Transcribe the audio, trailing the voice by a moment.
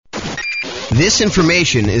This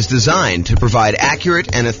information is designed to provide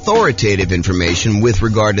accurate and authoritative information with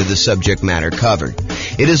regard to the subject matter covered.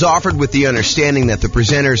 It is offered with the understanding that the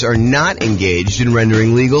presenters are not engaged in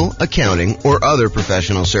rendering legal, accounting, or other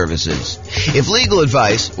professional services. If legal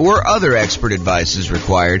advice or other expert advice is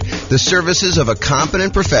required, the services of a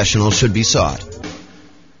competent professional should be sought.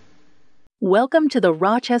 Welcome to the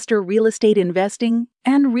Rochester Real Estate Investing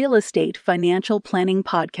and Real Estate Financial Planning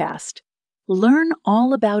Podcast. Learn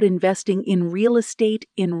all about investing in real estate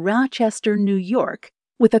in Rochester, New York,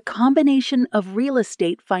 with a combination of real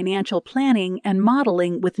estate financial planning and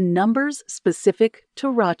modeling with numbers specific to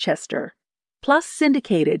Rochester, plus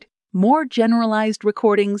syndicated, more generalized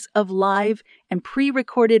recordings of live and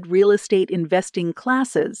pre-recorded real estate investing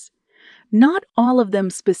classes, not all of them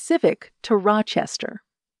specific to Rochester.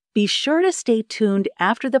 Be sure to stay tuned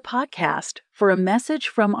after the podcast for a message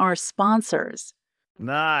from our sponsors.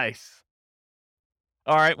 Nice.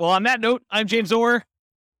 All right. Well, on that note, I'm James Orr.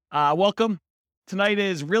 Welcome. Tonight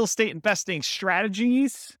is Real Estate Investing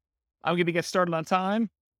Strategies. I'm going to get started on time.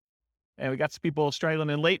 And we got some people straggling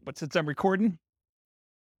in late, but since I'm recording.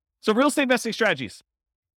 So Real Estate Investing Strategies.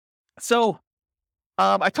 So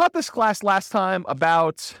I taught this class last time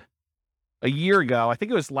about a year ago. I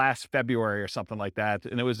think it was last February or something like that.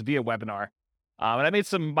 And it was via webinar. And I made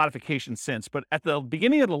some modifications since. But at the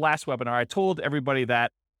beginning of the last webinar, I told everybody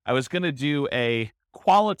that I was going to do a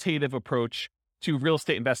qualitative approach to real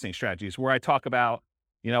estate investing strategies, where I talk about,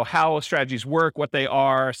 how strategies work, what they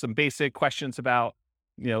are, some basic questions about,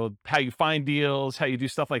 how you find deals, how you do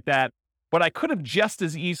stuff like that. But I could have just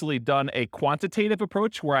as easily done a quantitative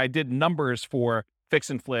approach where I did numbers for fix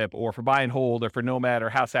and flip or for buy and hold or for nomad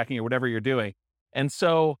or house hacking or whatever you're doing. And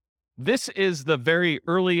so this is the very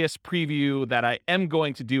earliest preview that I am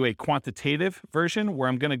going to do a quantitative version where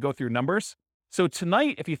I'm going to go through numbers. So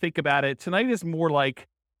tonight, if you think about it, tonight is more like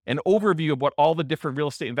an overview of what all the different real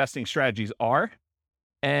estate investing strategies are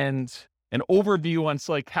and an overview on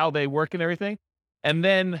like how they work and everything. And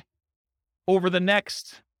then over the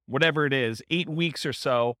next, whatever it is, 8 weeks or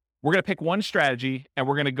so, we're going to pick one strategy and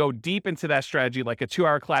we're going to go deep into that strategy, like a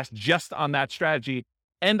 2-hour class just on that strategy.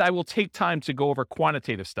 And I will take time to go over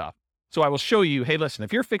quantitative stuff. So I will show you, hey, listen,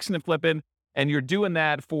 if you're fixing and flipping and you're doing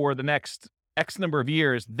that for the next X number of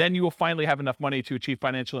years, then you will finally have enough money to achieve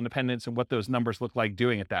financial independence and what those numbers look like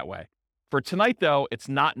doing it that way. For tonight, though, it's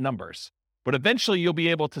not numbers, but eventually you'll be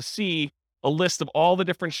able to see a list of all the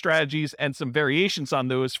different strategies and some variations on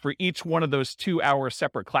those for each one of those 2-hour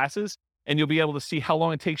separate classes. And you'll be able to see how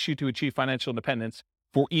long it takes you to achieve financial independence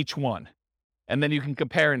for each one. And then you can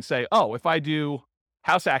compare and say, oh, if I do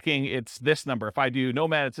house hacking, it's this number. If I do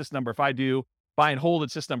nomad, it's this number. If I do buy and hold,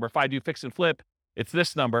 it's this number. If I do fix and flip, it's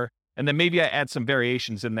this number. And then maybe I add some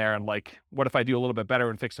variations in there and like, what if I do a little bit better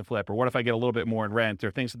in fix and flip? Or what if I get a little bit more in rent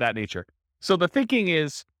or things of that nature? So the thinking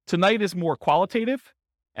is tonight is more qualitative.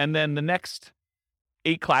 And then the next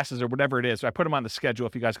 8 classes or whatever it is, so I put them on the schedule.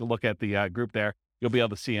 If you guys can look at the group there, you'll be able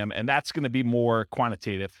to see them. And that's going to be more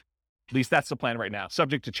quantitative. At least that's the plan right now,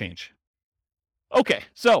 subject to change. Okay,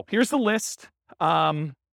 so here's the list.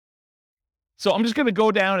 So I'm just going to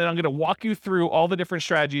go down and I'm going to walk you through all the different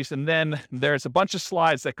strategies. And then there's a bunch of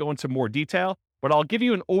slides that go into more detail, but I'll give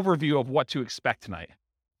you an overview of what to expect tonight.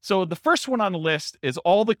 So the first one on the list is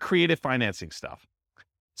all the creative financing stuff.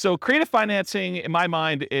 So creative financing, in my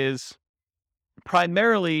mind, is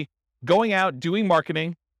primarily going out, doing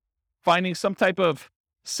marketing, finding some type of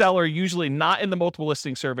seller, usually not in the multiple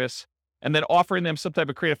listing service, and then offering them some type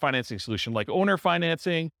of creative financing solution like owner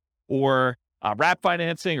financing or wrap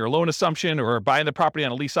financing or loan assumption or buying the property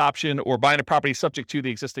on a lease option or buying a property subject to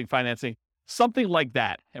the existing financing, something like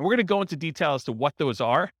that. And we're going to go into detail as to what those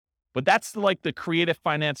are, but that's like the creative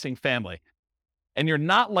financing family. And you're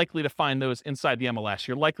not likely to find those inside the MLS.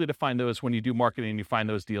 You're likely to find those when you do marketing and you find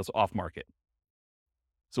those deals off market.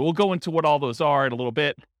 So we'll go into what all those are in a little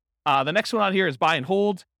bit. The next one on here is buy and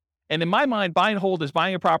hold. And in my mind, buy and hold is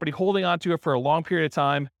buying a property, holding onto it for a long period of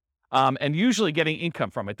time, and usually getting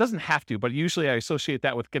income from it. It doesn't have to, but usually I associate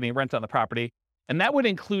that with getting rent on the property. And that would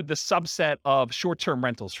include the subset of short-term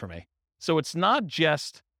rentals for me. So it's not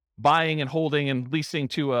just buying and holding and leasing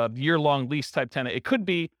to a year-long lease type tenant. It could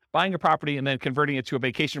be buying a property and then converting it to a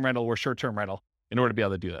vacation rental or short-term rental in order to be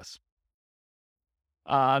able to do this.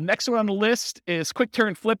 Next one on the list is quick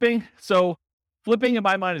turn flipping. So flipping in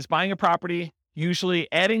my mind is buying a property, usually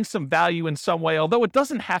adding some value in some way, although it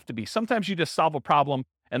doesn't have to be. Sometimes you just solve a problem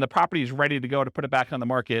and the property is ready to go to put it back on the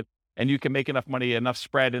market and you can make enough money, enough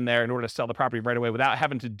spread in there in order to sell the property right away without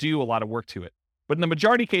having to do a lot of work to it. But in the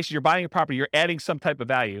majority of cases, you're buying a property, you're adding some type of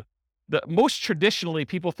value. Most traditionally,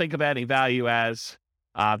 people think of adding value as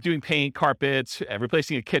doing paint, carpets,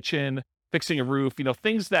 replacing a kitchen, fixing a roof,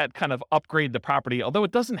 things that kind of upgrade the property, although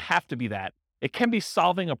it doesn't have to be that. It can be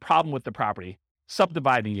solving a problem with the property,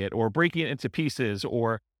 subdividing it or breaking it into pieces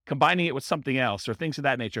or combining it with something else or things of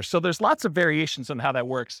that nature. So there's lots of variations on how that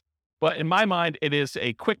works. But in my mind, it is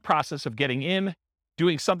a quick process of getting in,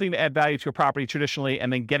 doing something to add value to a property traditionally,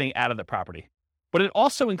 and then getting out of the property. But it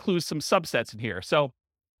also includes some subsets in here. So,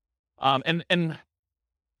 and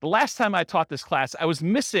the last time I taught this class, I was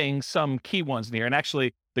missing some key ones in here. And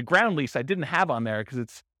actually, the ground lease I didn't have on there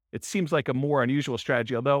because it seems like a more unusual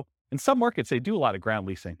strategy, although in some markets, they do a lot of ground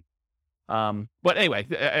leasing. But anyway,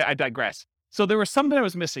 I digress. So there was some that I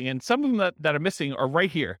was missing, and some of them that are missing are right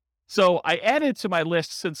here. So I added to my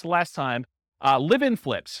list since the last time, live-in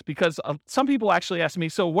flips, because some people actually ask me,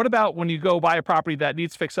 so what about when you go buy a property that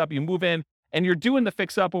needs fix up, you move in, and you're doing the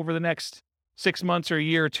fix up over the next 6 months or a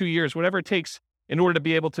year or 2 years, whatever it takes in order to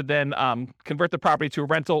be able to then convert the property to a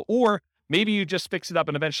rental, or maybe you just fix it up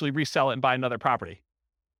and eventually resell it and buy another property.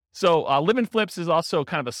 So live-in flips is also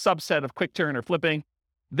kind of a subset of quick turn or flipping.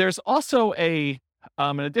 There's also an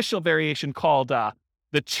additional variation called the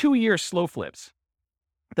 2-year slow flips.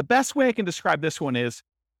 The best way I can describe this one is,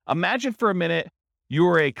 imagine for a minute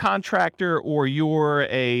you're a contractor or you're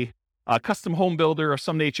a custom home builder of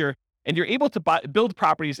some nature, and you're able to build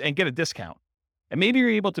properties and get a discount. And maybe you're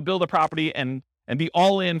able to build a property and be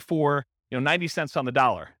all in for 90 cents on the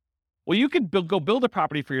dollar. Well, you could go build a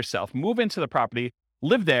property for yourself, move into the property,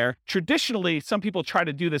 live there. Traditionally, some people try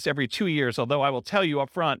to do this every 2 years, although I will tell you up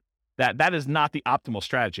front that that is not the optimal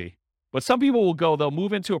strategy. But some people will they'll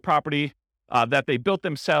move into a property that they built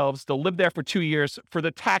themselves. They'll live there for 2 years for the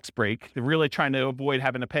tax break. They're really trying to avoid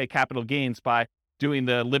having to pay capital gains by doing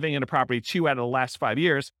the living in a property 2 out of the last 5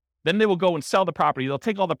 years. Then they will go and sell the property. They'll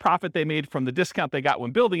take all the profit they made from the discount they got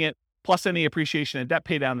when building it, plus any appreciation and debt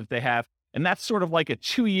pay down that they have. And that's sort of like a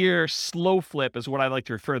 2-year slow flip is what I like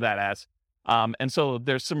to refer that as. And so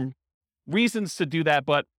there's some reasons to do that,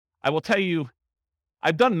 but I will tell you,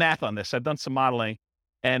 I've done math on this. I've done some modeling,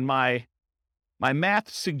 and my math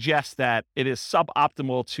suggests that it is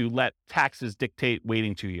suboptimal to let taxes dictate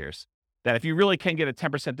waiting 2 years. That if you really can get a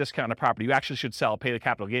 10% discount on a property, you actually should sell, pay the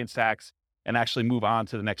capital gains tax, and actually move on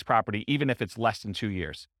to the next property, even if it's less than 2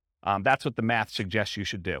 years. That's what the math suggests you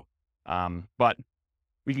should do. But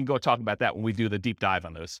we can go talk about that when we do the deep dive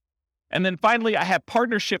on those. And then finally, I have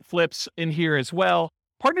partnership flips in here as well.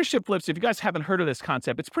 Partnership flips, if you guys haven't heard of this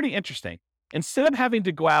concept, it's pretty interesting. Instead of having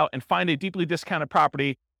to go out and find a deeply discounted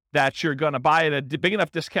property that you're going to buy at a big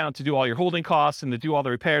enough discount to do all your holding costs and to do all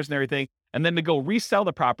the repairs and everything, and then to go resell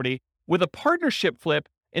the property, with a partnership flip,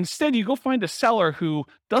 instead you go find a seller who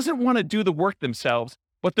doesn't want to do the work themselves,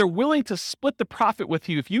 but they're willing to split the profit with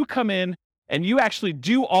you if you come in and you actually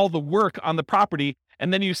do all the work on the property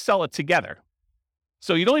and then you sell it together.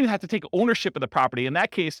 So you don't even have to take ownership of the property. In that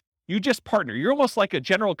case, you just partner. You're almost like a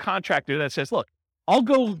general contractor that says, look, I'll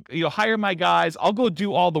go, hire my guys. I'll go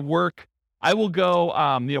do all the work. I will go,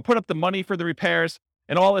 put up the money for the repairs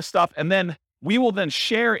and all this stuff. And then we will then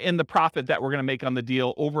share in the profit that we're going to make on the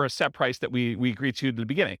deal over a set price that we agreed to at the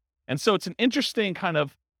beginning. And so it's an interesting kind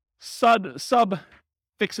of sub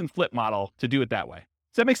fix and flip model to do it that way.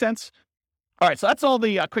 Does that make sense? All right. So that's all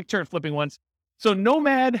the quick turn flipping ones. So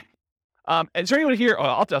Nomad, is there anyone here? Oh,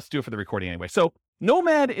 I'll just do it for the recording anyway. So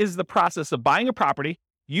Nomad is the process of buying a property,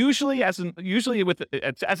 usually as an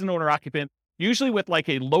owner occupant, usually with like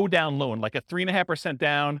a low down loan, like a 3.5%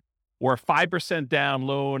 down or a 5% down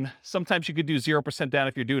loan. Sometimes you could do 0% down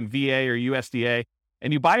if you're doing VA or USDA.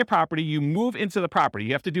 And you buy a property, you move into the property.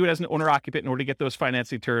 You have to do it as an owner occupant in order to get those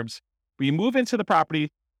financing terms. But you move into the property,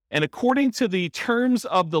 and according to the terms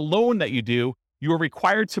of the loan that you do, you are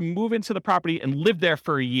required to move into the property and live there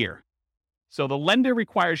for a year. So the lender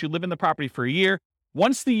requires you live in the property for a year.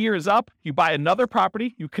 Once the year is up, you buy another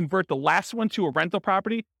property, you convert the last one to a rental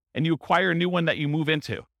property, and you acquire a new one that you move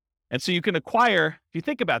into. And so you can acquire, if you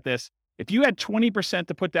think about this, if you had 20%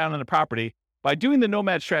 to put down on a property, by doing the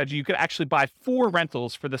Nomad strategy, you could actually buy 4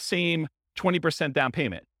 rentals for the same 20% down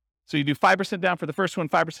payment. So you do 5% down for the first one,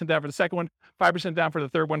 5% down for the second one, 5% down for the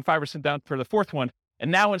third one, 5% down for the fourth one.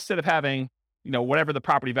 And now instead of having, whatever the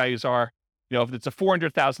property values are, if it's a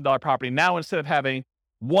 $400,000 property, now instead of having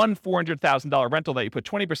one $400,000 rental that you put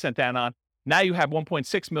 20% down on, now you have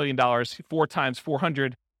 $1.6 million, 4 times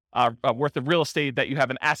 400 worth of real estate that you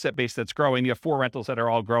have an asset base that's growing. You have 4 rentals that are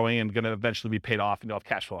all growing and going to eventually be paid off and you'll have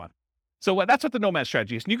cash flow on. So that's what the Nomad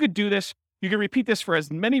strategy is. And you could do this. You can repeat this for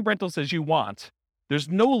as many rentals as you want. There's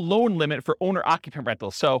no loan limit for owner-occupant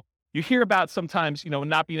rentals. So you hear about sometimes,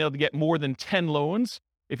 not being able to get more than 10 loans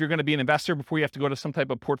if you're going to be an investor before you have to go to some type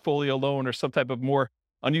of portfolio loan or some type of more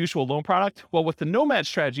unusual loan product. Well, with the Nomad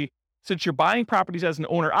strategy, since you're buying properties as an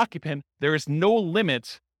owner-occupant, there is no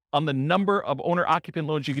limit on the number of owner-occupant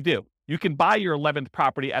loans you could do. You can buy your 11th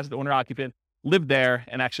property as an owner-occupant, live there,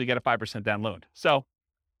 and actually get a 5% down loan. So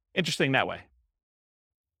interesting that way.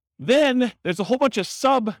 Then there's a whole bunch of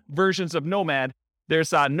sub-versions of Nomad.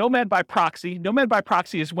 There's Nomad by proxy. Nomad by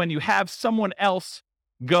proxy is when you have someone else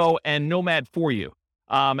go and Nomad for you.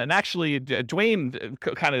 And actually, Dwayne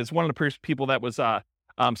kind of is one of the people that was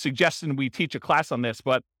suggesting we teach a class on this.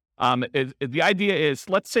 But the idea is,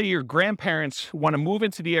 let's say your grandparents want to move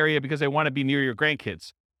into the area because they want to be near your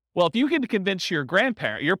grandkids. Well, if you can convince your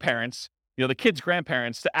parents, the kids'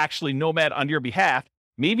 grandparents, to actually Nomad on your behalf,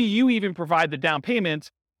 maybe you even provide the down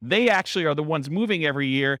payment. They actually are the ones moving every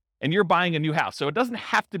year, and you're buying a new house. So it doesn't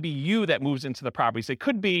have to be you that moves into the properties. It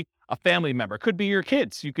could be a family member. It could be your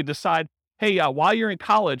kids. You could decide, hey, while you're in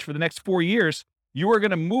college for the next 4 years, you are going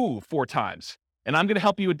to move 4 times. And I'm going to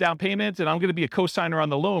help you with down payment, and I'm going to be a co-signer on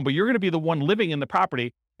the loan, but you're going to be the one living in the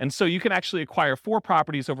property. And so you can actually acquire 4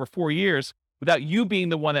 properties over 4 years without you being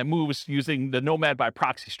the one that moves using the Nomad by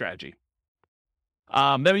proxy strategy.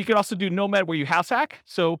 Then you can also do Nomad where you house hack.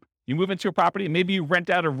 So you move into a property, and maybe you rent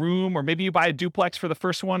out a room, or maybe you buy a duplex for the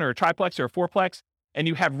first one, or a triplex, or a fourplex, and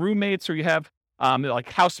you have roommates, or you have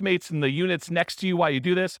like housemates in the units next to you while you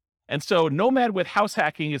do this. And so Nomad with house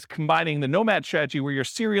hacking is combining the Nomad strategy where you're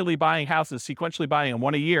serially buying houses, sequentially buying them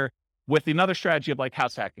 1 a year, with another strategy of like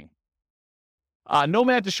house hacking.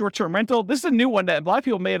 Nomad to short-term rental. This is a new one that a lot of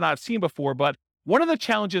people may not have seen before, but one of the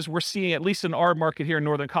challenges we're seeing, at least in our market here in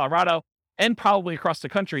Northern Colorado, and probably across the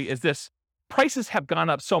country, is this: prices have gone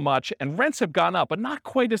up so much and rents have gone up, but not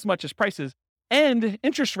quite as much as prices. And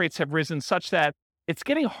interest rates have risen such that it's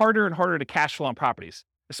getting harder and harder to cash flow on properties,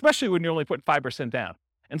 especially when you're only putting 5% down.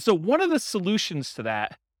 And so one of the solutions to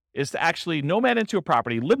that is to actually Nomad into a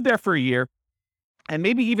property, live there for a year, and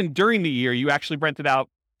maybe even during the year, you actually rent it out,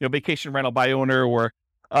 vacation rental by owner, or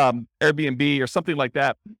Airbnb or something like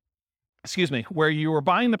that. Where you are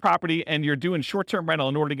buying the property and you're doing short-term rental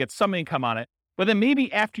in order to get some income on it. But then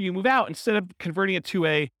maybe after you move out, instead of converting it to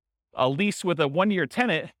a lease with a 1-year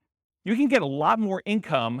tenant, you can get a lot more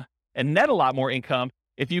income and net a lot more income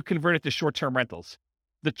if you convert it to short-term rentals.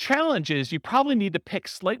 The challenge is you probably need to pick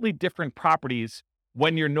slightly different properties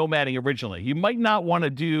when you're nomading originally. You might not want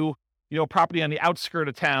to do, a property on the outskirt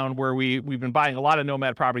of town where we've been buying a lot of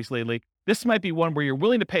nomad properties lately. This might be one where you're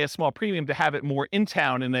willing to pay a small premium to have it more in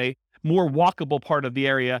town in a more walkable part of the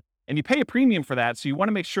area. And you pay a premium for that. So you want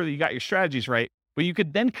to make sure that you got your strategies right, but you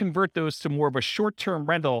could then convert those to more of a short-term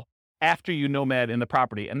rental after you nomad in the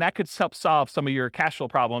property. And that could help solve some of your cash flow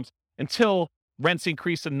problems until rents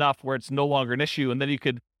increase enough where it's no longer an issue. And then you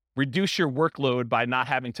could reduce your workload by not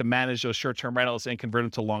having to manage those short-term rentals and convert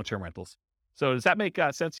them to long-term rentals. So does that make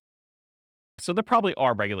sense? So there probably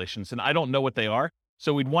are regulations, and I don't know what they are.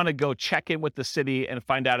 So we'd want to go check in with the city and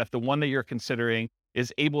find out if the one that you're considering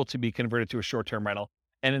is able to be converted to a short-term rental.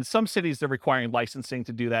 And in some cities, they're requiring licensing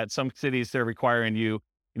to do that. Some cities, they're requiring you,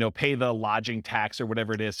 pay the lodging tax or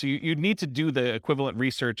whatever it is. So you need to do the equivalent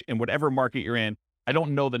research in whatever market you're in. I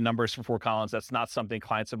don't know the numbers for Fort Collins. That's not something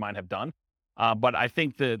clients of mine have done. But I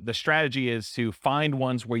think the strategy is to find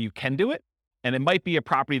ones where you can do it. And it might be a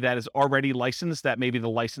property that is already licensed, that maybe the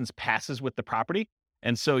license passes with the property.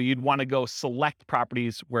 And so you'd want to go select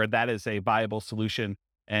properties where that is a viable solution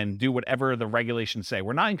and do whatever the regulations say.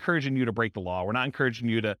 We're not encouraging you to break the law. We're not encouraging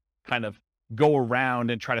you to kind of go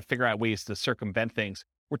around and try to figure out ways to circumvent things.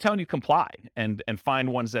 We're telling you comply and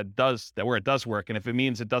find ones that where it does work. And if it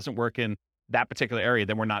means it doesn't work in that particular area,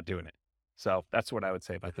 then we're not doing it. So that's what I would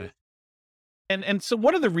say about that. And so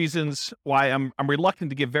one of the reasons why I'm reluctant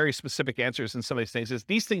to give very specific answers in some of these things is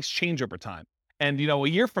these things change over time. And, a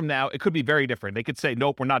year from now, it could be very different. They could say,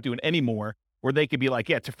 nope, we're not doing any more. Or they could be like,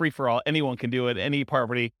 yeah, it's a free for all. Anyone can do it. Any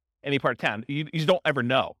property, any part of town. You just don't ever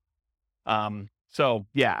know. So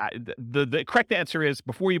yeah, the correct answer is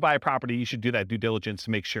before you buy a property, you should do that due diligence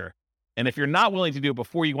to make sure. And if you're not willing to do it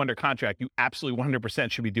before you go under contract, you absolutely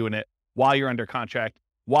 100% should be doing it while you're under contract,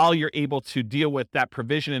 while you're able to deal with that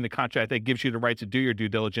provision in the contract that gives you the right to do your due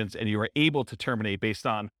diligence, and you are able to terminate based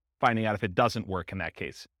on finding out if it doesn't work in that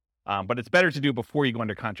case. But it's better to do before you go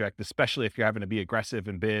under contract, especially if you're having to be aggressive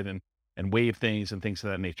and bid and waive things and things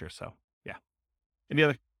of that nature. So yeah. Any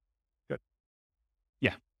other? Good.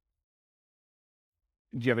 Yeah.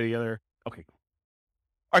 Do you have any other? Okay.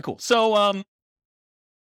 All right, cool. So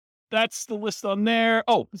that's the list on there.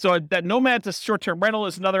 Oh, so that Nomad to short-term rental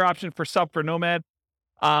is another option for Nomad.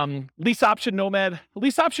 Lease option Nomad.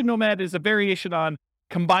 Lease option Nomad is a variation on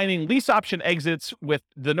combining lease option exits with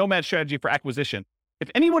the Nomad strategy for acquisition. If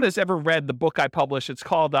anyone has ever read the book I published, it's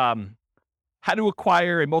called how to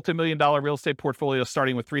acquire a multi-million-dollar real estate portfolio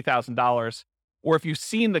starting with $3,000, or if you've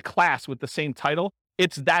seen the class with the same title,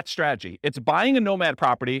 it's that strategy. It's buying a nomad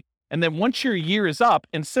property, and then once your year is up,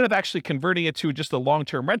 instead of actually converting it to just a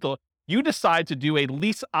long-term rental, you decide to do a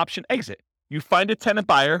lease option exit. You find a tenant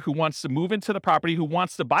buyer who wants to move into the property, who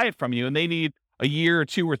wants to buy it from you, and they need a year or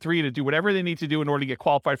 2 or 3 to do whatever they need to do in order to get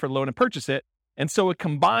qualified for the loan and purchase it. And so it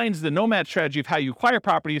combines the nomad strategy of how you acquire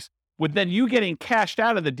properties with then you getting cashed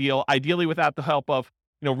out of the deal, ideally without the help of,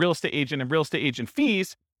 real estate agent and real estate agent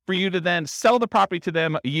fees, for you to then sell the property to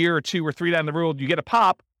them a year or 2 or 3 down the road. You get a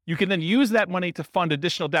pop. You can then use that money to fund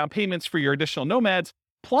additional down payments for your additional nomads,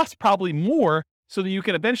 plus probably more, so that you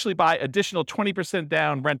can eventually buy additional 20%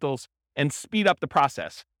 down rentals and speed up the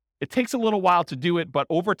process. It takes a little while to do it, but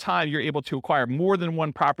over time, you're able to acquire more than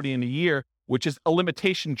one property in a year, which is a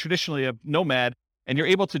limitation traditionally of nomad. And you're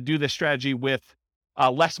able to do this strategy with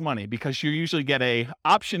less money, because you usually get a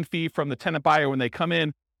option fee from the tenant buyer when they come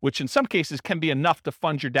in, which in some cases can be enough to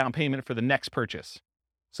fund your down payment for the next purchase.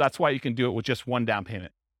 So that's why you can do it with just one down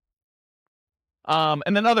payment.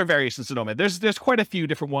 And then other variations of nomad. There's quite a few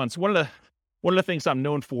different ones. One of the things I'm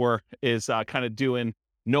known for is kind of doing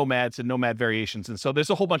nomads and nomad variations. And so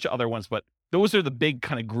there's a whole bunch of other ones, but those are the big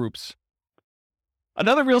kind of groups.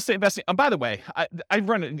 Another real estate investing. And by the way, I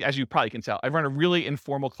run, as you probably can tell, I run a really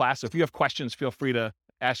informal class. So if you have questions, feel free to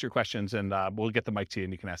ask your questions, and we'll get the mic to you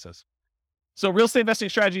and you can ask us. So real estate investing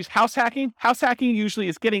strategies, house hacking. House hacking usually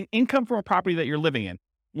is getting income from a property that you're living in.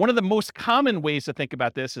 One of the most common ways to think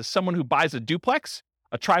about this is someone who buys a duplex,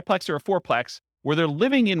 a triplex, or a fourplex, where they're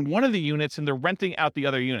living in one of the units and they're renting out the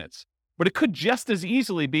other units. But it could just as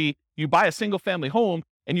easily be you buy a single family home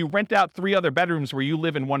and you rent out 3 other bedrooms where you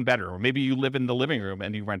live in 1 bedroom, or maybe you live in the living room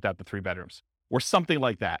and you rent out the 3 bedrooms, or something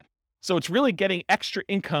like that. So it's really getting extra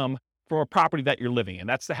income from a property that you're living in.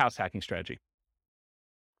 That's the house hacking strategy.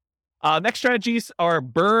 Next strategies are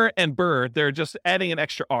BRRRR and BRRRR. They're just adding an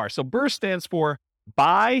extra R. So BRRRR stands for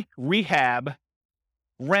buy, rehab,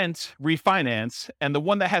 rent, refinance. And the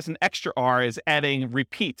one that has an extra R is adding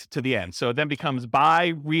repeat to the end. So it then becomes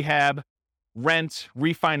buy, rehab, rent,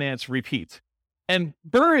 refinance, repeat. And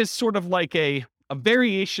BRRRR is sort of like a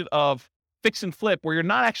variation of fix and flip, where you're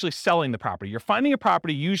not actually selling the property. You're finding a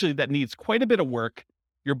property usually that needs quite a bit of work.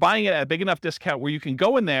 You're buying it at a big enough discount where you can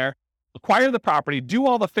go in there, acquire the property, do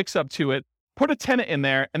all the fix up to it, put a tenant in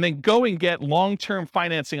there, and then go and get long-term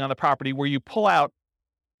financing on the property, where you pull out,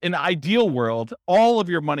 in an ideal world, all of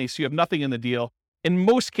your money so you have nothing in the deal. In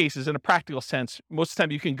most cases, in a practical sense, most of the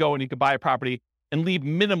time you can go and you can buy a property and leave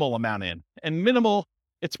minimal amount in. And minimal,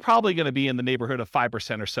 it's probably going to be in the neighborhood of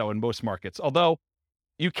 5% or so in most markets. Although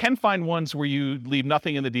you can find ones where you leave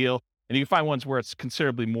nothing in the deal, and you can find ones where it's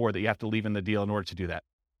considerably more that you have to leave in the deal in order to do that.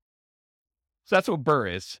 So that's what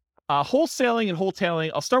BRRRR is. Wholesaling and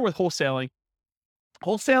wholetailing. I'll start with wholesaling.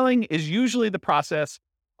 Wholesaling is usually the process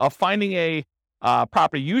of finding a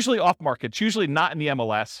property, usually off market. It's usually not in the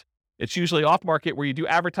MLS. It's usually off market, where you do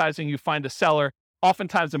advertising, you find a seller,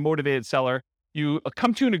 oftentimes a motivated seller. You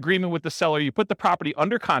come to an agreement with the seller, you put the property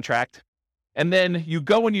under contract, and then you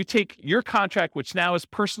go and you take your contract, which now is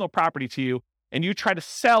personal property to you, and you try to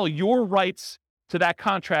sell your rights to that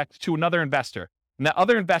contract to another investor. And that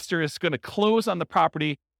other investor is going to close on the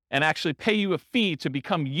property and actually pay you a fee to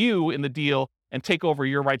become you in the deal and take over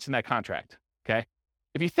your rights in that contract. Okay.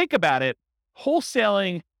 If you think about it,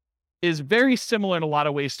 wholesaling is very similar in a lot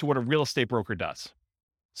of ways to what a real estate broker does.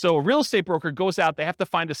 So a real estate broker goes out, they have to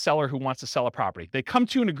find a seller who wants to sell a property. They come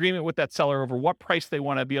to an agreement with that seller over what price they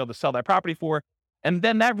want to be able to sell that property for. And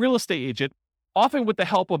then that real estate agent, often with the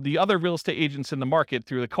help of the other real estate agents in the market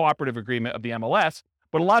through the cooperative agreement of the MLS,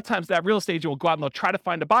 but a lot of times that real estate agent will go out and they'll try to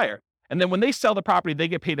find a buyer. And then when they sell the property, they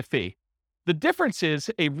get paid a fee. The difference is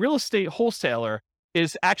a real estate wholesaler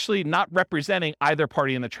is actually not representing either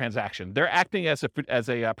party in the transaction. They're acting as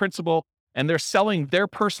a principal, and they're selling their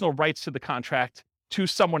personal rights to the contract to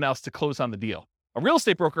someone else to close on the deal. A real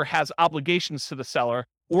estate broker has obligations to the seller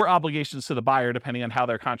or obligations to the buyer, depending on how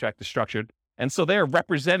their contract is structured. And so they're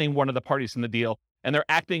representing one of the parties in the deal, and they're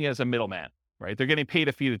acting as a middleman, right? They're getting paid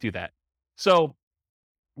a fee to do that. So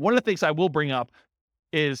one of the things I will bring up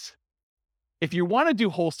is, if you want to do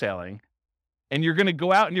wholesaling and you're going to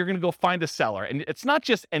go out and you're going to go find a seller, and it's not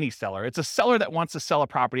just any seller, it's a seller that wants to sell a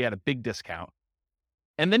property at a big discount.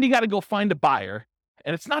 And then you got to go find a buyer.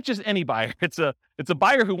 And it's not just any buyer. It's a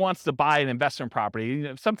buyer who wants to buy an investment property. You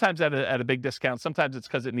know, sometimes at a big discount. Sometimes it's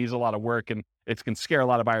because it needs a lot of work and it can scare a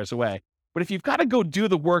lot of buyers away. But if you've got to go do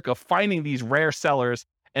the work of finding these rare sellers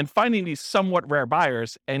and finding these somewhat rare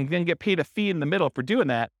buyers, and then get paid a fee in the middle for doing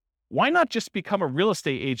that, why not just become a real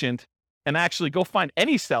estate agent and actually go find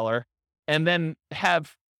any seller, and then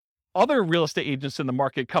have other real estate agents in the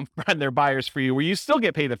market come find their buyers for you, where you still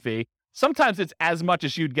get paid a fee. Sometimes it's as much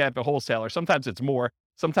as you'd get at a wholesaler. Sometimes it's more.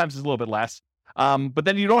 Sometimes it's a little bit less. But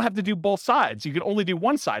then you don't have to do both sides. You can only do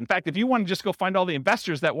one side. In fact, if you want to just go find all the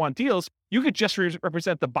investors that want deals, you could just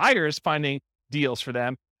represent the buyers finding deals for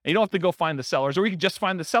them. And you don't have to go find the sellers, or you can just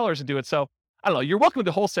find the sellers and do it. So I don't know. You're welcome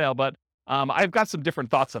to wholesale, but I've got some different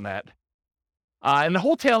thoughts on that. And the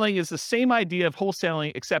wholetailing is the same idea of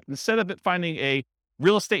wholesaling, except instead of it finding a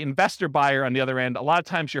real estate investor buyer on the other end, a lot of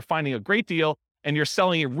times you're finding a great deal and you're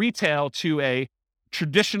selling it retail to a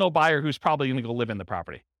traditional buyer who's probably going to go live in the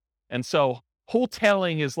property. And so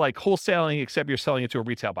wholetailing is like wholesaling, except you're selling it to a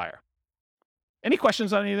retail buyer. Any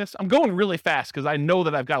questions on any of this? I'm going really fast because I know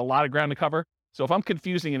that I've got a lot of ground to cover. So if I'm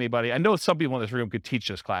confusing anybody, I know some people in this room could teach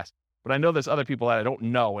this class, but I know there's other people that I don't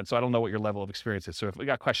know. And so I don't know what your level of experience is. So if we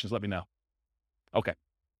got questions, let me know. Okay.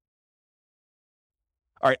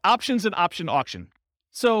 All right. Options and option auction.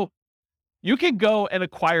 So you can go and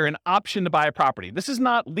acquire an option to buy a property. This is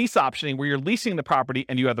not lease optioning where you're leasing the property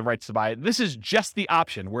and you have the rights to buy it. This is just the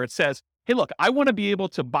option where it says, hey, look, I want to be able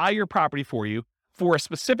to buy your property for you for a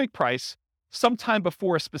specific price sometime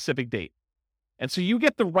before a specific date. And so you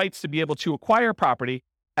get the rights to be able to acquire property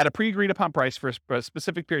at a pre-agreed upon price for a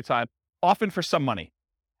specific period of time, often for some money.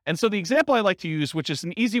 And so the example I like to use, which is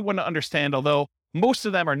an easy one to understand, although most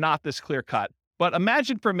of them are not this clear cut, but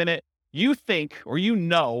imagine for a minute, you think, or you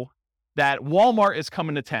know that Walmart is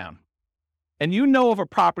coming to town, and you know of a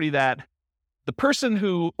property that the person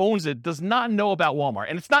who owns it does not know about Walmart,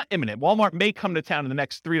 and it's not imminent. Walmart may come to town in the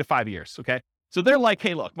next 3 to 5 years, okay? So they're like,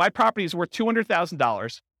 hey, look, my property is worth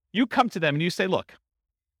 $200,000. You come to them and you say, look,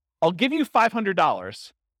 I'll give you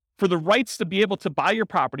 $500 for the rights to be able to buy your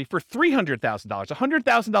property for $300,000,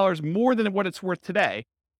 $100,000 more than what it's worth today,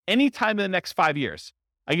 anytime in the next 5 years.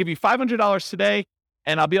 I give you $500 today,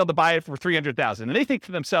 and I'll be able to buy it for $300,000. And they think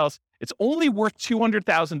to themselves, it's only worth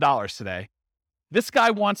 $200,000 today. This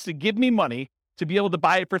guy wants to give me money to be able to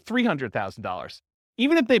buy it for $300,000.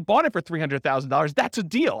 Even if they bought it for $300,000, that's a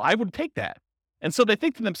deal. I would take that. And so they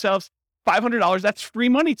think to themselves, $500, that's free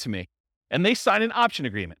money to me. And they sign an option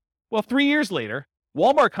agreement. Well, 3 years later,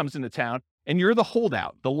 Walmart comes into town and you're the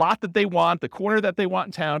holdout. The lot that they want, the corner that they want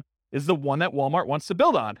in town is the one that Walmart wants to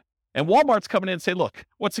build on. And Walmart's coming in and say, look,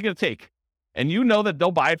 what's it going to take? And you know that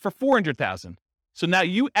they'll buy it for $400,000. So now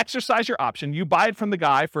you exercise your option. You buy it from the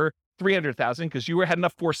guy for $300,000 because you had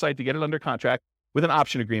enough foresight to get it under contract with an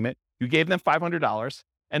option agreement. You gave them $500.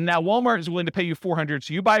 And now Walmart is willing to pay you $400.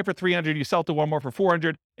 So you buy it for $300, you sell it to Walmart for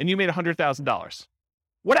 $400, and you made $100,000.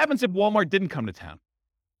 What happens if Walmart didn't come to town?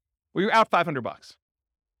 Well, you're out $500.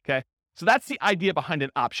 Okay. So that's the idea behind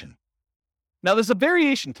an option. Now there's a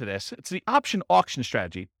variation to this. It's the option auction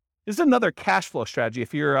strategy. This is another cash flow strategy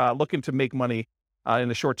if you're looking to make money in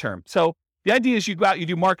the short term. So the idea is you go out, you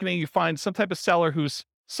do marketing, you find some type of seller who's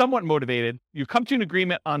somewhat motivated. You come to an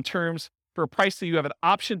agreement on terms for a price that you have an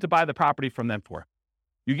option to buy the property from them for.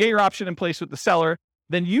 You get your option in place with the seller.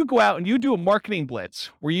 Then you go out and you do a marketing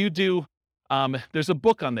blitz where you do, there's a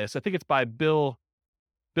book on this. I think it's by Bill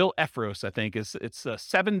Efros, I think. It's a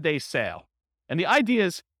 7-day sale. And the idea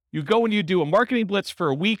is you go and you do a marketing blitz for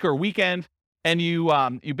a week or a weekend, and you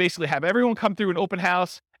basically have everyone come through an open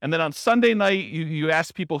house. And then on Sunday night, you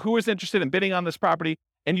ask people who is interested in bidding on this property,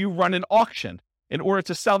 and you run an auction in order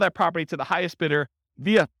to sell that property to the highest bidder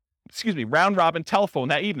via, round robin telephone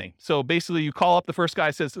that evening. So basically you call up the first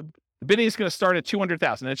guy, says, the bidding is going to start at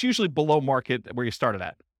 $200,000. And it's usually below market where you started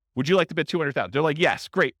at. Would you like to bid $200,000? They're like, yes,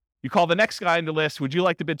 great. You call the next guy in the list. Would you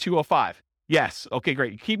like to bid $205,000? Yes. Okay,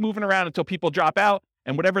 great. You keep moving around until people drop out,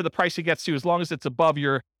 and whatever the price it gets to, as long as it's above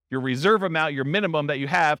your reserve amount, your minimum that you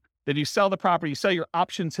have, then you sell the property, you sell your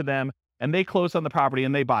option to them, and they close on the property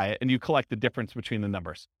and they buy it, and you collect the difference between the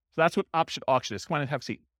numbers. So that's what option auction is. Come on and have a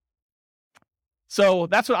seat. So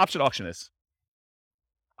that's what option auction is.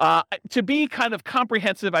 To be kind of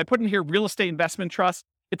comprehensive, I put in here real estate investment trust.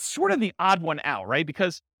 It's sort of the odd one out, right?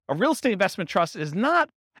 Because a real estate investment trust is not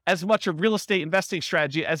as much a real estate investing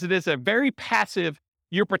strategy as it is a very passive,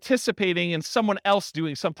 you're participating in someone else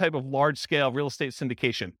doing some type of large scale real estate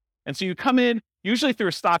syndication. And so you come in, usually through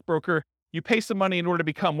a stockbroker, you pay some money in order to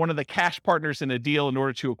become one of the cash partners in a deal in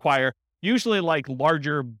order to acquire, usually like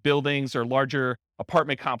larger buildings or larger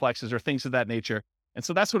apartment complexes or things of that nature. And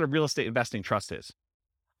so that's what a real estate investing trust is.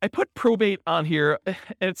 I put probate on here.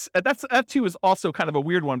 That too is also kind of a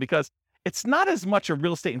weird one because it's not as much a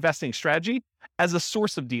real estate investing strategy as a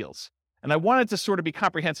source of deals. And I wanted to sort of be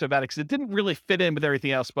comprehensive about it because it didn't really fit in with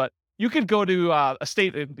everything else. But you could go to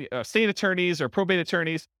state attorneys or probate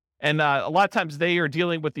attorneys, and a lot of times they are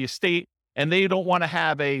dealing with the estate and they don't want to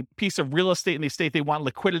have a piece of real estate in the estate. They want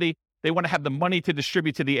liquidity. they want to have the money to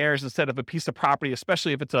distribute to the heirs instead of a piece of property,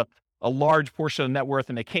 especially if it's a large portion of net worth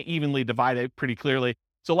and they can't evenly divide it pretty clearly.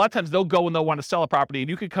 So a lot of times they'll go and they'll want to sell a property, and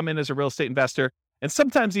you could come in as a real estate investor. And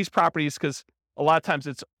sometimes these properties, because a lot of times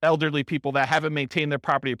it's elderly people that haven't maintained their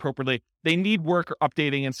property appropriately, they need work or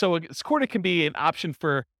updating. And so a sort of can be an option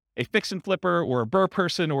for a fix and flipper or a burr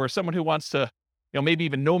person or someone who wants to, maybe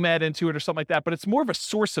even nomad into it or something like that. But it's more of a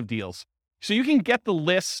source of deals. So you can get the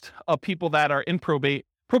list of people that are in probate.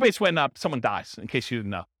 Probate's when someone dies, in case you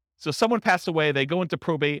didn't know. So someone passed away, they go into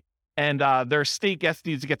probate, and their estate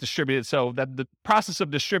needs to get distributed. So that the process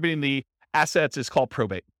of distributing the assets is called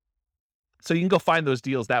probate. So you can go find those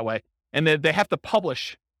deals that way. And then they have to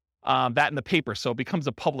publish that in the paper. So it becomes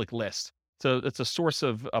a public list. So it's a source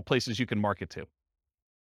of places you can market to.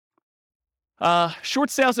 Short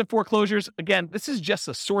sales and foreclosures. Again, this is just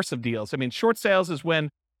a source of deals. I mean, short sales is when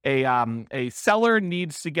a seller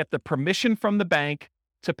needs to get the permission from the bank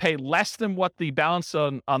to pay less than what the balance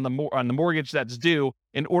on the mortgage that's due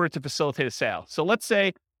in order to facilitate a sale. So let's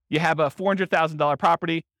say you have a $400,000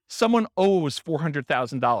 property. Someone owes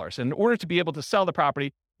 $400,000. And in order to be able to sell the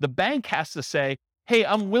property, the bank has to say, hey,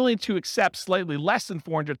 I'm willing to accept slightly less than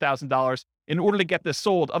 $400,000 in order to get this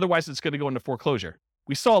sold. Otherwise, it's going to go into foreclosure.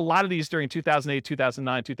 We saw a lot of these during 2008,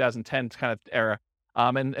 2009, 2010 kind of era.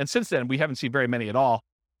 And since then, we haven't seen very many at all.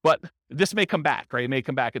 But this may come back, right? It may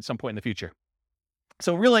come back at some point in the future.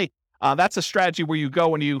 So really, that's a strategy where you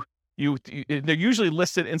go and they're usually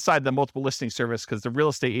listed inside the multiple listing service because the real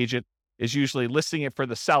estate agent is usually listing it for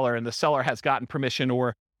the seller, and the seller has gotten permission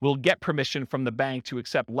or will get permission from the bank to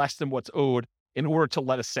accept less than what's owed in order to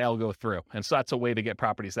let a sale go through. And so that's a way to get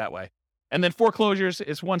properties that way. And then foreclosures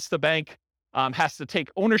is once the bank has to take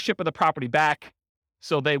ownership of the property back.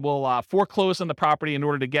 So they will foreclose on the property in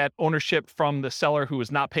order to get ownership from the seller who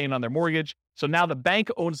is not paying on their mortgage. So now the bank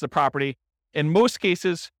owns the property. In most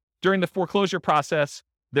cases, during the foreclosure process,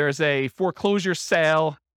 there's a foreclosure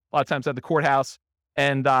sale, a lot of times at the courthouse,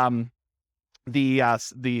 and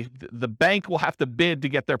the bank will have to bid to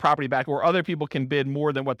get their property back, or other people can bid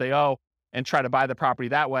more than what they owe and try to buy the property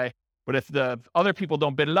that way. But if the other people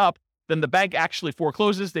don't bid it up, then the bank actually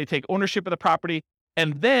forecloses. They take ownership of the property,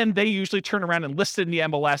 and then they usually turn around and list it in the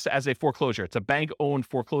MLS as a foreclosure. It's a bank-owned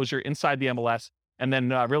foreclosure inside the MLS, and then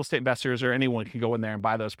real estate investors or anyone can go in there and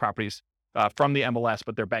buy those properties from the MLS,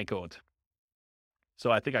 but they're bank-owned.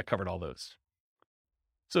 So I think I covered all those.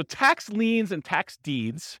 So tax liens and tax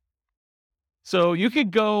deeds. So you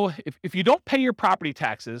could go, if you don't pay your property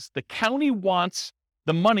taxes, the county wants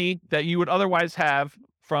the money that you would otherwise have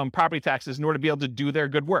from property taxes in order to be able to do their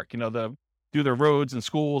good work, do their roads and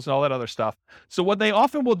schools and all that other stuff. So what they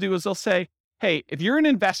often will do is they'll say, hey, if you're an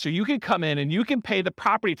investor, you can come in and you can pay the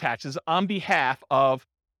property taxes on behalf of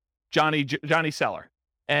Johnny Seller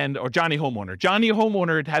or Johnny Homeowner. Johnny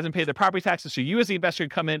Homeowner hasn't paid the property taxes, so you as the investor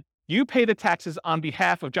come in, you pay the taxes on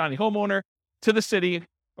behalf of Johnny Homeowner to the city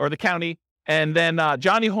or the county, and then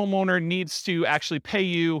Johnny Homeowner needs to actually pay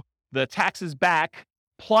you the taxes back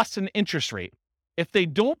plus an interest rate. If they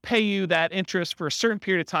don't pay you that interest for a certain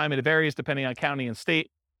period of time, and it varies depending on county and state,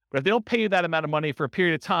 but if they don't pay you that amount of money for a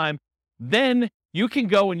period of time, then you can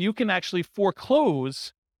go and you can actually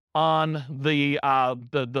foreclose on the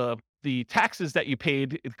taxes that you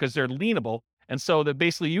paid because they're lienable. And so that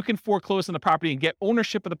basically you can foreclose on the property and get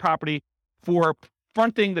ownership of the property for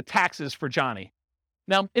fronting the taxes for Johnny.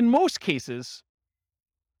 Now, in most cases,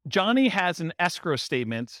 Johnny has an escrow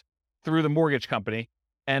statement through the mortgage company,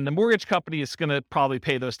 and the mortgage company is going to probably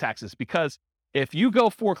pay those taxes because if you go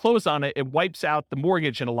foreclose on it, it wipes out the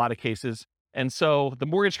mortgage in a lot of cases. And so the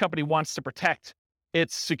mortgage company wants to protect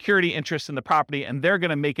its security interest in the property, and they're going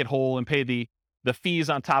to make it whole and pay the fees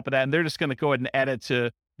on top of that. And they're just going to go ahead and add it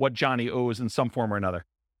to what Johnny owes in some form or another.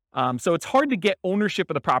 So it's hard to get ownership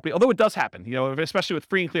of the property, although it does happen, especially with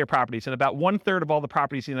free and clear properties. And about 1/3 of all the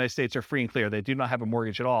properties in the United States are free and clear. They do not have a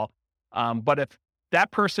mortgage at all. But if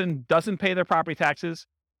that person doesn't pay their property taxes,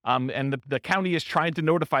 and the county is trying to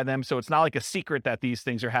notify them, so it's not like a secret that these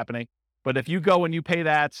things are happening. But if you go and you pay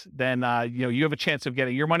that, then you have a chance of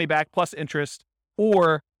getting your money back plus interest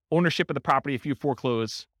or ownership of the property if you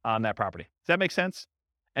foreclose on that property. Does that make sense?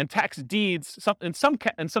 And tax deeds, in some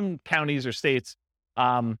counties or states,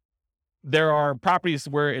 there are properties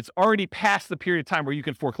where it's already past the period of time where you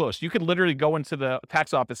can foreclose. You can literally go into the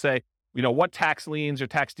tax office, say, what tax liens or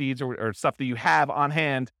tax deeds or stuff that you have on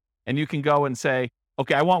hand, and you can go and say,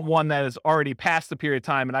 okay, I want one that is already past the period of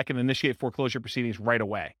time, and I can initiate foreclosure proceedings right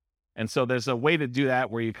away. And so there's a way to do that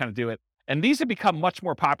where you kind of do it. And these have become much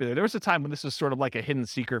more popular. There was a time when this was sort of like a hidden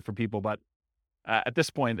secret for people, but at this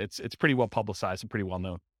point, it's pretty well publicized and pretty well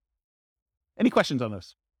known. Any questions on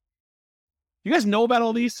this? You guys know about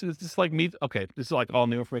all these? Is this like me? Okay, this is like all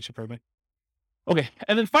new information for everybody. Okay,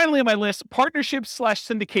 and then finally on my list,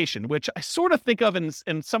 partnership/syndication, which I sort of think of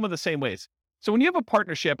in some of the same ways. So when you have a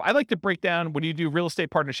partnership, I like to break down when you do real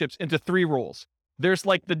estate partnerships into 3 roles. There's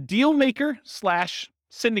like the deal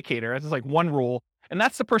maker/syndicator. That's like one role. And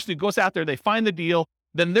that's the person who goes out there, they find the deal,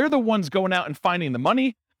 then they're the ones going out and finding the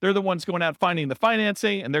money. They're the ones going out finding the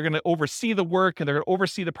financing, and they're going to oversee the work, and they're going to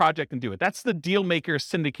oversee the project and do it. That's the deal maker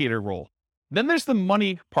syndicator role. Then there's the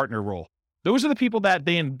money partner role. Those are the people that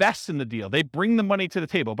they invest in the deal. They bring the money to the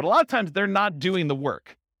table, but a lot of times they're not doing the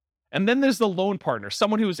work. And then there's the loan partner,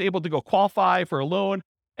 someone who is able to go qualify for a loan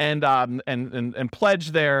and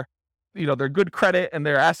pledge their good credit and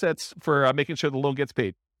their assets for making sure the loan gets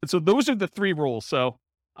paid. And so those are the 3 roles. So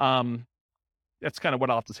that's kind of what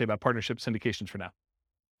I'll have to say about partnership syndications for now.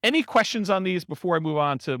 Any questions on these before I move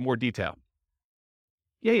on to more detail?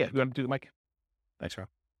 Yeah. You want to do the mic? Thanks, Rob.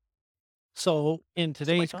 So in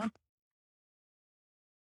today's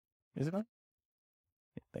Is it on?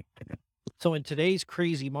 Yeah, So in today's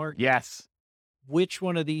crazy market, yes. which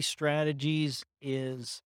one of these strategies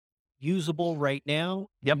is usable right now?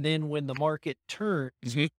 Yep. And then when the market turns,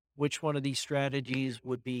 which one of these strategies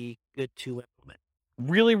would be good to implement?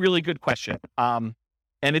 Really, really good question.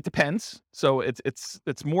 And it depends. So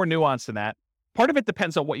it's more nuanced than that. Part of it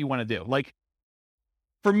depends on what you want to do. Like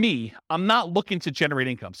for me, I'm not looking to generate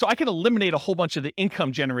income. So I can eliminate a whole bunch of the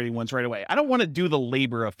income generating ones right away. I don't want to do the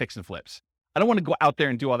labor of fix and flips. I don't want to go out there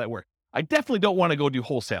and do all that work. I definitely don't want to go do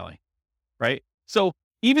wholesaling, right? So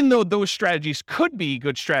even though those strategies could be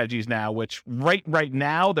good strategies now, which right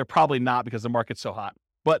now, they're probably not because the market's so hot,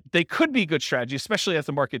 but they could be good strategies, especially as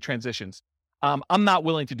the market transitions. I'm not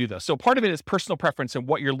willing to do those. So part of it is personal preference and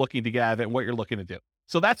what you're looking to get out of it and what you're looking to do.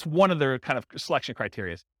 So that's one of the kind of selection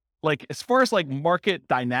criteria. Like as far as like market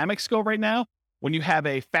dynamics go right now, when you have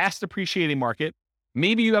a fast appreciating market,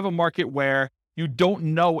 maybe you have a market where you don't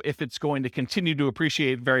know if it's going to continue to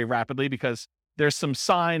appreciate very rapidly because there's some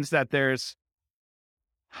signs that there's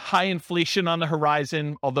high inflation on the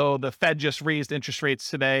horizon, although the Fed just raised interest rates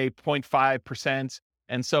today, 0.5%.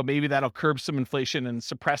 And so maybe that'll curb some inflation and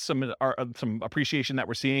suppress some appreciation that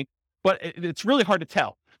we're seeing. But it's really hard to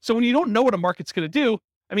tell. So when you don't know what a market's going to do,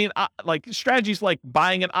 I mean, like strategies like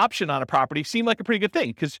buying an option on a property seem like a pretty good thing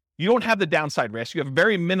because you don't have the downside risk. You have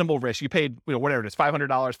very minimal risk. You paid, whatever it is, $500,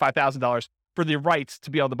 $5,000 for the rights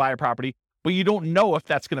to be able to buy a property, but you don't know if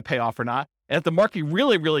that's going to pay off or not. And if the market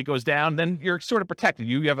really, really goes down, then you're sort of protected.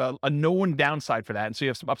 You have a known downside for that. And so you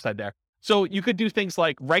have some upside there. So you could do things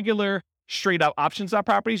like regular straight up options on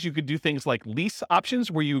properties. You could do things like lease options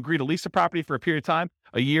where you agree to lease a property for a period of time,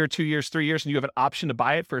 a year, 2 years, 3 years, and you have an option to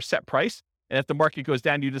buy it for a set price. And if the market goes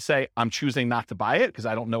down, you just say, I'm choosing not to buy it because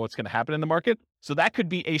I don't know what's going to happen in the market. So that could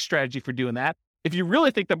be a strategy for doing that. If you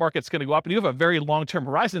really think the market's going to go up and you have a very long-term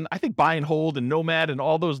horizon, I think buy and hold and nomad and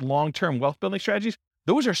all those long-term wealth building strategies,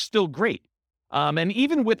 those are still great. And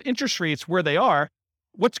even with interest rates where they are,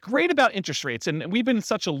 what's great about interest rates, and we've been in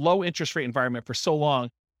such a low interest rate environment for so long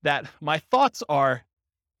that my thoughts are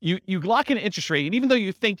you lock in an interest rate, and even though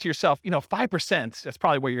you think to yourself, 5%, that's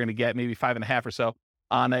probably what you're going to get, maybe 5.5 or so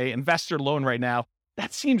on a investor loan right now,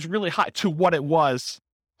 that seems really high to what it was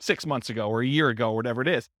 6 months ago or a year ago, or whatever it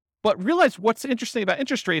is. But realize what's interesting about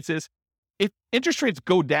interest rates is if interest rates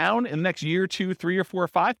go down in the next year, 2, 3, or 4, or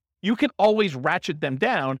 5, you can always ratchet them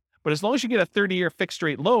down. But as long as you get a 30-year fixed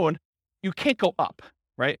rate loan, you can't go up,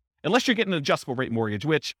 right? Unless you're getting an adjustable rate mortgage,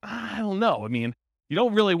 which I don't know. I mean, you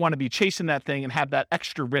don't really want to be chasing that thing and have that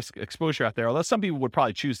extra risk exposure out there. Although some people would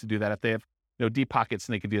probably choose to do that if they have deep pockets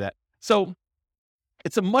and they could do that. So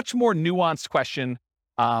it's a much more nuanced question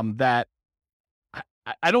that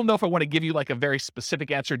I don't know if I want to give you like a very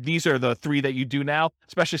specific answer. These are the 3 that you do now,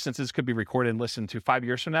 especially since this could be recorded and listened to 5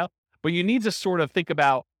 years from now. But you need to sort of think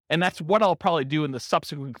about, and that's what I'll probably do in the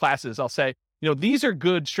subsequent classes. I'll say, these are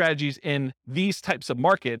good strategies in these types of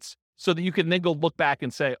markets so that you can then go look back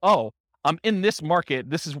and say, oh, I'm in this market.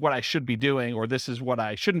 This is what I should be doing, or this is what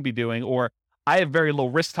I shouldn't be doing, or I have very low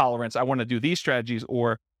risk tolerance. I want to do these strategies,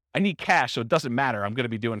 or I need cash, so it doesn't matter. I'm going to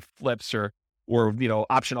be doing flips or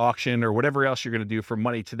option auction or whatever else you're going to do for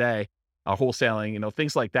money today, wholesaling,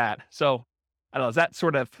 things like that. So I don't know, is that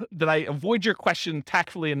sort of, did I avoid your question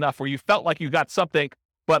tactfully enough where you felt like you got something,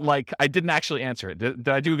 but like I didn't actually answer it? Did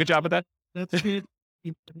I do a good job of that? That's good.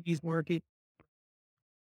 He's working.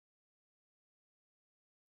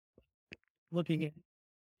 Looking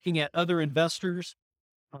at other investors,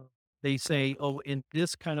 they say, oh, in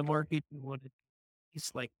this kind of market, you want to,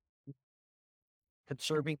 it's like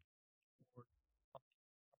conserving.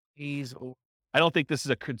 I don't think this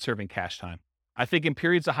is a conserving cash time. I think in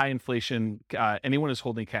periods of high inflation, anyone who's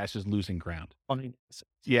holding cash is losing ground.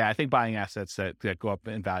 Yeah, I think buying assets that go up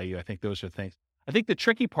in value, I think those are things. I think the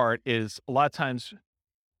tricky part is a lot of times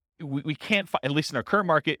we can't, at least in our current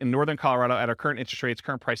market in Northern Colorado, at our current interest rates,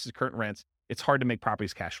 current prices, current rents, it's hard to make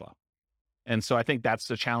properties cash flow. And so I think that's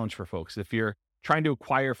the challenge for folks. If you're trying to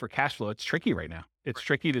acquire for cash flow, it's tricky right now. It's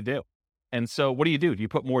tricky to do. And so what do? Do you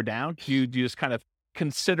put more down? Do you just kind of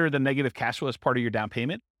consider the negative cash flow as part of your down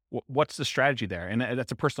payment? What's the strategy there? And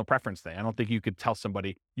that's a personal preference thing. I don't think you could tell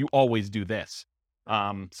somebody you always do this.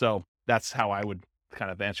 So that's how I would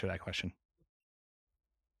kind of answer that question.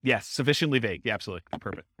 Yes, sufficiently vague. Yeah, absolutely.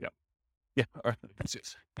 Perfect. Yep. Yeah. All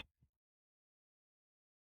right.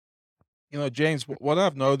 You know, James, what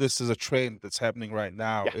I've noticed is a trend that's happening right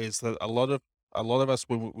now is that a lot of us,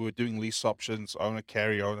 when we were doing lease options, owner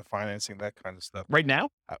carry, owner financing, that kind of stuff. Right now?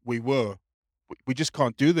 We just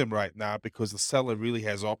can't do them right now because the seller really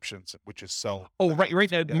has options, which is sell. Oh, right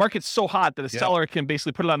now, the market's so hot that a seller can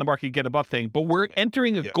basically put it on the market and get above thing. But we're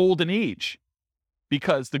entering a golden age,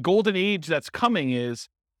 because the golden age that's coming is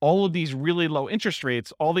all of these really low interest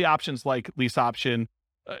rates, all the options like lease option,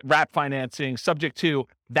 wrap financing, subject to,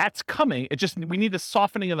 that's coming. We need a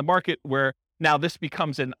softening of the market where now this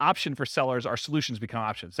becomes an option for sellers. Our solutions become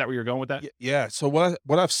options. Is that where you're going with that? Yeah. So what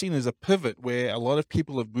I've seen is a pivot where a lot of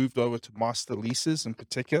people have moved over to master leases in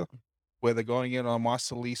particular, where they're going in on a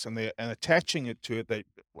master lease and attaching it to it.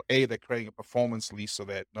 They're creating a performance lease so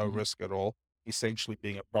that no risk at all, essentially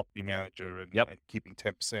being a property manager and keeping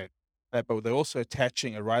 10%. But they're also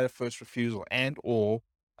attaching a right of first refusal and or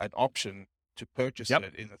an option to purchase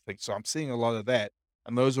it in the thing. So I'm seeing a lot of that.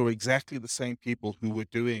 And those are exactly the same people who were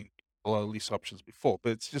doing a lot of lease options before.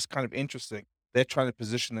 But it's just kind of interesting. They're trying to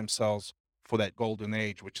position themselves for that golden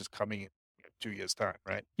age, which is coming in 2 years' time,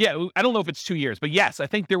 right? Yeah, I don't know if it's 2 years, but yes, I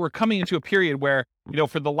think we're coming into a period where,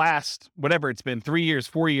 for the last, whatever it's been, 3 years,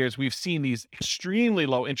 4 years, we've seen these extremely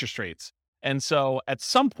low interest rates. And so at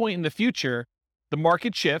some point in the future, the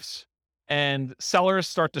market shifts and sellers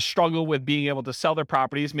start to struggle with being able to sell their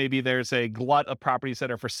properties. Maybe there's a glut of properties that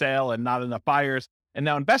are for sale and not enough buyers. And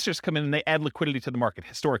now investors come in and they add liquidity to the market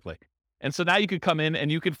historically. And so now you could come in and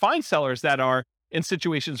you could find sellers that are in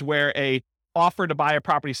situations where a offer to buy a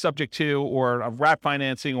property subject to, or a wrap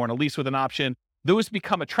financing, or a lease with an option, those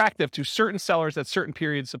become attractive to certain sellers at certain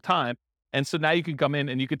periods of time. And so now you can come in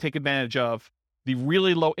and you could take advantage of the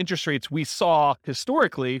really low interest rates we saw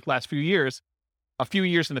historically last few years, a few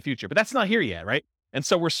years in the future. But that's not here yet, right? And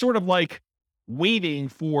so we're sort of like waiting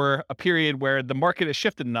for a period where the market has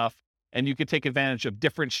shifted enough and you could take advantage of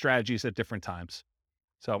different strategies at different times.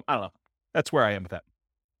 So I don't know. That's where I am with that.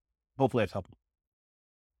 Hopefully that's helpful.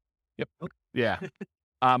 Yep. Okay. Yeah.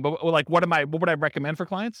 But like, what would I recommend for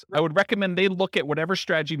clients? I would recommend they look at whatever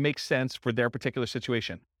strategy makes sense for their particular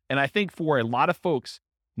situation. And I think for a lot of folks,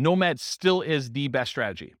 Nomad still is the best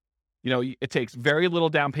strategy. It takes very little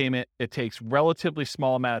down payment. It takes relatively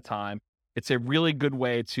small amount of time. It's a really good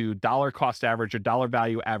way to dollar cost average or dollar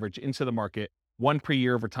value average into the market, one per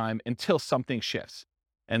year over time until something shifts.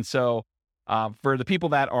 And so for the people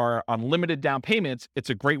that are on limited down payments, it's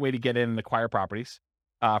a great way to get in and acquire properties.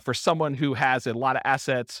 For someone who has a lot of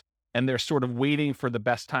assets and they're sort of waiting for the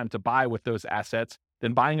best time to buy with those assets,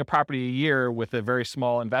 then buying a property a year with a very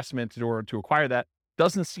small investment in order to acquire that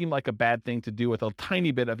doesn't seem like a bad thing to do with a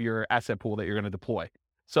tiny bit of your asset pool that you're going to deploy.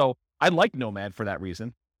 So I like Nomad for that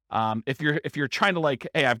reason. If you're trying to like,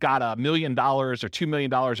 hey, I've got $1 million or $2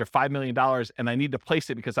 million or $5 million and I need to place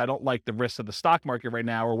it because I don't like the risks of the stock market right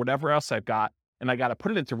now or whatever else I've got, and I got to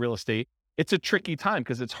put it into real estate, it's a tricky time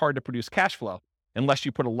because it's hard to produce cash flow unless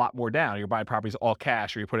you put a lot more down. You're buying properties all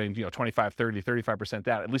cash or you're putting 25, 30, 35%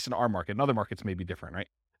 down, at least in our market. In other markets may be different, right?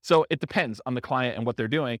 So it depends on the client and what they're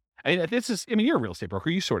doing. You're a real estate broker.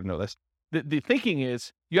 You sort of know this. The thinking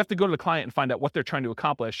is you have to go to the client and find out what they're trying to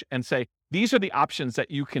accomplish and say, these are the options that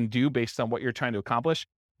you can do based on what you're trying to accomplish.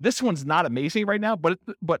 This one's not amazing right now, but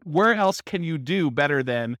where else can you do better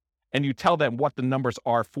than, and you tell them what the numbers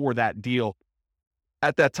are for that deal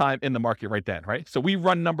at that time in the market right then, right? So we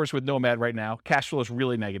run numbers with Nomad right now. Cash flow is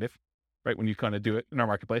really negative, right? When you kind of do it in our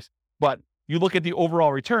marketplace, but you look at the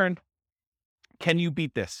overall return, can you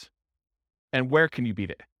beat this? And where can you beat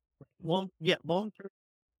it? Long term.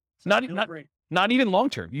 Not even long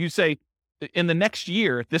term. You say in the next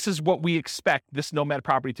year, this is what we expect this Nomad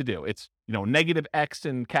property to do. It's, negative X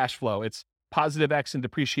in cash flow. It's positive X in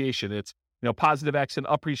depreciation. It's, positive X in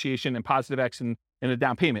appreciation and positive X in a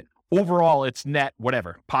down payment. Overall, it's net,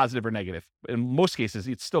 whatever, positive or negative. In most cases,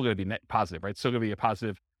 it's still going to be net positive, right? It's still going to be a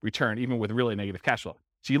positive return, even with really negative cash flow.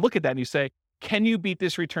 So you look at that and you say, can you beat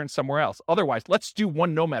this return somewhere else? Otherwise, let's do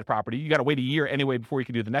one Nomad property. You got to wait a year anyway before you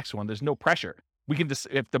can do the next one. There's no pressure. We can just,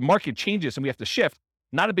 if the market changes and we have to shift,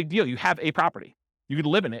 not a big deal. You have a property. You could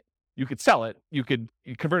live in it. You could sell it. You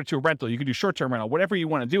convert it to a rental. You could do short-term rental, whatever you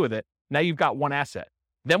want to do with it. Now you've got one asset.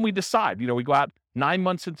 Then we decide, we go out 9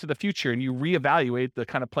 months into the future and you reevaluate the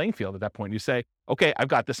kind of playing field at that point. You say, okay, I've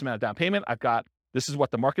got this amount of down payment. This is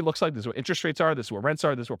what the market looks like. This is what interest rates are. This is what rents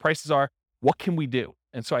are. This is what prices are. What can we do?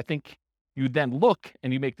 And so I think you then look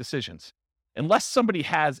and you make decisions. Unless somebody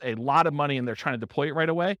has a lot of money and they're trying to deploy it right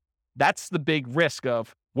away, that's the big risk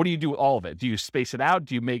of what do you do with all of it? Do you space it out?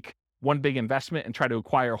 Do you make one big investment and try to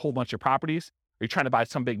acquire a whole bunch of properties? Are you trying to buy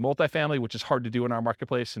some big multifamily, which is hard to do in our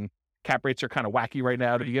marketplace and cap rates are kind of wacky right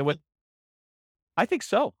now to begin with? I think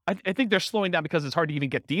so. I think they're slowing down because it's hard to even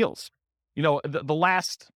get deals. The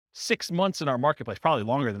last 6 months in our marketplace, probably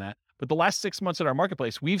longer than that, but the last 6 months in our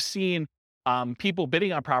marketplace, we've seen people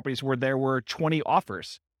bidding on properties where there were 20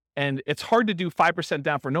 offers. And it's hard to do 5%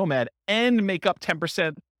 down for Nomad and make up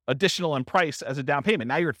 10% additional in price as a down payment.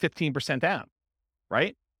 Now you're at 15% down,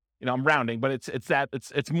 right? I'm rounding, but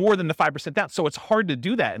it's more than the 5% down. So it's hard to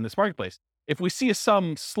do that in this marketplace. If we see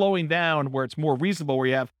some slowing down where it's more reasonable, where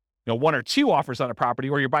you have 1 or 2 offers on a property,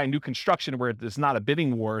 or you're buying new construction where there's not a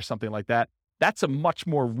bidding war or something like that, that's a much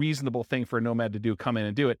more reasonable thing for a Nomad to do, come in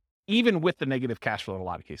and do it, even with the negative cash flow in a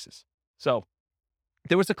lot of cases. So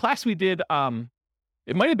there was a class we did,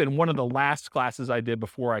 it might have been one of the last classes I did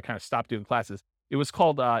before I kind of stopped doing classes. It was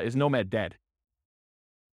called, Is Nomad Dead?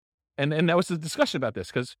 And that was a discussion about this,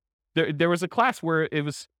 because there was a class where it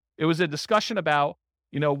was a discussion about,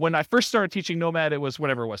 when I first started teaching Nomad, it was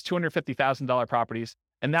whatever it was, $250,000 properties.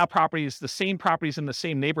 And now the same properties in the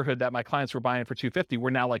same neighborhood that my clients were buying for $250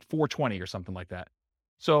 were now like $420 or something like that.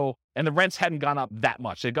 So, and the rents hadn't gone up that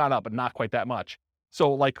much. They'd gone up, but not quite that much.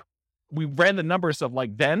 So we ran the numbers of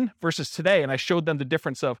then versus today. And I showed them the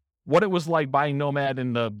difference of what it was like buying Nomad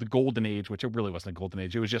in the golden age, which it really wasn't a golden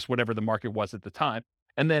age. It was just whatever the market was at the time.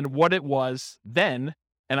 And then what it was then.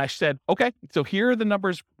 And I said, okay, so here are the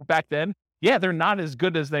numbers back then. Yeah, they're not as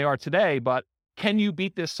good as they are today, but can you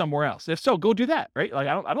beat this somewhere else? If so, go do that, right? I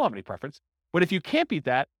don't have any preference. But if you can't beat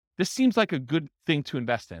that, this seems like a good thing to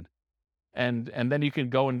invest in. And then you can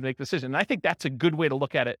go and make the decision. And I think that's a good way to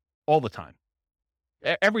look at it all the time.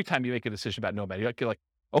 Every time you make a decision about Nomad, you're like,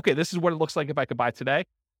 okay, this is what it looks like if I could buy today.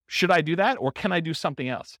 Should I do that? Or can I do something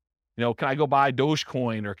else? Can I go buy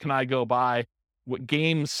Dogecoin, or can I go buy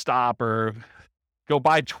GameStop, or go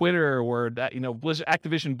buy Twitter, or that,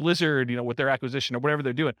 Activision Blizzard, with their acquisition or whatever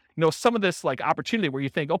they're doing, some of this opportunity where you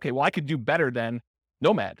think, okay, well, I could do better than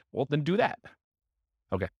Nomad. Well, then do that.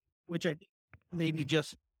 Okay. Which I maybe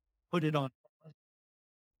just put it on.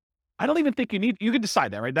 I don't even think you can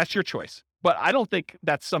decide that, right? That's your choice. But I don't think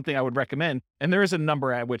that's something I would recommend. And there is a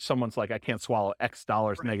number at which someone's like, I can't swallow X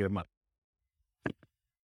dollars negative money.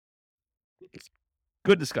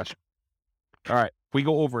 Good discussion. All right. We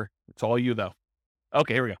go over. It's all you, though.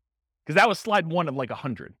 Okay, here we go. Because that was slide 1 of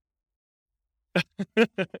 100. All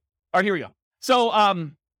right, here we go. So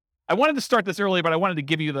I wanted to start this early, but I wanted to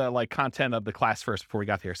give you the content of the class first before we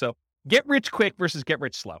got here. So get rich quick versus get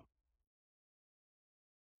rich slow.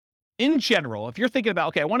 In general, if you're thinking about,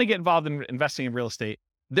 okay, I want to get involved in investing in real estate,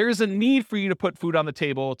 there's a need for you to put food on the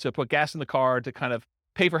table, to put gas in the car, to kind of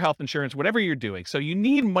pay for health insurance, whatever you're doing. So you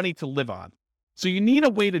need money to live on. So you need a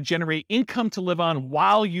way to generate income to live on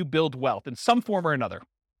while you build wealth in some form or another.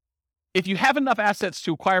 If you have enough assets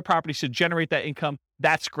to acquire properties to generate that income,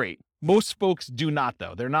 that's great. Most folks do not,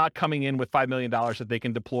 though. They're not coming in with $5 million that they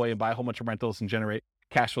can deploy and buy a whole bunch of rentals and generate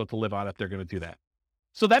cash flow to live on if they're going to do that.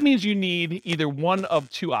 So that means you need either one of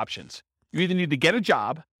 2 options. You either need to get a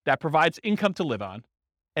job that provides income to live on,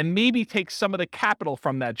 and maybe take some of the capital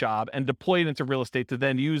from that job and deploy it into real estate to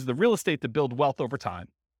then use the real estate to build wealth over time.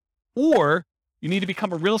 Or you need to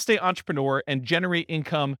become a real estate entrepreneur and generate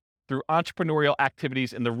income through entrepreneurial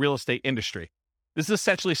activities in the real estate industry. This is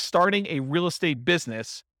essentially starting a real estate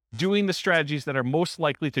business, doing the strategies that are most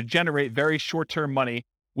likely to generate very short-term money,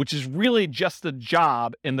 which is really just a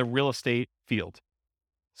job in the real estate field.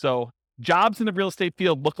 So jobs in the real estate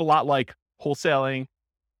field look a lot like wholesaling,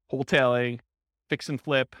 wholetailing, fix and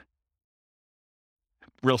flip,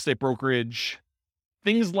 real estate brokerage,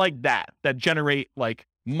 things like that generate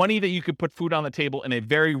money that you could put food on the table in a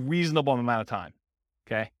very reasonable amount of time.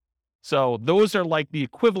 Okay. So those are the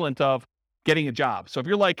equivalent of getting a job. So if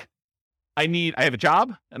you're like, I have a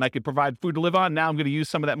job and I could provide food to live on. Now I'm going to use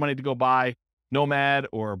some of that money to go buy Nomad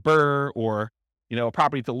or Burr or, a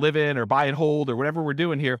property to live in or buy and hold or whatever we're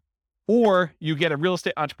doing here. Or you get a real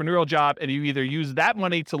estate entrepreneurial job and you either use that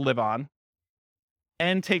money to live on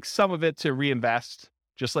and take some of it to reinvest,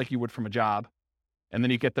 just like you would from a job. And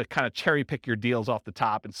then you get to kind of cherry pick your deals off the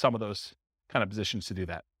top in some of those kind of positions to do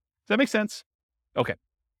that. Does that make sense? Okay.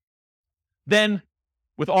 Then,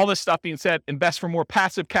 with all this stuff being said, invest for more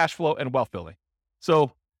passive cash flow and wealth building.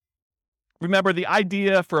 So remember, the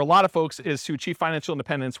idea for a lot of folks is to achieve financial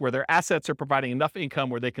independence where their assets are providing enough income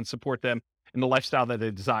where they can support them in the lifestyle that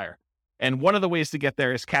they desire. And one of the ways to get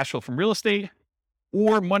there is cash flow from real estate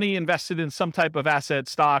or money invested in some type of asset,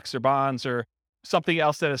 stocks or bonds or something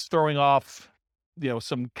else that is throwing off,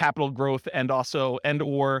 some capital growth and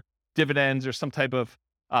or dividends or some type of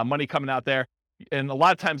money coming out there. And a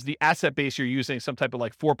lot of times the asset base you're using some type of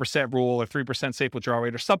like 4% rule or 3% safe withdrawal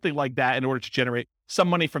rate or something like that in order to generate some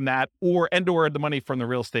money from that or the money from the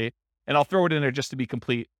real estate. And I'll throw it in there just to be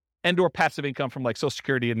complete, or passive income from like Social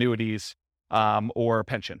Security, annuities, or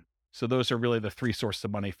pension. So those are really the three sources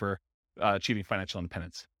of money for achieving financial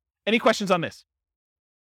independence. Any questions on this?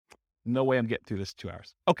 No way I'm getting through this 2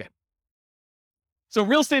 hours. Okay. So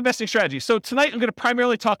real estate investing strategy. So tonight I'm going to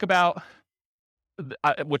primarily talk about,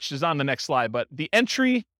 which is on the next slide, but the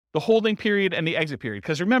entry, the holding period, and the exit period.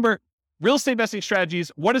 Because remember, real estate investing strategies,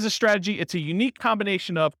 what is a strategy? It's a unique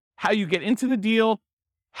combination of how you get into the deal,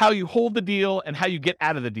 how you hold the deal, and how you get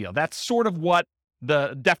out of the deal. That's sort of what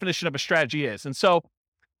the definition of a strategy is. And so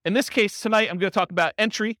in this case, tonight, I'm going to talk about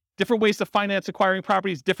entry, different ways to finance acquiring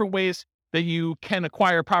properties, different ways that you can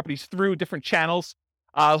acquire properties through different channels,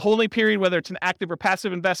 holding period, whether it's an active or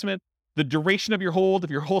passive investment, the duration of your hold. If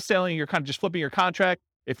you're wholesaling, you're kind of just flipping your contract.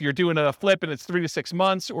 If you're doing a flip and it's 3 to 6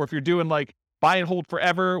 months, or if you're doing like buy and hold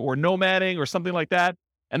forever or nomading or something like that.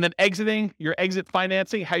 And then exiting, your exit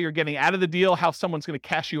financing, how you're getting out of the deal, how someone's going to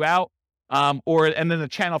cash you out, and then the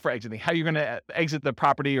channel for exiting, how you're going to exit the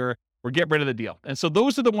property or get rid of the deal. And so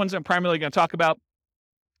those are the ones I'm primarily going to talk about.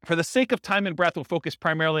 For the sake of time and breath, we'll focus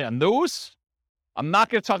primarily on those. I'm not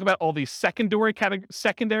going to talk about all these secondary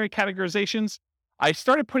categorizations. I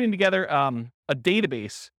started putting together a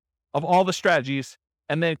database of all the strategies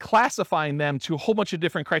and then classifying them to a whole bunch of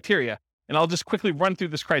different criteria. And I'll just quickly run through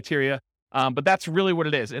this criteria, but that's really what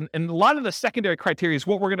it is. And a lot of the secondary criteria is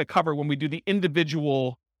what we're going to cover when we do the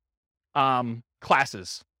individual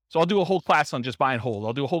classes. So I'll do a whole class on just buy and hold.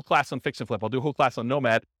 I'll do a whole class on fix and flip. I'll do a whole class on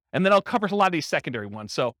nomad. And then I'll cover a lot of these secondary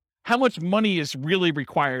ones. So how much money is really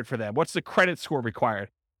required for them? What's the credit score required?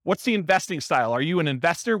 What's the investing style? Are you an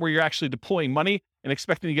investor where you're actually deploying money and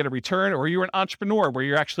expecting to get a return? Or are you an entrepreneur where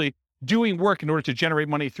you're actually doing work in order to generate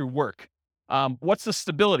money through work? What's the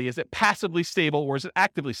stability? Is it passively stable or is it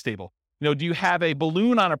actively stable? Do you have a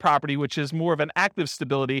balloon on a property, which is more of an active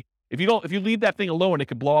stability? If you leave that thing alone, it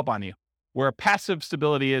could blow up on you. Where passive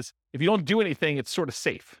stability is, if you don't do anything, it's sort of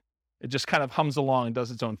safe. It just kind of hums along and does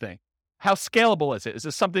its own thing. How scalable is it? Is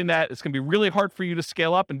this something that it's going to be really hard for you to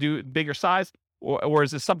scale up and do bigger size? Or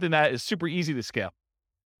is this something that is super easy to scale?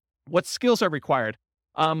 What skills are required?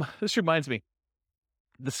 This reminds me,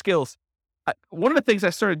 the skills. One of the things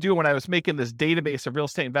I started doing when I was making this database of real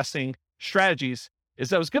estate investing strategies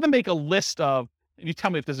is I was going to make a list of, and you tell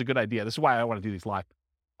me if this is a good idea. This is why I want to do these live.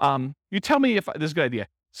 You tell me if this is a good idea.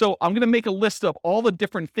 So I'm going to make a list of all the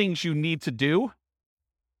different things you need to do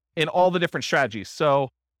in all the different strategies. So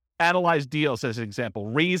analyze deals as an example,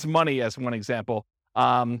 raise money as one example,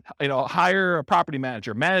 hire a property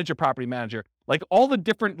manager, manage a property manager, like all the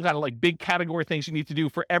different kind of like big category things you need to do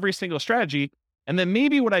for every single strategy. And then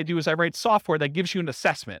maybe what I do is I write software that gives you an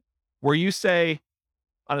assessment where you say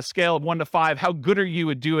on a scale of 1 to 5, how good are you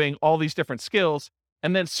at doing all these different skills?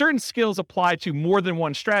 And then certain skills apply to more than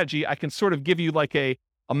one strategy. I can sort of give you like a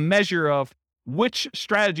measure of which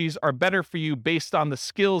strategies are better for you based on the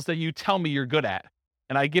skills that you tell me you're good at.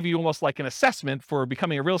 And I give you almost like an assessment for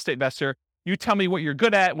becoming a real estate investor. You tell me what you're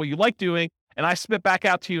good at, what you like doing, and I spit back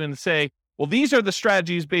out to you and say, well, these are the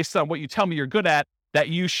strategies based on what you tell me you're good at that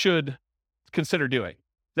you should consider doing.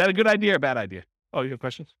 Is that a good idea or a bad idea? Oh, you have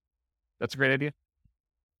questions? That's a great idea.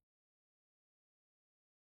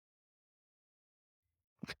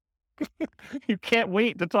 You can't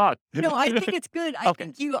wait to talk. No, I think it's good. I Okay.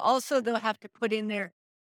 think you also, though, have to put in there,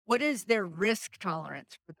 what is their risk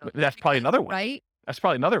tolerance for those? That's probably another one. Right? That's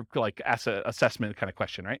probably another like asset assessment kind of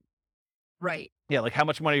question, right? Right. Yeah, like how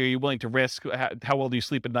much money are you willing to risk? How well do you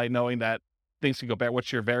sleep at night knowing that things can go bad?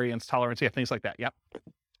 What's your variance tolerance? Yeah, things like that. Yeah.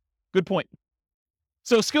 Good point.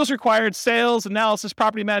 So skills required, sales, analysis,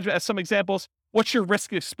 property management as some examples. What's your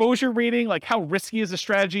risk exposure rating? Like how risky is the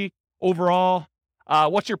strategy overall?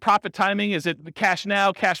 What's your profit timing? Is it cash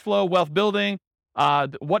now, cash flow, wealth building?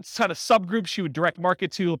 What kind of subgroups you would direct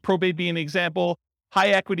market to? Probate being an example, high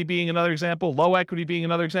equity being another example, low equity being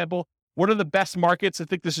another example. What are the best markets? I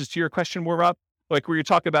think this is to your question more up, like where you're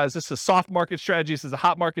talking about, is this a soft market strategy? Is this a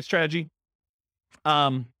hot market strategy?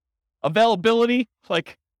 Availability,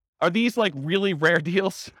 like, are these like really rare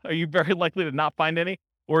deals? Are you very likely to not find any?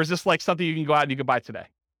 Or is this like something you can go out and you can buy today?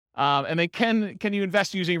 And then can you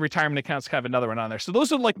invest using retirement accounts? Kind of another one on there. So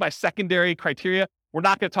those are like my secondary criteria. We're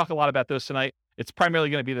not going to talk a lot about those tonight. It's primarily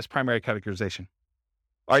going to be this primary categorization.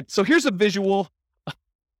 All right, so here's a visual.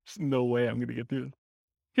 There's no way I'm going to get through this.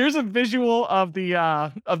 Here's a visual of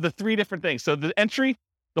the three different things. So the entry,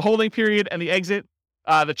 the holding period, and the exit.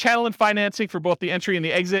 The channel and financing for both the entry and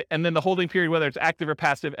the exit, and then the holding period, whether it's active or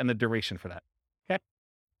passive, and the duration for that. Okay?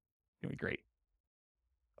 Gonna be great.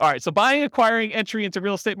 All right, so buying, acquiring, entry into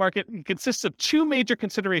real estate market consists of two major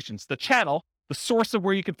considerations: the channel, the source of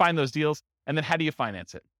where you can find those deals, and then how do you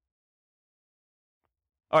finance it?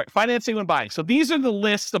 All right, financing when buying. So these are the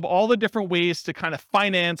lists of all the different ways to kind of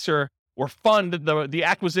finance or fund the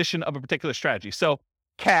acquisition of a particular strategy. So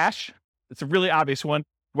cash, it's a really obvious one.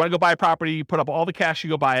 You want to go buy a property, you put up all the cash, you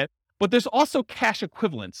go buy it. But there's also cash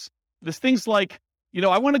equivalents. There's things like,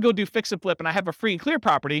 I want to go do fix and flip and I have a free and clear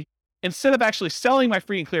property. Instead of actually selling my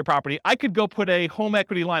free and clear property, I could go put a home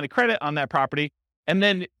equity line of credit on that property and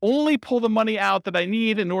then only pull the money out that I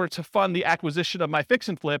need in order to fund the acquisition of my fix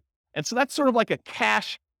and flip. And so that's sort of like a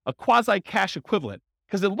quasi-cash equivalent,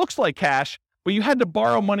 because it looks like cash, but you had to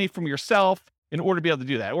borrow money from yourself in order to be able to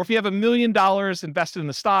do that. Or if you have $1 million invested in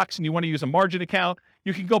the stocks and you want to use a margin account,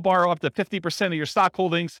 you can go borrow up to 50% of your stock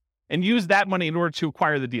holdings and use that money in order to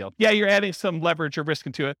acquire the deal. Yeah, you're adding some leverage or risk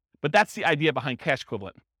into it, but that's the idea behind cash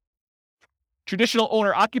equivalent. Traditional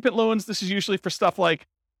owner-occupant loans, this is usually for stuff like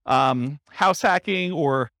house hacking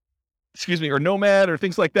or Nomad or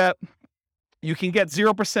things like that. You can get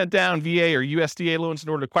 0% down VA or USDA loans in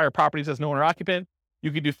order to acquire properties as an owner-occupant.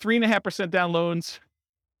 You can do 3.5% down loans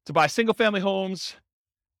to buy single-family homes,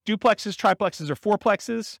 duplexes, triplexes, or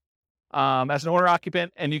fourplexes as an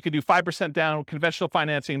owner-occupant, and you can do 5% down conventional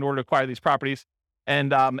financing in order to acquire these properties.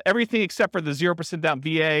 And everything except for the 0% down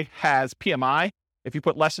VA has PMI. If you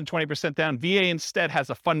put less than 20% down, VA instead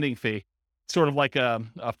has a funding fee, sort of like a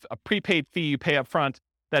prepaid fee you pay up front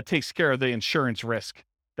that takes care of the insurance risk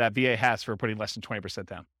that VA has for putting less than 20%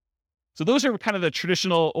 down. So those are kind of the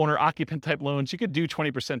traditional owner-occupant type loans. You could do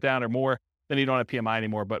 20% down or more, then you don't have PMI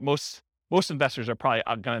anymore, but most investors are probably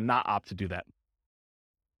going to not opt to do that.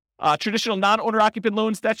 Traditional non-owner-occupant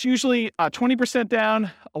loans, that's usually 20%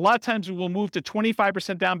 down. A lot of times we will move to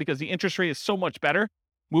 25% down because the interest rate is so much better,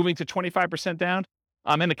 moving to 25% down.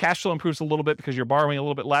 And the cash flow improves a little bit because you're borrowing a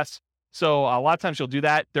little bit less. So a lot of times you'll do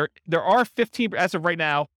that. There are 15, as of right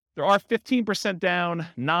now, there are 15% down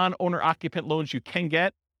non-owner-occupant loans you can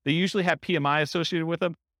get. They usually have PMI associated with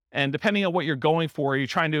them. And depending on what you're going for, you're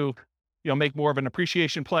trying to make more of an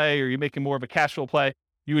appreciation play or you're making more of a cash flow play,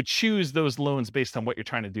 you would choose those loans based on what you're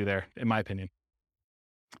trying to do there, in my opinion.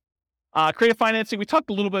 Creative financing, we talked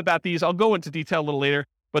a little bit about these. I'll go into detail a little later,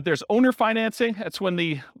 but there's owner financing. That's when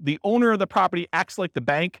the owner of the property acts like the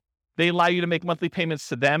bank. They allow you to make monthly payments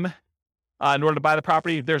to them in order to buy the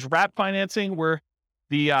property. There's wrap financing, where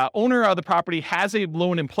the owner of the property has a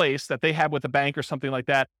loan in place that they have with a bank or something like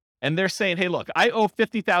that. And they're saying, hey, look, I owe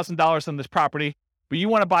 $50,000 on this property, but you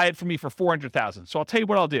want to buy it from me for $400,000. So I'll tell you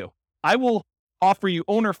what I'll do. I will offer you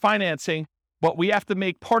owner financing, but we have to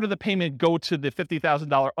make part of the payment go to the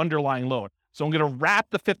 $50,000 underlying loan. So I'm going to wrap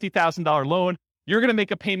the $50,000 loan. You're going to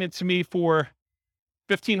make a payment to me for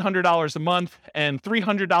 $1,500 a month, and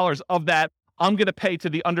 $300 of that I'm going to pay to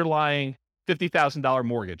the underlying $50,000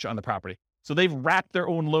 mortgage on the property. So they've wrapped their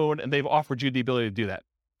own loan and they've offered you the ability to do that.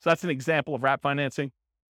 So that's an example of wrap financing.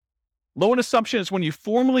 Loan assumption is when you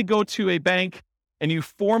formally go to a bank and you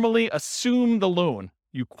formally assume the loan.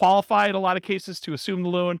 You qualify in a lot of cases to assume the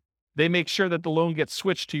loan. They make sure that the loan gets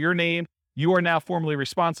switched to your name. You are now formally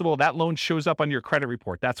responsible. That loan shows up on your credit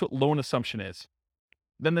report. That's what loan assumption is.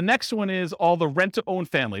 Then the next one is all the rent-to-own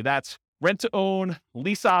family. That's rent-to-own,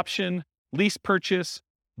 lease option, lease purchase.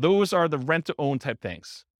 Those are the rent-to-own type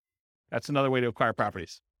things. That's another way to acquire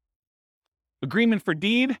properties. Agreement for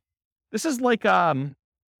deed. This is like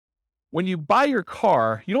when you buy your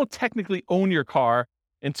car, you don't technically own your car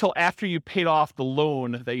until after you paid off the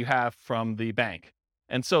loan that you have from the bank.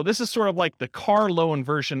 And so this is sort of like the car loan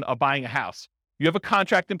version of buying a house. You have a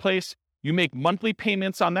contract in place, you make monthly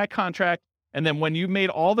payments on that contract, and then when you've made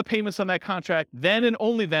all the payments on that contract, then and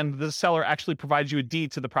only then the seller actually provides you a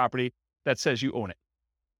deed to the property that says you own it.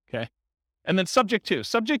 Okay? And then subject to.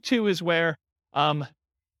 Subject to is where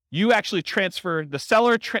you actually transfer, the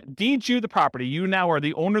seller deeds you the property. You now are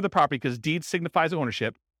the owner of the property because deed signifies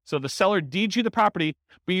ownership. So the seller deeds you the property,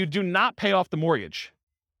 but you do not pay off the mortgage.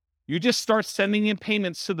 You just start sending in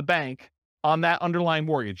payments to the bank on that underlying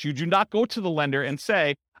mortgage. You do not go to the lender and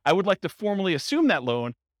say, I would like to formally assume that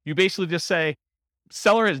loan. You basically just say,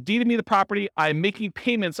 seller has deeded me the property. I'm making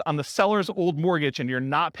payments on the seller's old mortgage, and you're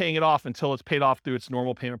not paying it off until it's paid off through its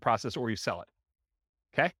normal payment process or you sell it.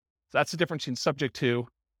 Okay? So that's the difference between subject to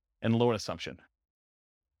and loan assumption.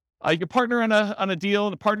 You can partner on a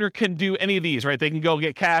deal. The partner can do any of these, right? They can go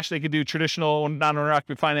get cash. They can do traditional non-owner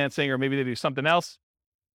occupant financing, or maybe they do something else.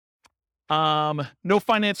 No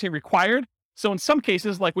financing required. So in some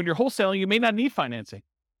cases, like when you're wholesaling, you may not need financing.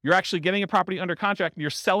 You're actually getting a property under contract and you're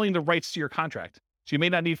selling the rights to your contract. So you may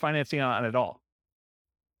not need financing on it at all.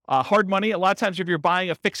 Hard money, a lot of times if you're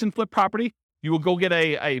buying a fix and flip property, you will go get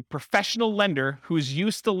a professional lender who's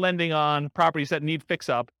used to lending on properties that need fix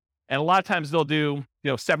up. And a lot of times they'll do,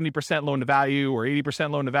 70% loan to value or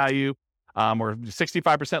 80% loan to value, or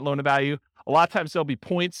 65% loan to value. A lot of times there'll be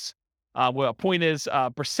points. Well, a point is a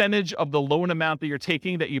percentage of the loan amount that you're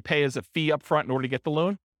taking that you pay as a fee up front in order to get the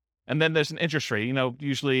loan. And then there's an interest rate,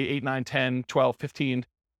 usually 8, 9, 10, 12, 15,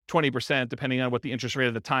 20%, depending on what the interest rate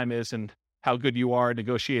at the time is and how good you are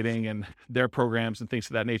negotiating and their programs and things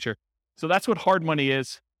of that nature. So that's what hard money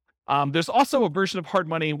is. There's also a version of hard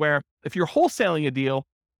money where if you're wholesaling a deal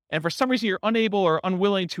and for some reason you're unable or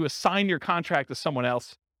unwilling to assign your contract to someone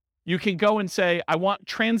else, you can go and say, I want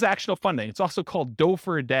transactional funding. It's also called dough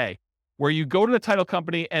for a day, where you go to the title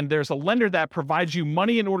company and there's a lender that provides you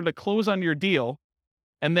money in order to close on your deal.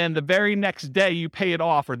 And then the very next day you pay it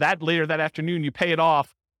off, or later that afternoon, you pay it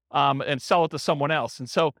off and sell it to someone else. And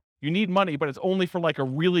so you need money, but it's only for like a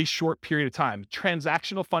really short period of time.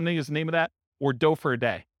 Transactional funding is the name of that, or dough for a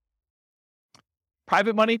day.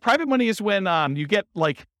 Private money is when you get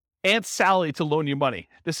like Aunt Sally to loan you money.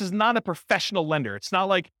 This is not a professional lender. It's not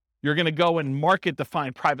like you're going to go and market to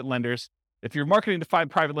find private lenders. If you're marketing to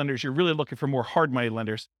find private lenders, you're really looking for more hard money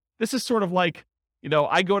lenders. This is sort of like,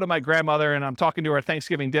 I go to my grandmother and I'm talking to her at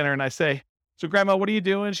Thanksgiving dinner and I say, so Grandma, what are you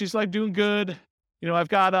doing? She's like, doing good. I've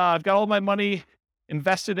got all my money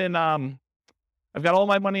invested in, CDs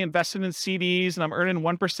and I'm earning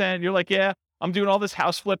 1%. You're like, yeah, I'm doing all this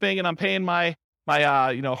house flipping and I'm paying my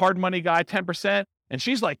hard money guy 10%. And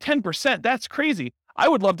she's like, 10%? That's crazy. I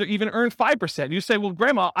would love to even earn 5%. You say, well,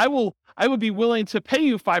 Grandma, I would be willing to pay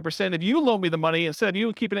you 5% if you loan me the money instead of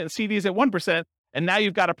you keeping it in CDs at 1%. And now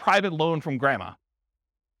you've got a private loan from Grandma.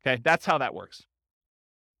 Okay, that's how that works.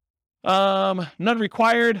 None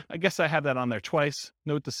required. I guess I have that on there twice.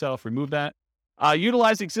 Note to self, remove that.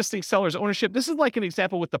 Utilize existing seller's ownership. This is like an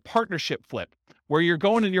example with the partnership flip, where you're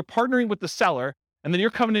going and you're partnering with the seller, and then you're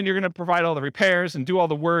coming in, you're going to provide all the repairs and do all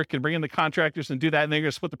the work and bring in the contractors and do that, and then you're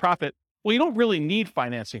going to split the profit. Well, you don't really need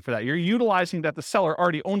financing for that. You're utilizing that the seller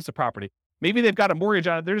already owns the property. Maybe they've got a mortgage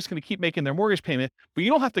on it. They're just going to keep making their mortgage payment, but you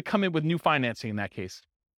don't have to come in with new financing in that case.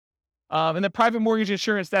 And then private mortgage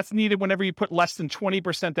insurance, that's needed whenever you put less than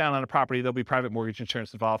 20% down on a property. There'll be private mortgage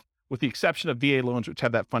insurance involved, with the exception of VA loans, which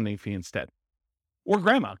have that funding fee instead. Or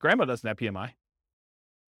Grandma. Grandma doesn't have PMI.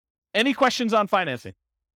 Any questions on financing?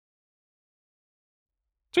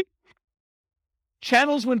 Sweet.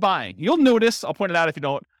 Channels when buying. You'll notice, I'll point it out if you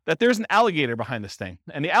don't, that there's an alligator behind this thing.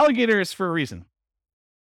 And the alligator is for a reason.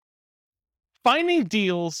 Finding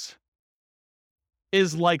deals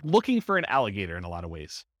is like looking for an alligator in a lot of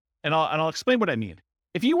ways. And I'll explain what I mean.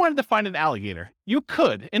 If you wanted to find an alligator, you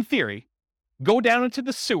could, in theory, go down into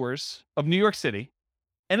the sewers of New York City,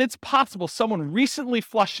 and it's possible someone recently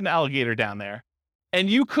flushed an alligator down there,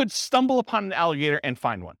 and you could stumble upon an alligator and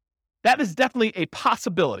find one. That is definitely a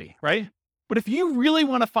possibility, right? But if you really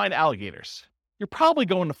want to find alligators, you're probably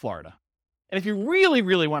going to Florida. And if you really,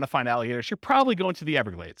 really want to find alligators, you're probably going to the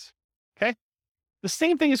Everglades, okay? The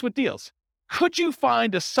same thing is with deals. Could you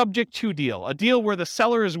find a subject to deal, a deal where the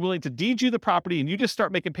seller is willing to deed you the property and you just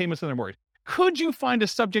start making payments on their mortgage? Could you find a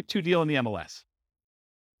subject to deal in the MLS?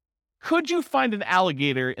 Could you find an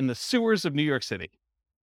alligator in the sewers of New York City?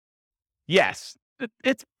 Yes,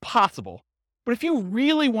 it's possible. But if you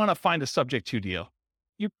really want to find a subject to deal,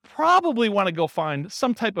 you probably want to go find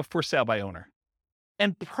some type of for sale by owner.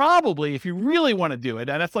 And probably, if you really want to do it,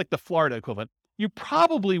 and that's like the Florida equivalent, you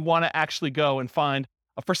probably want to actually go and find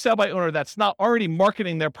a for sale by owner that's not already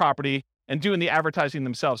marketing their property and doing the advertising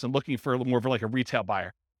themselves and looking for more of like a retail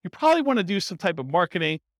buyer. You probably want to do some type of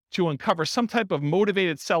marketing to uncover some type of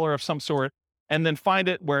motivated seller of some sort, and then find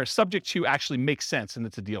it where subject to actually makes sense and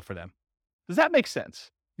it's a deal for them. Does that make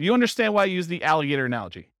sense? Do you understand why I use the alligator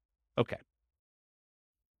analogy? Okay.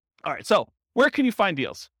 All right, so where can you find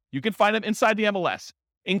deals? You can find them inside the MLS,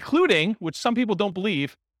 including, which some people don't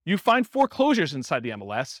believe, you find foreclosures inside the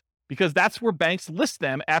MLS, because that's where banks list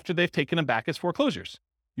them after they've taken them back as foreclosures.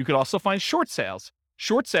 You could also find short sales.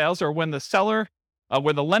 Short sales are when the seller,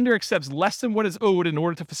 where the lender accepts less than what is owed in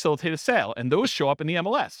order to facilitate a sale, and those show up in the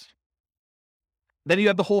MLS. Then you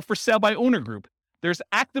have the whole for sale by owner group. there's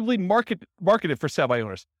actively marketed for sale by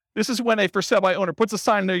owners. This is when a for sale by owner puts a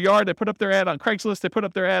sign in their yard, they put up their ad on Craigslist, they put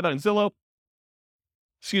up their ad on Zillow,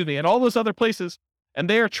 and all those other places, and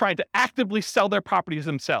they are trying to actively sell their properties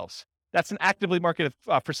themselves. That's an actively marketed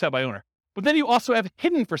for sale by owner. But then you also have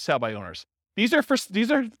hidden for sale by owners. These are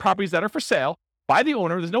properties that are for sale by the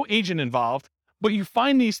owner. There's no agent involved, but you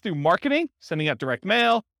find these through marketing, sending out direct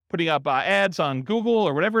mail, putting up ads on Google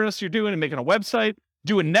or whatever else you're doing, and making a website,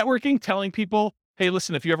 doing networking, telling people, hey,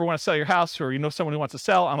 listen, if you ever want to sell your house or you know someone who wants to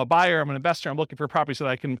sell, I'm a buyer, I'm an investor, I'm looking for a property so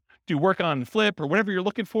that I can do work on and flip or whatever you're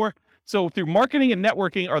looking for. So through marketing and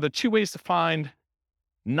networking are the two ways to find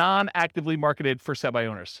non-actively marketed for sale by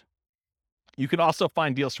owners. You can also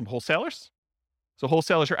find deals from wholesalers. So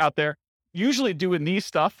wholesalers are out there usually doing these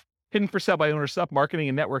stuff, hidden for sale by owner stuff, marketing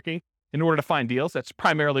and networking in order to find deals. That's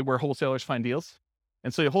primarily where wholesalers find deals.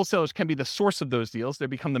 And so the wholesalers can be the source of those deals. They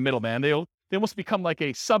become the middleman. They almost become like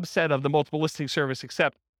a subset of the multiple listing service,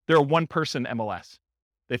 except they're a one-person MLS.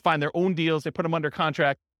 They find their own deals, they put them under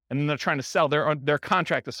contract, and then they're trying to sell their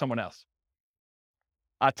contract to someone else.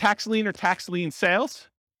 Tax lien or tax lien sales.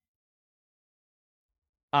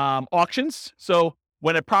 Auctions. So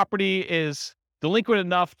when a property is delinquent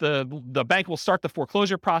enough, the bank will start the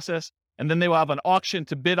foreclosure process, and then they will have an auction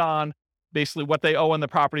to bid on basically what they owe on the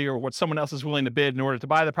property or what someone else is willing to bid in order to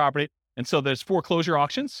buy the property. And so there's foreclosure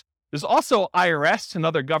auctions. There's also IRS and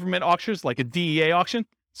other government auctions, like a DEA auction.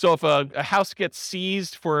 So if a house gets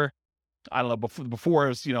seized for, I don't know, before it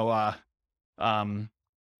was,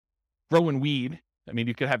 growing weed, I mean,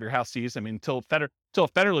 you could have your house seized. I mean, until it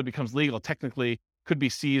federally becomes legal, technically could be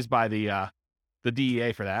seized by the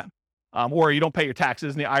DEA for that. Or you don't pay your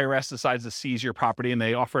taxes and the IRS decides to seize your property and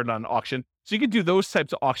they offer it on auction. So you can do those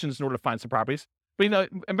types of auctions in order to find some properties. But I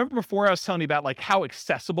remember before I was telling you about like how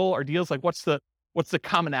accessible are deals, like what's the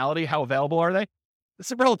commonality, how available are they?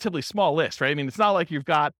 It's a relatively small list, right? I mean, it's not like you've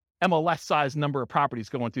got MLS size number of properties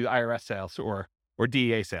going through IRS sales or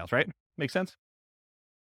DEA sales, right? Makes sense?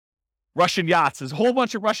 Russian yachts. There's a whole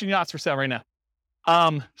bunch of Russian yachts for sale right now.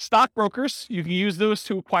 Stockbrokers, you can use those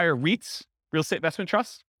to acquire REITs, real estate investment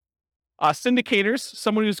trusts. Syndicators,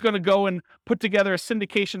 someone who's going to go and put together a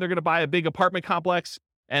syndication. They're going to buy a big apartment complex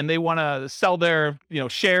and they want to sell their,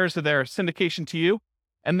 shares of their syndication to you.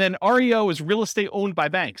 And then REO is real estate owned by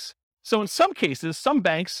banks. So in some cases, some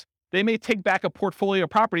banks, they may take back a portfolio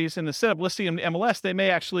of properties and instead of listing them in MLS, they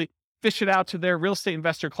may actually fish it out to their real estate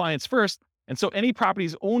investor clients first. And so any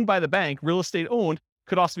properties owned by the bank, real estate owned,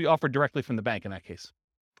 could also be offered directly from the bank in that case.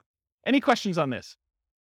 Any questions on this?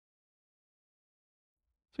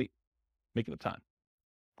 Sweet. Making up time.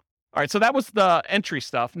 All right, so that was the entry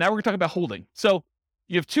stuff. Now we're going to talk about holding. So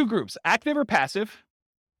you have two groups, active or passive,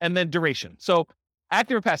 and then duration. So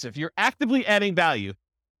active or passive, you're actively adding value,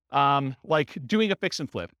 like doing a fix and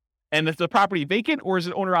flip. And is the property vacant or is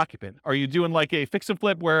it owner occupant? Are you doing like a fix and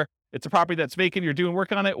flip where it's a property that's vacant, you're doing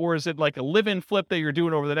work on it, or is it like a live-in flip that you're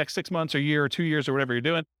doing over the next 6 months or year or 2 years or whatever you're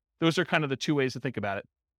doing? Those are kind of the two ways to think about it.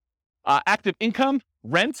 Active income,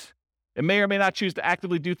 rent. It may or may not choose to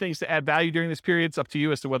actively do things to add value during this period. It's up to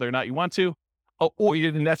you as to whether or not you want to.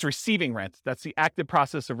 And that's receiving rent. That's the active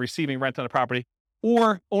process of receiving rent on a property.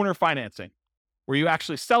 Or owner financing, where you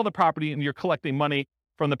actually sell the property and you're collecting money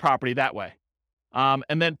from the property that way.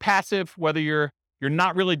 And then passive, whether you're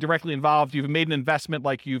not really directly involved, you've made an investment,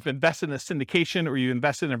 like you've invested in a syndication or you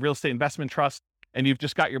invested in a real estate investment trust, and you've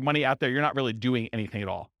just got your money out there. You're not really doing anything at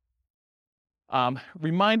all.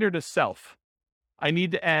 Reminder to self, I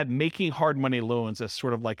need to add making hard money loans as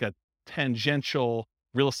sort of like a tangential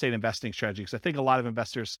real estate investing strategy, because I think a lot of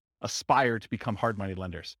investors aspire to become hard money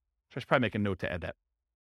lenders. So I should probably make a note to add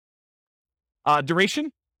that.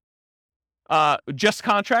 Duration. Just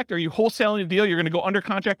contract. Are you wholesaling a deal? You're going to go under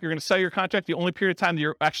contract. You're going to sell your contract. The only period of time that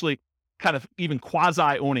you're actually kind of even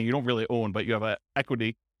quasi owning, you don't really own, but you have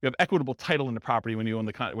equity. You have equitable title in the property when you own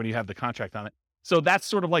when you have the contract on it. So that's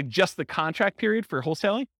sort of like just the contract period for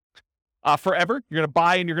wholesaling. Forever. You're going to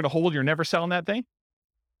buy and you're going to hold. You're never selling that thing.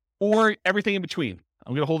 Or everything in between.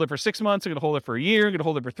 I'm going to hold it for 6 months. I'm going to hold it for a year. I'm going to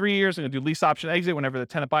hold it for 3 years. I'm going to do lease option exit whenever the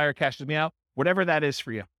tenant buyer cashes me out. Whatever that is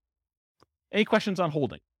for you. Any questions on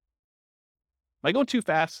holding? Am I going too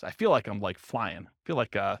fast? I feel like I'm like flying. I feel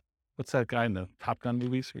like, what's that guy in the Top Gun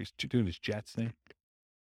movies where he's doing his jets thing?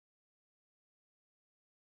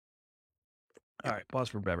 All right, pause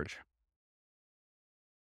for beverage.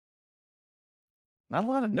 Not a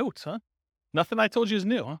lot of notes, huh? Nothing I told you is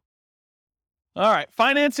new, huh? All right,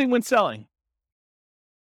 financing when selling.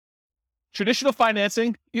 Traditional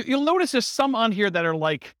financing, you'll notice there's some on here that are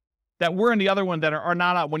like, that were in the other one that are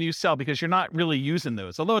not out when you sell because you're not really using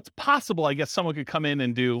those. Although it's possible, I guess someone could come in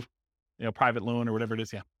and do, private loan or whatever it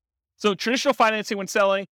is. Yeah. So traditional financing when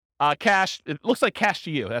selling, cash, it looks like cash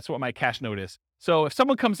to you. That's what my cash note is. So if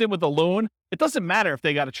someone comes in with a loan, it doesn't matter if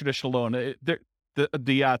they got a traditional loan.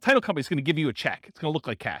 The title company is going to give you a check. It's going to look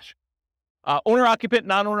like cash. Owner-occupant,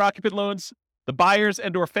 non-owner-occupant loans, the buyers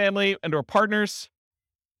and or family and or partners,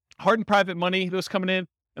 hard and private money, those coming in,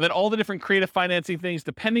 and then all the different creative financing things,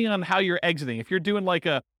 depending on how you're exiting. If you're doing like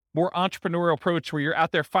a more entrepreneurial approach where you're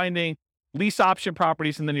out there finding lease option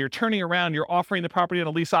properties and then you're turning around, you're offering the property on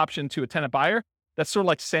a lease option to a tenant buyer, that's sort of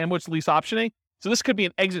like sandwich lease optioning. So this could be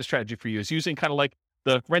an exit strategy for you. It's using kind of like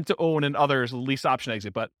the rent to own and others, lease option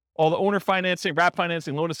exit, but all the owner financing, wrap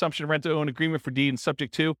financing, loan assumption, rent to own, agreement for deed, and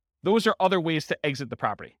subject to, those are other ways to exit the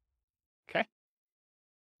property. Okay.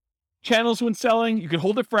 Channels when selling, you can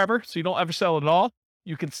hold it forever, so you don't ever sell it at all.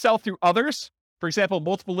 You can sell through others. For example,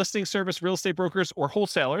 multiple listing service, real estate brokers, or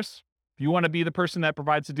wholesalers. If you want to be the person that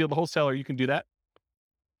provides the deal, the wholesaler, you can do that.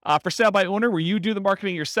 For sale by owner, where you do the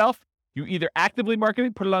marketing yourself, you either actively market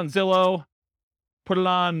it, put it on Zillow, put it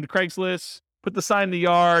on Craigslist, put the sign in the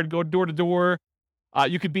yard, go door to door.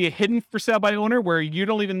 You could be a hidden for sale by owner where you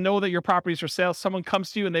don't even know that your property is for sale. Someone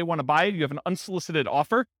comes to you and they want to buy it. You have an unsolicited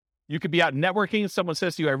offer. You could be out networking. Someone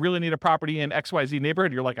says to you, I really need a property in XYZ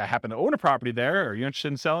neighborhood. You're like, I happen to own a property there. Are you interested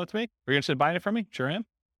in selling it to me? Are you interested in buying it from me? Sure am.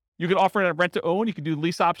 You can offer it at rent to own. You can do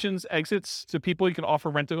lease options, exits to people. You can offer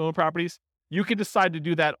rent to own properties. You could decide to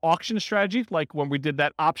do that auction strategy. Like when we did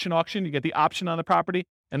that option auction, you get the option on the property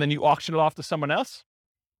and then you auction it off to someone else.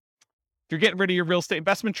 If you're getting rid of your real estate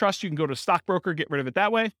investment trust, you can go to a stockbroker, get rid of it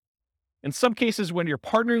that way. In some cases, when you're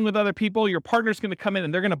partnering with other people, your partner's going to come in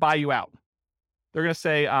and they're going to buy you out. They're going to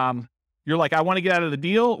say, you're like, I want to get out of the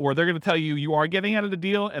deal, or they're going to tell you you are getting out of the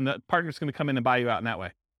deal, and the partner's going to come in and buy you out in that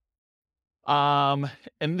way. And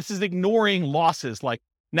this is ignoring losses like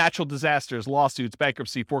natural disasters, lawsuits,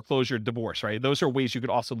 bankruptcy, foreclosure, divorce, right? Those are ways you could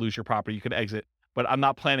also lose your property. You could exit, but I'm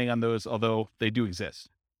not planning on those, although they do exist.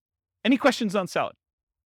 Any questions on selling?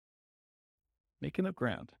 Making up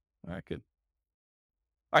ground. All right, good.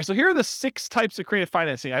 All right, so here are the 6 types of creative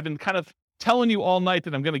financing. I've been kind of telling you all night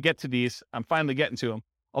that I'm going to get to these. I'm finally getting to them,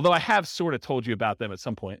 although I have sort of told you about them at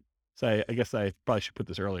some point. So I guess I probably should put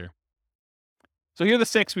this earlier. So here are the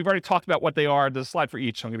 6. We've already talked about what they are. There's a slide for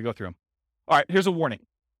each, so I'm going to go through them. All right, here's a warning.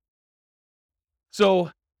 So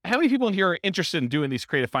how many people in here are interested in doing these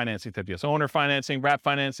creative financing type deals? Owner financing, wrap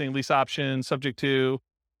financing, lease option, subject to,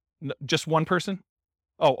 just one person?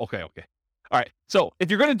 Oh, okay. All right, so if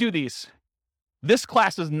you're going to do these, this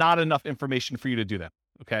class is not enough information for you to do them,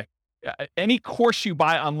 okay? Any course you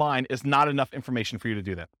buy online is not enough information for you to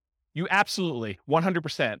do that. You absolutely,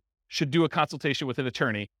 100%, should do a consultation with an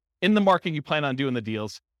attorney in the market you plan on doing the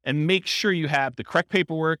deals and make sure you have the correct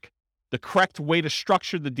paperwork, the correct way to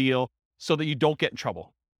structure the deal so that you don't get in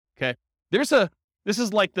trouble, okay? There's a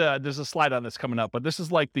slide on this coming up, but this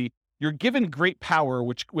is like you're given great power,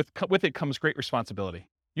 which with it comes great responsibility.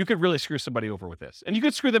 You could really screw somebody over with this. And you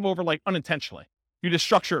could screw them over like unintentionally. You just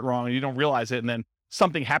structure it wrong and you don't realize it, and then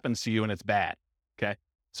something happens to you and it's bad, okay?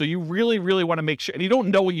 So you really, really want to make sure, and you don't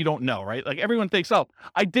know what you don't know, right? Like everyone thinks, oh,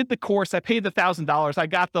 I did the course, I paid the $1,000, I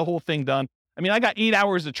got the whole thing done. I mean, I got 8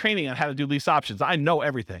 hours of training on how to do lease options. I know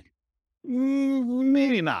everything.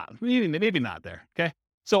 Maybe not there, okay?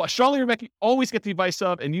 So I strongly recommend you always get the advice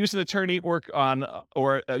of and use an attorney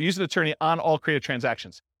use an attorney on all creative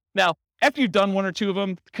transactions. Now, after you've done 1 or 2 of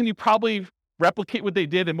them, can you probably replicate what they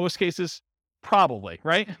did in most cases? Probably,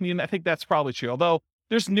 right? I mean, I think that's probably true. Although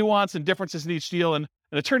there's nuance and differences in each deal, and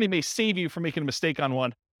an attorney may save you from making a mistake on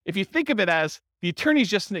one. If you think of it as the attorney is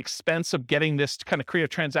just an expense of getting this kind of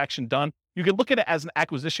creative transaction done, you can look at it as an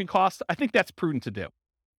acquisition cost. I think that's prudent to do.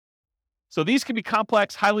 So these can be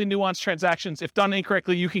complex, highly nuanced transactions. If done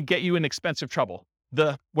incorrectly, you can get you in expensive trouble.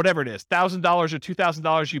 Whatever it is, $1,000 or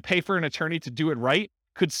 $2,000 you pay for an attorney to do it right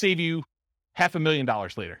could save you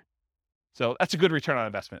 $500,000 later. So that's a good return on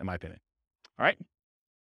investment, in my opinion. All right.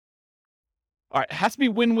 It has to be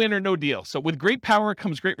win-win or no deal. So with great power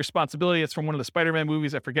comes great responsibility. It's from one of the Spider-Man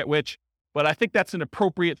movies. I forget which, but I think that's an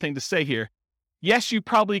appropriate thing to say here. Yes, you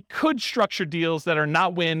probably could structure deals that are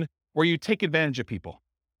not win where you take advantage of people,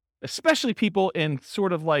 especially people in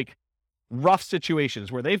sort of like rough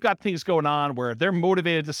situations where they've got things going on, where they're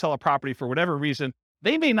motivated to sell a property for whatever reason.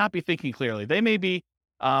 They may not be thinking clearly. They may be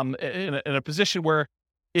in a position where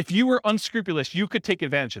if you were unscrupulous, you could take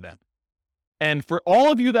advantage of them. And for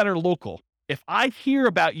all of you that are local, if I hear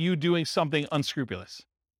about you doing something unscrupulous,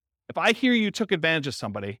 if I hear you took advantage of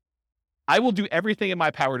somebody, I will do everything in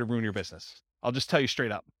my power to ruin your business. I'll just tell you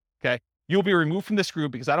straight up, okay? You'll be removed from this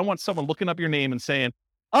group because I don't want someone looking up your name and saying,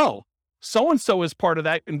 oh, so-and-so is part of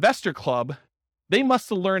that investor club. They must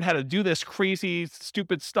have learned how to do this crazy,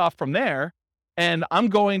 stupid stuff from there. and I'm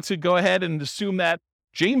going to go ahead and assume that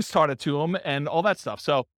James taught it to him and all that stuff.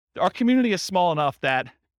 So our community is small enough that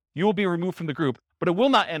you will be removed from the group, but it will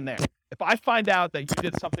not end there. If I find out that you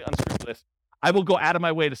did something unscrupulous, I will go out of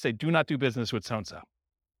my way to say, do not do business with so-and-so.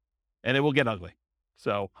 And it will get ugly.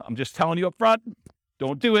 So I'm just telling you up front,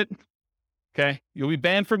 don't do it. Okay. You'll be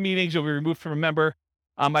banned from meetings. You'll be removed from a member.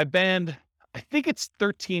 I banned, I think it's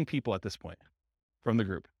 13 people at this point from the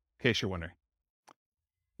group, in case you're wondering.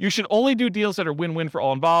 You should only do deals that are win-win for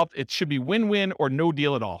all involved. It should be win-win or no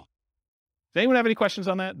deal at all. Does anyone have any questions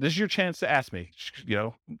on that? This is your chance to ask me. Yeah,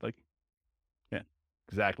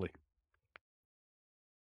 exactly.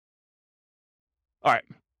 All right.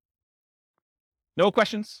 No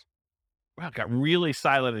questions? Wow, it got really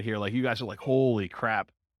silent in here. Like, you guys are like, holy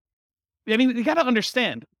crap. I mean, you got to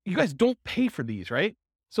understand, you guys don't pay for these, right?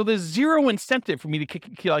 So there's zero incentive for me to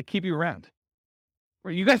keep you around.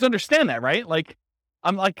 You guys understand that, right? Like,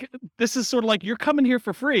 I'm like, this is sort of like, you're coming here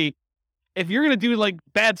for free. If you're going to do like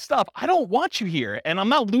bad stuff, I don't want you here. And I'm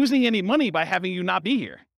not losing any money by having you not be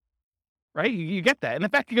here. Right? You get that. And in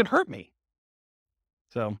fact, you could hurt me.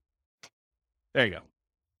 So there you go.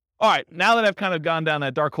 All right. Now that I've kind of gone down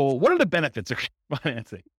that dark hole, what are the benefits of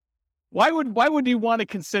financing? Why would you want to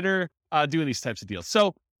consider doing these types of deals?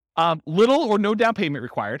 So little or no down payment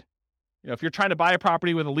required. If you're trying to buy a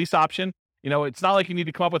property with a lease option, it's not like you need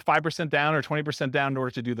to come up with 5% down or 20% down in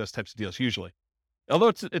order to do those types of deals usually.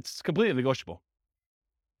 Although it's completely negotiable.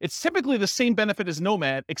 It's typically the same benefit as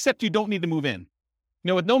Nomad, except you don't need to move in.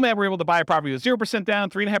 With Nomad, we're able to buy a property with 0% down,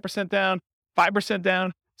 3.5% down, 5%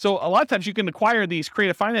 down. So a lot of times you can acquire these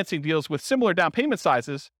creative financing deals with similar down payment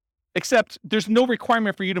sizes, except there's no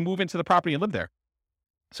requirement for you to move into the property and live there.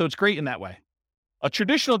 So it's great in that way. A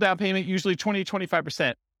traditional down payment, usually 20 to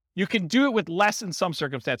 25%. You can do it with less in some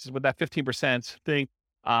circumstances with that 15% thing.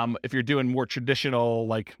 If you're doing more traditional,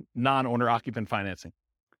 like non-owner occupant financing.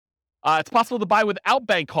 It's possible to buy without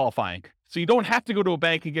bank qualifying. So you don't have to go to a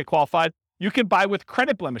bank and get qualified. You can buy with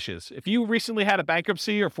credit blemishes. If you recently had a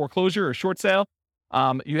bankruptcy or foreclosure or short sale,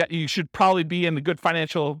 you should probably be in a good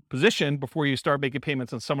financial position before you start making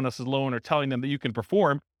payments on someone else's loan or telling them that you can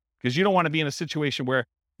perform, because you don't want to be in a situation where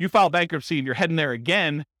you file bankruptcy and you're heading there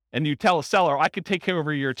again and you tell a seller, I could take care of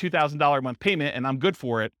your $2,000 a month payment and I'm good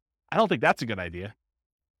for it. I don't think that's a good idea.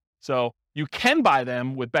 So you can buy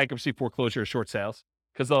them with bankruptcy, foreclosure, or short sales,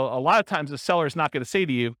 because a lot of times the seller is not going to say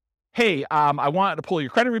to you, hey, I want to pull your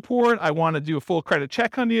credit report. I want to do a full credit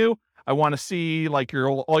check on you. I want to see like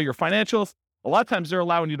all your financials. A lot of times they're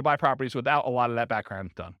allowing you to buy properties without a lot of that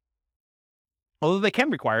background done. Although they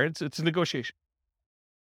can require it, it's a negotiation.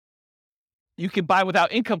 You can buy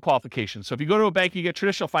without income qualification. So if you go to a bank, you get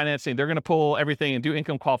traditional financing, they're going to pull everything and do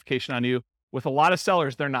income qualification on you. With a lot of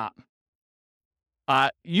sellers, they're not.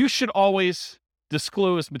 You should always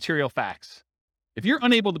disclose material facts. If you're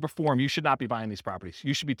unable to perform, you should not be buying these properties.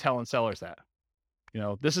 You should be telling sellers that,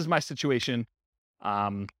 this is my situation.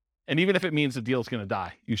 And even if it means the deal is going to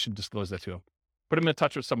die, you should disclose that to them. Put them in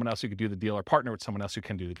touch with someone else who could do the deal or partner with someone else who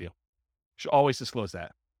can do the deal. You should always disclose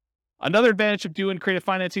that. Another advantage of doing creative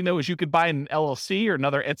financing, though, is you could buy an LLC or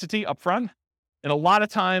another entity up front. And a lot of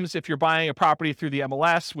times, if you're buying a property through the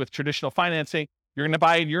MLS with traditional financing, you're going to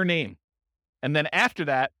buy in your name. And then after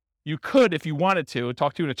that, you could, if you wanted to,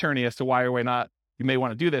 talk to an attorney as to why or why not you may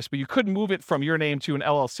want to do this, but you could move it from your name to an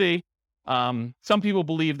LLC. Some people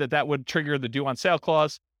believe that would trigger the due on sale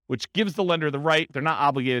clause, which gives the lender the right, they're not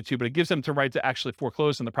obligated to, but it gives them the right to actually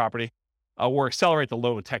foreclose on the property or accelerate the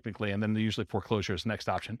loan technically, and then usually foreclosure is the next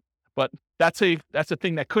option. But that's a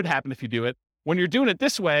thing that could happen if you do it. When you're doing it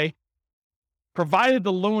this way, provided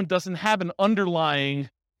the loan doesn't have an underlying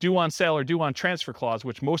due on sale or due on transfer clause,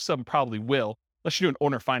 which most of them probably will, unless you're doing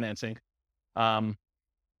owner financing.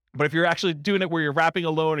 But if you're actually doing it where you're wrapping a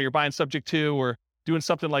loan or you're buying subject to or doing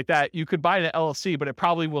something like that, you could buy an LLC, but it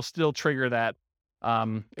probably will still trigger that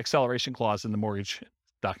acceleration clause in the mortgage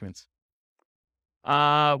documents. One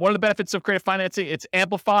of the benefits of creative financing, it's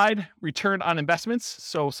amplified return on investments.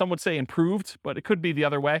 So some would say improved, but it could be the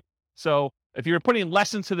other way. So if you're putting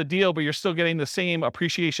less into the deal, but you're still getting the same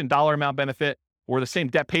appreciation dollar amount benefit or the same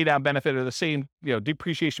debt pay down benefit or the same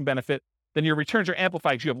depreciation benefit, then your returns are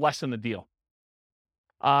amplified because you have less in the deal.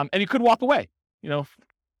 And you could walk away.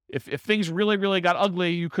 If things really, really got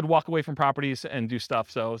ugly, you could walk away from properties and do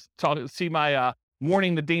stuff. So see my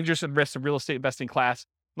warning the dangers and risks of real estate investing class.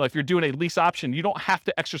 Well, if you're doing a lease option, you don't have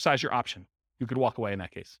to exercise your option. You could walk away in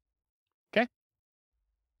that case. Okay.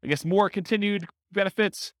 I guess more continued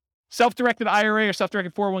benefits, self-directed IRA or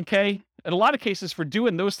self-directed 401k. In a lot of cases for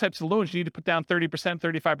doing those types of loans, you need to put down 30%,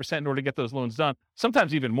 35% in order to get those loans done.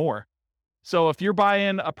 Sometimes even more. So if you're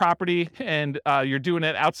buying a property and you're doing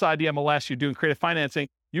it outside the MLS, you're doing creative financing,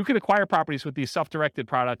 you can acquire properties with these self-directed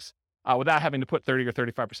products without having to put 30 or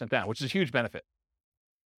 35% down, which is a huge benefit.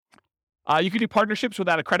 You can do partnerships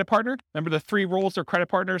without a credit partner. Remember the 3 roles of credit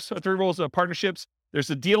partners, 3 roles of partnerships. There's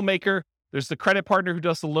the deal maker, there's the credit partner who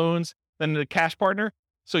does the loans, then the cash partner.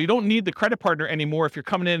 So you don't need the credit partner anymore if you're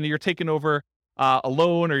coming in and you're taking over a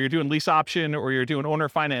loan, or you're doing lease option, or you're doing owner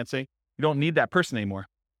financing. You don't need that person anymore.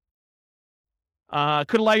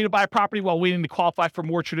 Could allow you to buy a property while waiting to qualify for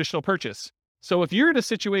more traditional purchase. So if you're in a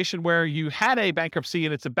situation where you had a bankruptcy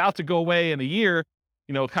and it's about to go away in a year,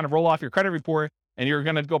 kind of roll off your credit report, and you're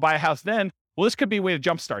going to go buy a house then, well, this could be a way to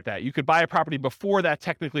jumpstart that. You could buy a property before that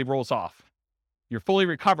technically rolls off. You're fully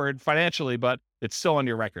recovered financially, but it's still on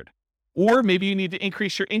your record. Or maybe you need to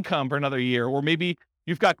increase your income for another year, or maybe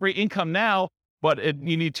you've got great income now, but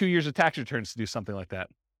you need 2 years of tax returns to do something like that.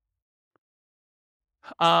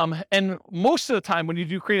 And most of the time when you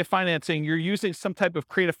do creative financing, you're using some type of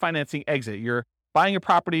creative financing exit. You're buying a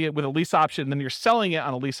property with a lease option, and then you're selling it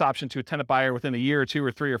on a lease option to a tenant buyer within a year or 2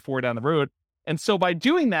 or 3 or 4 down the road. And so by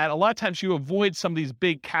doing that, a lot of times you avoid some of these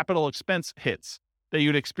big capital expense hits that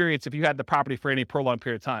you'd experience if you had the property for any prolonged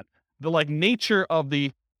period of time. The nature of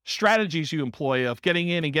the strategies you employ of getting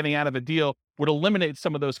in and getting out of a deal would eliminate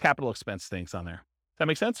some of those capital expense things on there. Does that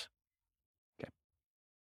make sense? Okay.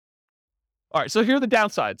 All right, so here are the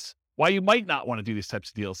downsides, why you might not want to do these types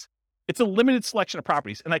of deals. It's a limited selection of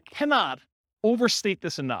properties, and I cannot overstate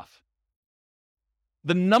this enough.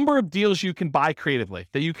 The number of deals you can buy creatively,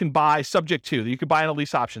 that you can buy subject to, that you can buy on a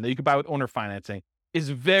lease option, that you can buy with owner financing, is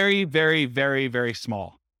very, very, very, very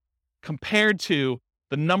small compared to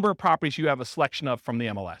the number of properties you have a selection of from the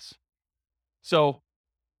MLS. So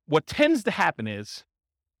what tends to happen is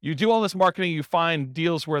you do all this marketing, you find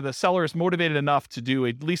deals where the seller is motivated enough to do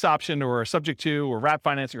a lease option or a subject to or wrap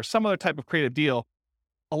financing or some other type of creative deal.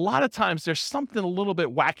 A lot of times there's something a little bit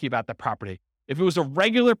wacky about that property. If it was a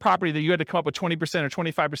regular property that you had to come up with 20% or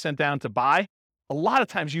 25% down to buy, a lot of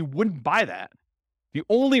times you wouldn't buy that. The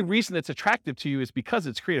only reason it's attractive to you is because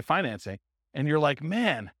it's creative financing. And you're like,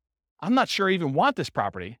 man, I'm not sure I even want this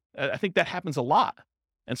property. I think that happens a lot.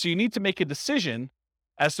 And so you need to make a decision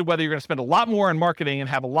as to whether you're going to spend a lot more on marketing and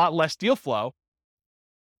have a lot less deal flow,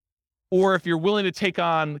 or if you're willing to take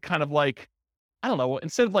on kind of like, I don't know,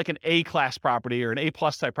 instead of like an A-class property or an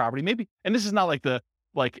A-plus type property, maybe, and this is not like the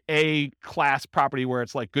A-class property where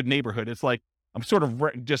it's like good neighborhood. It's like, I'm sort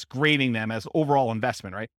of just grading them as overall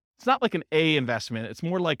investment, right? It's not like an A investment. It's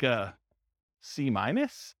more like a C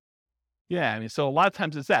minus. Yeah, I mean, so a lot of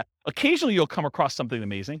times it's that. Occasionally you'll come across something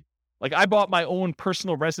amazing. Like I bought my own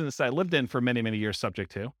personal residence that I lived in for many, many years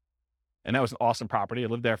subject to. And that was an awesome property. I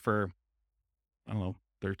lived there for,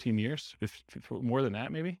 13 years, more than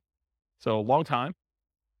that maybe. So a long time,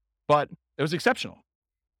 but it was exceptional.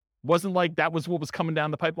 It wasn't like that was what was coming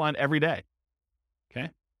down the pipeline every day.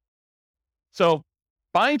 Okay. So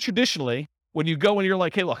buying traditionally, when you go and you're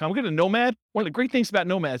like, hey, look, I'm going to Nomad. One of the great things about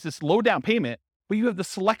Nomad is this low down payment, but you have the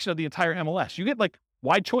selection of the entire MLS. You get like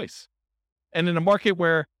wide choice. And in a market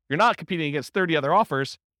where you're not competing against 30 other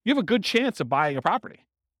offers, you have a good chance of buying a property,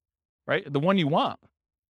 right? The one you want.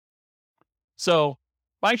 So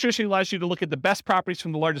buying traditionally allows you to look at the best properties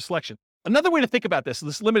from the largest selection. Another way to think about this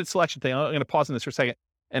limited selection thing, I'm going to pause on this for a second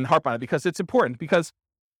and harp on it because it's important, because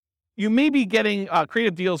you may be getting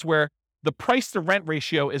creative deals where the price to rent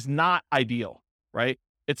ratio is not ideal, right?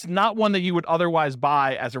 It's not one that you would otherwise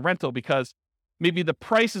buy as a rental because maybe the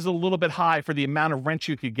price is a little bit high for the amount of rent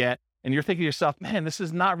you could get. And you're thinking to yourself, man, this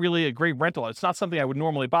is not really a great rental. It's not something I would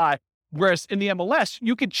normally buy. Whereas in the MLS,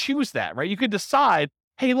 you could choose that, right? You could decide,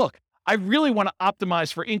 hey, look, I really want to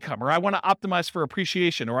optimize for income, or I want to optimize for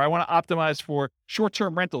appreciation, or I want to optimize for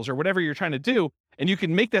short-term rentals, or whatever you're trying to do. And you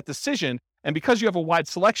can make that decision. And because you have a wide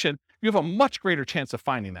selection, you have a much greater chance of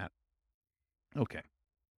finding that. Okay.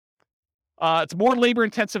 It's more labor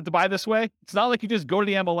intensive to buy this way. It's not like you just go to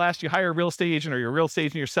the MLS, you hire a real estate agent or you're a real estate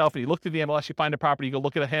agent yourself, and you look through the MLS, you find a property, you go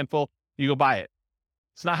look at a handful, you go buy it.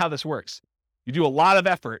 It's not how this works. You do a lot of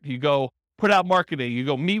effort. You go put out marketing, you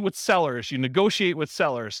go meet with sellers, you negotiate with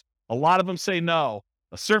sellers. A lot of them say no.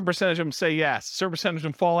 A certain percentage of them say yes. A certain percentage of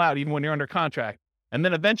them fall out even when you're under contract. And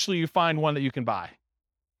then eventually you find one that you can buy.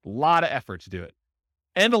 A lot of effort to do it.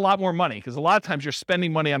 And a lot more money, because a lot of times you're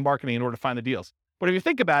spending money on marketing in order to find the deals. But if you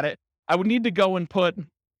think about it, I would need to go and put,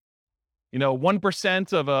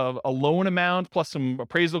 1% of a loan amount plus some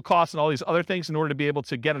appraisal costs and all these other things in order to be able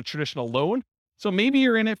to get a traditional loan. So maybe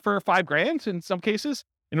you're in it for $5,000 in some cases.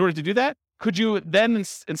 In order to do that, could you then,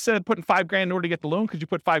 instead of putting $5,000 in order to get the loan, could you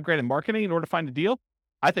put $5,000 in marketing in order to find a deal?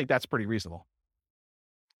 I think that's pretty reasonable.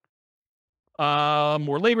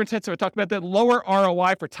 More labor intensive. I talked about that. Lower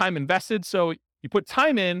ROI for time invested. So you put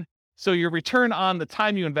time in, so your return on the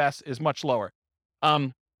time you invest is much lower.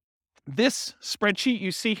 This spreadsheet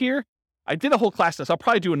you see here, I did a whole class on this. I'll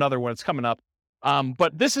probably do another one. It's coming up.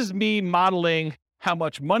 But this is me modeling how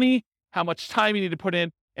much money, how much time you need to put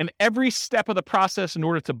in, and every step of the process in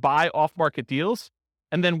order to buy off-market deals,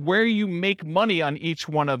 and then where you make money on each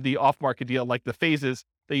one of the off-market deal, like the phases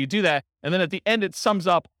that you do that. And then at the end, it sums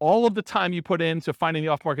up all of the time you put into finding the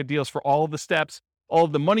off-market deals for all of the steps, all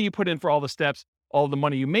of the money you put in for all the steps, all of the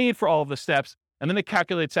money you made for all of the steps. And then it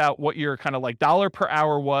calculates out what your kind of like dollar per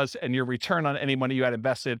hour was and your return on any money you had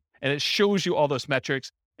invested. And it shows you all those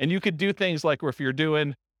metrics. And you could do things like, if you're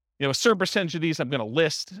doing, a certain percentage of these I'm going to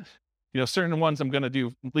list, certain ones I'm going to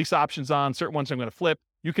do lease options on, certain ones I'm going to flip.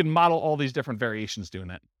 You can model all these different variations doing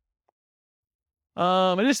that.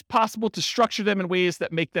 It is possible to structure them in ways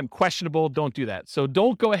that make them questionable. Don't do that. So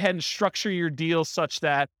don't go ahead and structure your deal such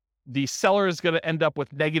that the seller is going to end up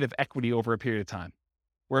with negative equity over a period of time,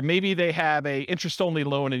 where maybe they have a interest-only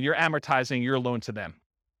loan and you're amortizing your loan to them.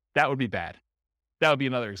 That would be bad. That would be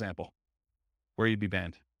another example where you'd be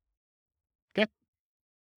banned. Okay.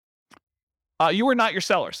 You are not your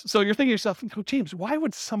sellers. So you're thinking to yourself, James, why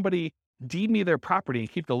would somebody deed me their property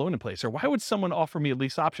and keep the loan in place? Or why would someone offer me a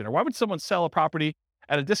lease option? Or why would someone sell a property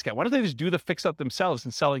at a discount? Why don't they just do the fix up themselves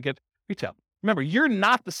and sell and get retail? Remember, you're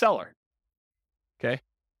not the seller. Okay.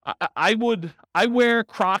 I wear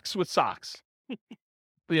Crocs with socks.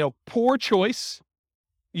 Poor choice.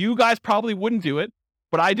 You guys probably wouldn't do it,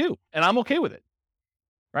 but I do, and I'm okay with it.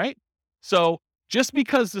 Right? So just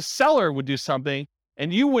because the seller would do something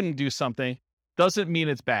and you wouldn't do something doesn't mean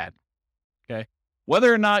it's bad. Okay.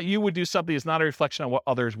 Whether or not you would do something is not a reflection on what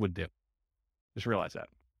others would do. Just realize that.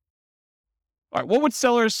 All right. Why would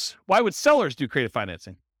sellers do creative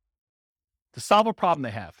financing? To solve a problem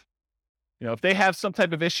they have. If they have some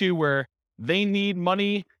type of issue where they need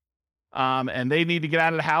money, and they need to get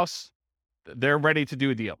out of the house, they're ready to do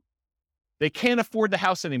a deal. They can't afford the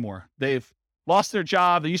house anymore. They've lost their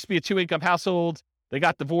job. They used to be a 2-income household. They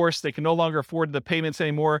got divorced. They can no longer afford the payments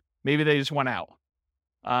anymore. Maybe they just want out.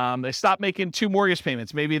 They stopped making 2 mortgage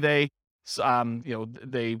payments. Maybe they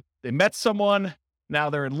met someone. Now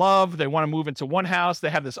they're in love. They want to move into one house. They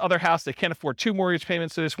have this other house. They can't afford 2 mortgage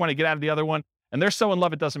payments. So they just want to get out of the other one. And they're so in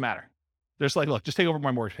love, it doesn't matter. They're just like, look, just take over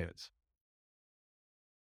my mortgage payments.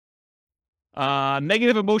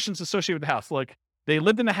 Negative emotions associated with the house. Like, they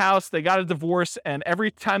lived in the house, they got a divorce, and every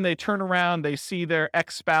time they turn around, they see their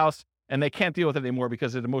ex-spouse, and they can't deal with it anymore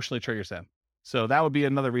because it emotionally triggers them. So that would be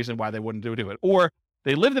another reason why they wouldn't do it. Or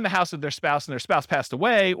they lived in the house with their spouse, and their spouse passed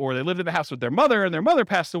away, or they lived in the house with their mother, and their mother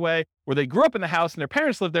passed away, or they grew up in the house, and their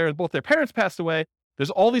parents lived there, and both their parents passed away.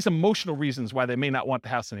 There's all these emotional reasons why they may not want the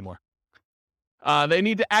house anymore. They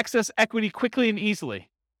need to access equity quickly and easily.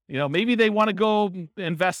 Maybe they want to go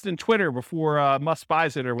invest in Twitter before Musk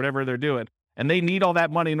buys it or whatever they're doing, and they need all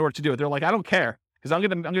that money in order to do it. They're like, I don't care, because I'm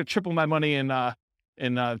gonna triple my money in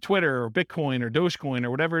Twitter or Bitcoin or Dogecoin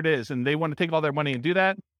or whatever it is, and they want to take all their money and do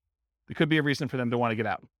that. It could be a reason for them to want to get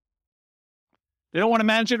out. They don't want to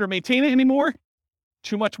manage it or maintain it anymore.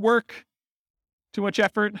 Too much work, too much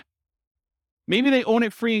effort. Maybe they own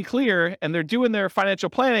it free and clear, and they're doing their financial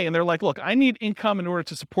planning, and they're like, look, I need income in order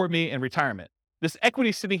to support me in retirement. This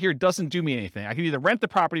equity sitting here doesn't do me anything. I can either rent the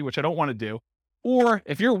property, which I don't want to do, or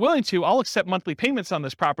if you're willing to, I'll accept monthly payments on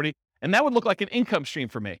this property, and that would look like an income stream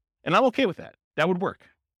for me. And I'm okay with that. That would work.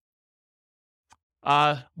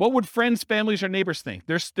 What would friends, families, or neighbors think?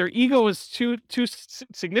 Their ego is too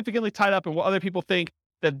significantly tied up in what other people think,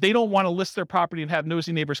 that they don't want to list their property and have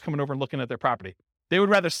nosy neighbors coming over and looking at their property. They would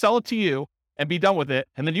rather sell it to you and be done with it,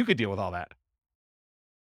 and then you could deal with all that.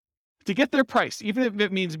 To get their price, even if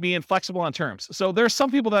it means being flexible on terms. So there's some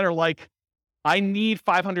people that are like, I need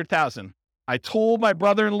 $500,000. I told my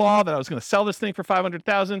brother-in-law that I was going to sell this thing for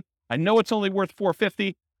 $500,000. I know it's only worth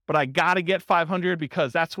 $450, but I got to get $500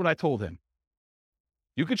 because that's what I told him.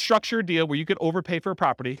 You could structure a deal where you could overpay for a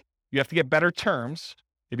property. You have to get better terms,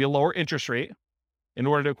 maybe a lower interest rate, in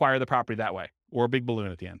order to acquire the property that way, or a big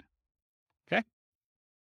balloon at the end. Okay?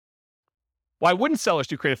 Why wouldn't sellers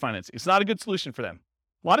do creative financing? It's not a good solution for them.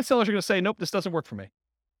 A lot of sellers are going to say, nope, this doesn't work for me.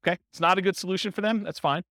 Okay? It's not a good solution for them. That's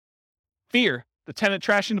fine. Fear. The tenant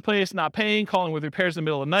trashing the place, not paying, calling with repairs in the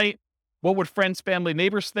middle of the night. What would friends, family,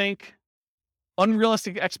 neighbors think?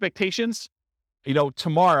 Unrealistic expectations.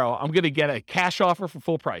 Tomorrow I'm going to get a cash offer for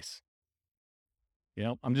full price.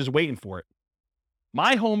 I'm just waiting for it.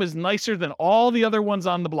 My home is nicer than all the other ones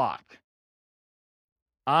on the block.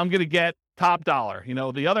 I'm going to get top dollar.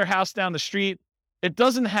 The other house down the street, it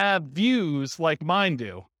doesn't have views like mine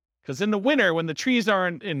do. Because in the winter, when the trees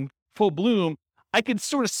aren't in full bloom, I can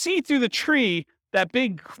sort of see through the tree that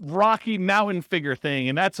big rocky mountain figure thing,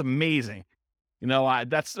 and that's amazing.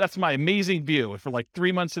 That's my amazing view for like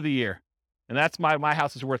 3 months of the year, and that's my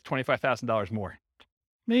house is worth $25,000 more.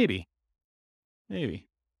 Maybe.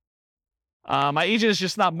 My agent is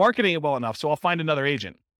just not marketing it well enough, so I'll find another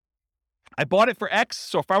agent. I bought it for X,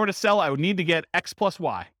 so if I were to sell, I would need to get X plus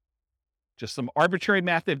Y. Just some arbitrary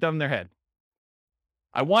math they've done in their head.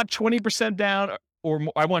 I want 20% down, or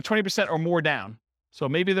I want 20% or more down. So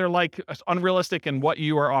maybe they're like unrealistic in what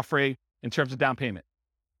you are offering in terms of down payment.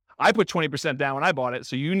 I put 20% down when I bought it,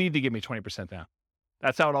 so you need to give me 20% down.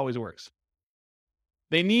 That's how it always works.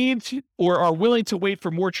 They need to, or are willing to wait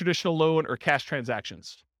for more traditional loan or cash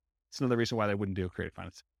transactions. It's another reason why they wouldn't do creative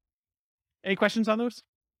finance. Any questions on those?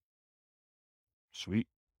 Sweet.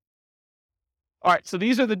 All right, so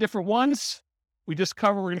these are the different ones we're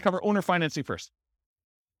going to cover owner financing first.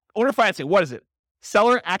 Owner financing, what is it?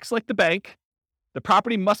 Seller acts like the bank. The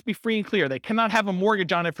property must be free and clear. They cannot have a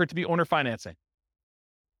mortgage on it for it to be owner financing.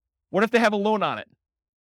 What if they have a loan on it?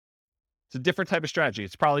 It's a different type of strategy.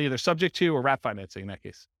 It's probably either subject to or wrap financing in that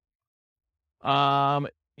case.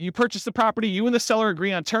 You purchase the property. You and the seller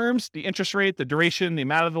agree on terms, the interest rate, the duration, the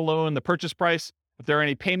amount of the loan, the purchase price, if there are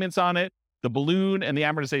any payments on it, the balloon, and the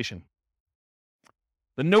amortization.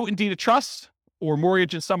 The note and deed of trust, or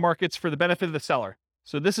mortgage in some markets, for the benefit of the seller.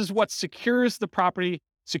 So this is what secures the property,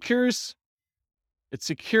 secures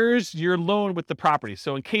your loan with the property.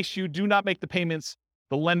 So in case you do not make the payments,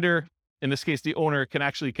 the lender, in this case the owner, can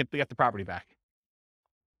actually get the property back.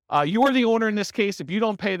 You are the owner in this case. If you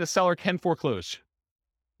don't pay, the seller can foreclose.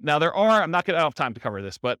 Now I don't have time to cover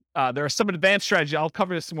this, but there are some advanced strategies. I'll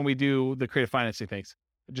cover this when we do the creative financing things.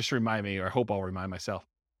 Just remind me, or I hope I'll remind myself.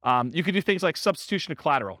 You can do things like substitution of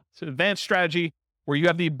collateral. It's an advanced strategy where you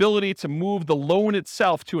have the ability to move the loan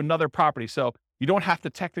itself to another property. So you don't have to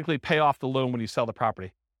technically pay off the loan when you sell the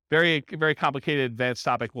property. Very, very complicated, advanced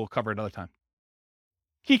topic we'll cover another time.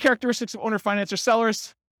 Key characteristics of owner finance or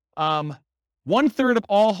sellers. 1/3 of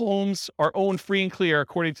all homes are owned free and clear,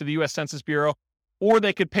 according to the U.S. Census Bureau, or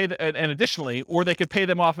they could pay, or they could pay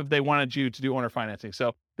them off if they wanted you to do owner financing.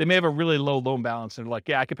 So they may have a really low loan balance and they're like,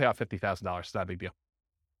 yeah, I could pay off $50,000. It's not a big deal.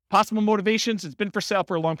 Possible motivations. It's been for sale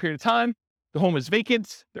for a long period of time. The home is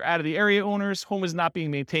vacant. They're out of the area owners. Home is not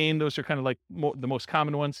being maintained. Those are kind of like the most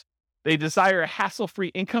common ones. They desire a hassle-free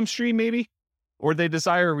income stream, maybe, or they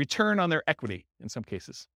desire a return on their equity in some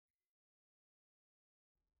cases.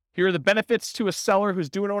 Here are the benefits to a seller who's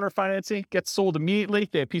doing owner financing. Gets sold immediately.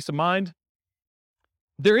 They have peace of mind.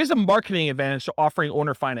 There is a marketing advantage to offering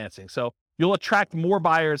owner financing. So you'll attract more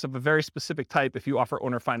buyers of a very specific type if you offer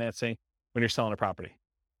owner financing when you're selling a property.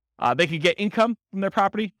 They can get income from their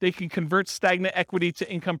property. They can convert stagnant equity to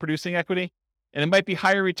income producing equity. And it might be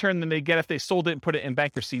higher return than they get if they sold it and put it in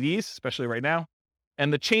bank or CDs, especially right now.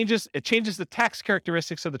 And it changes the tax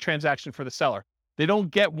characteristics of the transaction for the seller. They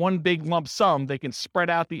don't get one big lump sum. They can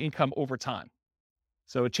spread out the income over time.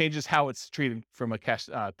 So it changes how it's treated from a cash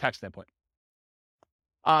tax standpoint.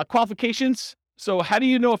 Qualifications. So how do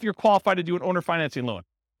you know if you're qualified to do an owner financing loan?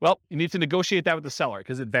 Well, you need to negotiate that with the seller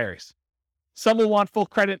because it varies. Some will want full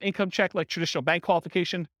credit income check like traditional bank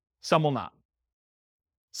qualification. Some will not.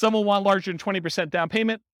 Some will want larger than 20% down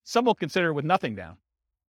payment. Some will consider with nothing down.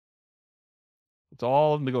 It's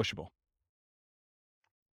all negotiable.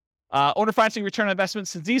 Owner financing return on investment.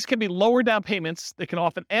 Since these can be lower down payments, they can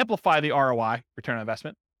often amplify the ROI, return on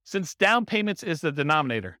investment, since down payments is the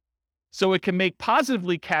denominator. So it can make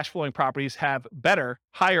positively cash flowing properties have better,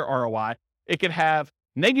 higher ROI. It can have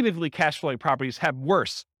negatively cash flowing properties have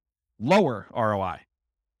worse, lower ROI.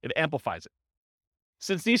 It amplifies it.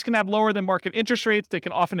 Since these can have lower than market interest rates, they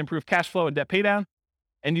can often improve cash flow and debt paydown.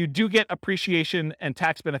 And you do get appreciation and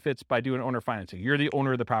tax benefits by doing owner financing. You're the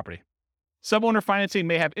owner of the property. Some owner financing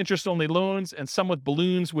may have interest-only loans and some with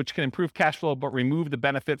balloons, which can improve cash flow but remove the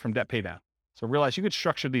benefit from debt paydown. So realize you could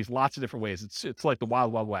structure these lots of different ways. It's like the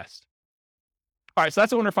wild, wild west. All right, so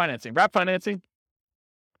that's owner financing. Wrap financing.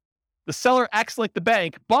 The seller acts like the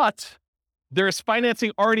bank, but there is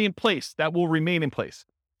financing already in place that will remain in place.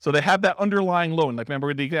 So they have that underlying loan. Like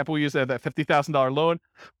remember the example we used, that $50,000 loan,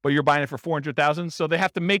 but you're buying it for $400,000. So they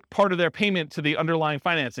have to make part of their payment to the underlying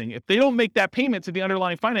financing. If they don't make that payment to the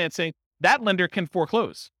underlying financing, that lender can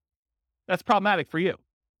foreclose. That's problematic for you.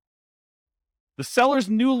 The seller's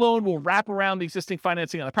new loan will wrap around the existing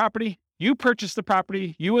financing on the property. You purchase the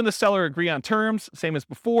property. You and the seller agree on terms, same as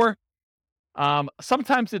before.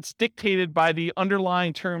 Sometimes it's dictated by the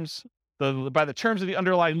underlying terms, by the terms of the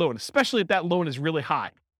underlying loan, especially if that loan is really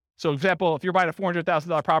high. So, for example, if you're buying a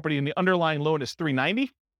 $400,000 property and the underlying loan is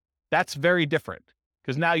 $390,000, that's very different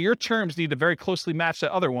because now your terms need to very closely match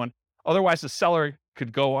that other one. Otherwise, the seller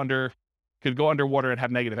could go underwater and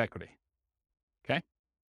have negative equity. Okay.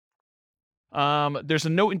 There's a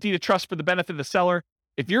note in deed of trust for the benefit of the seller.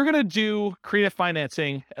 If you're going to do creative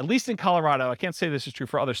financing, at least in Colorado, I can't say this is true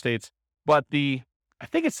for other states, but I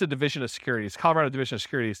think it's the Division of Securities, Colorado Division of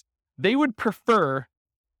Securities, they would prefer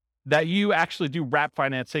that you actually do wrap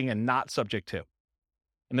financing and not subject to.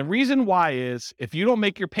 And the reason why is if you don't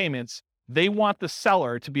make your payments, they want the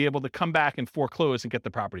seller to be able to come back and foreclose and get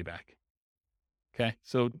the property back. Okay.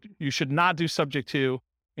 So you should not do subject to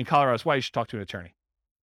in Colorado. That's why you should talk to an attorney.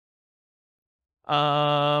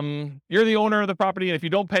 You're the owner of the property, and if you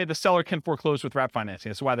don't pay, the seller can foreclose with wrap financing.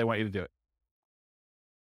 That's why they want you to do it.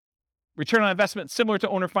 Return on investment, similar to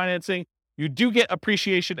owner financing. You do get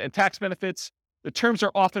appreciation and tax benefits. The terms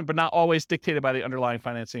are often, but not always, dictated by the underlying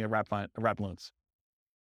financing of wrap loans.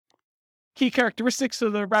 Key characteristics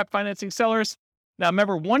of the wrap financing sellers. Now,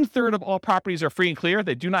 remember, 1/3 of all properties are free and clear.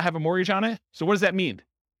 They do not have a mortgage on it. So what does that mean?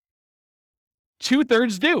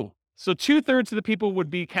 2/3 do. So 2/3 of the people would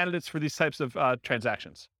be candidates for these types of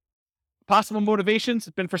transactions. Possible motivations: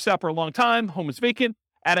 it's been for sale for a long time, home is vacant,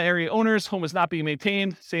 out-of-area owners, home is not being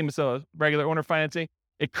maintained, same as a regular owner financing.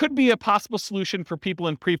 It could be a possible solution for people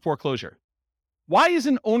in pre-foreclosure. Why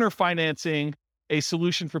isn't owner financing a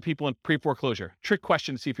solution for people in pre-foreclosure? Trick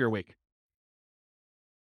question to see if you're awake.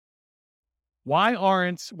 Why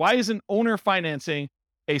isn't owner financing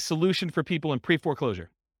a solution for people in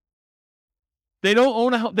pre-foreclosure? They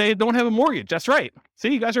don't have a mortgage. That's right.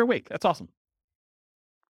 See, you guys are awake. That's awesome.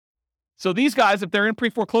 So these guys, if they're in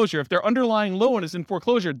pre-foreclosure, if their underlying loan is in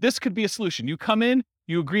foreclosure, this could be a solution. You come in,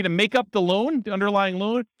 you agree to make up the loan, the underlying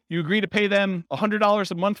loan, you agree to pay them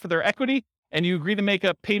 $100 a month for their equity, and you agree to make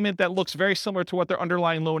a payment that looks very similar to what their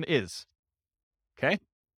underlying loan is. Okay?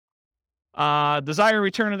 Desire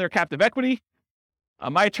return of their captive equity.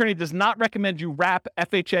 My attorney does not recommend you wrap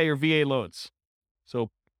FHA or VA loans. So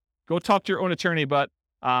go talk to your own attorney, but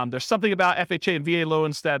there's something about FHA and VA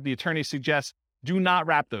loans that the attorney suggests do not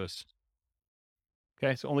wrap those.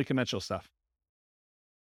 Okay, so only conventional stuff.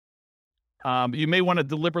 You may want to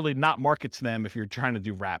deliberately not market to them if you're trying to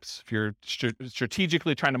do wraps. If you're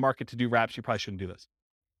strategically trying to market to do wraps, you probably shouldn't do this.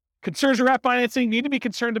 Concerns with wrap financing: you need to be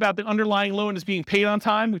concerned about the underlying loan is being paid on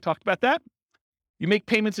time. We talked about that. You make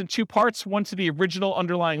payments in 2 parts, one to the original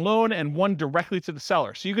underlying loan and one directly to the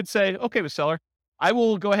seller. So you could say, okay, with seller, I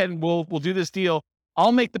will go ahead and we'll do this deal.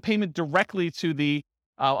 I'll make the payment directly to the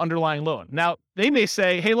underlying loan. Now, they may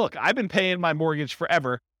say, hey, look, I've been paying my mortgage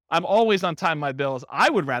forever. I'm always on time with my bills.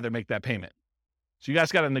 I would rather make that payment. So you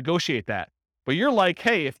guys got to negotiate that. But you're like,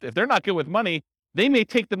 hey, if they're not good with money, they may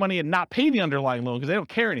take the money and not pay the underlying loan because they don't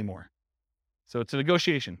care anymore. So it's a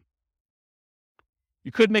negotiation.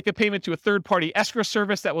 You could make a payment to a third-party escrow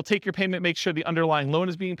service that will take your payment, make sure the underlying loan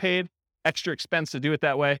is being paid. Extra expense to do it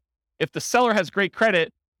that way. If the seller has great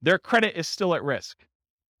credit, their credit is still at risk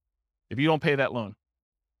if you don't pay that loan.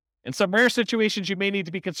 In some rare situations, you may need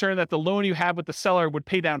to be concerned that the loan you have with the seller would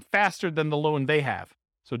pay down faster than the loan they have.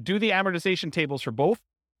 So do the amortization tables for both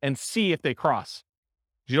and see if they cross.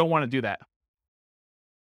 You don't want to do that.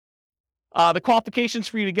 The qualifications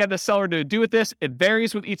for you to get a seller to do with this, it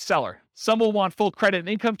varies with each seller. Some will want full credit and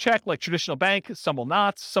income check like traditional bank. Some will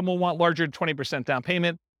not. Some will want larger than 20% down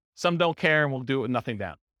payment. Some don't care and will do it with nothing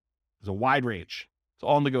down. There's a wide range. It's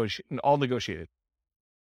all negotiated.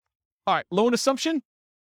 All right, loan assumption.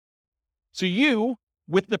 So you,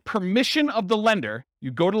 with the permission of the lender,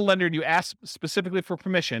 you go to the lender and you ask specifically for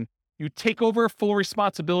permission. You take over full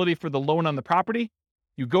responsibility for the loan on the property.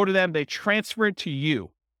 You go to them, they transfer it to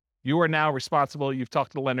you. You are now responsible. You've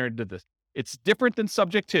talked to the lender and did this. It's different than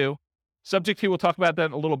subject to. Subject to, we'll talk about that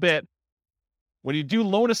in a little bit. When you do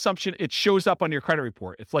loan assumption, it shows up on your credit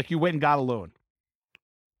report. It's like you went and got a loan.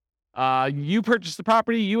 You purchase the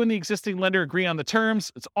property, you and the existing lender agree on the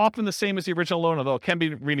terms. It's often the same as the original loan, although it can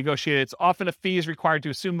be renegotiated. It's often a fee is required to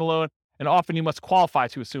assume the loan, and often you must qualify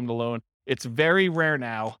to assume the loan. It's very rare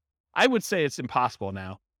now. I would say it's impossible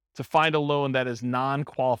now to find a loan that is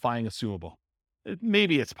non-qualifying assumable.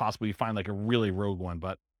 Maybe it's possible you find like a really rogue one,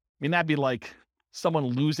 but I mean, that'd be like someone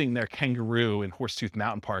losing their kangaroo in Horsetooth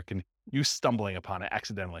Mountain Park and you stumbling upon it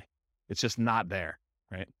accidentally. It's just not there,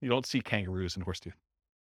 right? You don't see kangaroos in Horsetooth.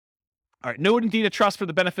 All right, note and deed of trust for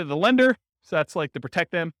the benefit of the lender. So that's like to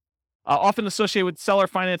protect them. Often associated with seller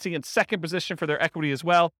financing in second position for their equity as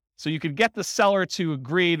well. So you could get the seller to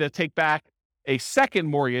agree to take back a second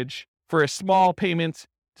mortgage for a small payment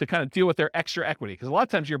to kind of deal with their extra equity. Because a lot of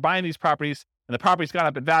times you're buying these properties and the property's gone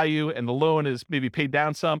up in value and the loan is maybe paid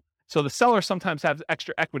down some. So the seller sometimes has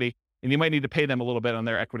extra equity and you might need to pay them a little bit on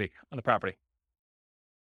their equity on the property.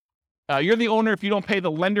 You're the owner. If you don't pay,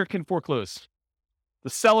 the lender can foreclose. The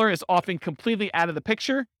seller is often completely out of the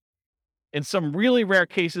picture. In some really rare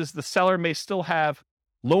cases, the seller may still have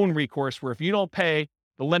loan recourse where if you don't pay,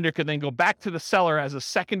 the lender could then go back to the seller as a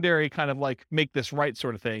secondary kind of like make this right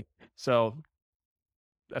sort of thing. So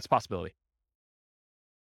that's a possibility.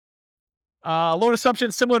 Loan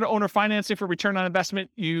assumption, similar to owner financing for return on investment,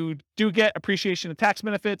 you do get appreciation and tax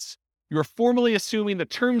benefits. You're formally assuming the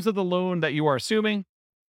terms of the loan that you are assuming.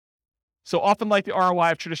 So often like the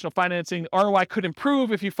ROI of traditional financing, the ROI could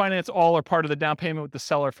improve if you finance all or part of the down payment with the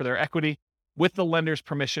seller for their equity with the lender's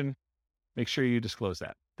permission. Make sure you disclose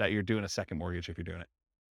that you're doing a second mortgage if you're doing it.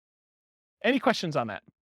 Any questions on that?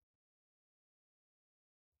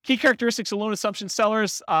 Key characteristics of loan assumption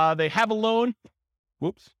sellers, they have a loan.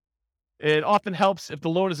 Whoops. It often helps if the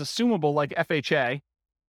loan is assumable like FHA.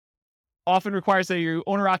 Often requires that you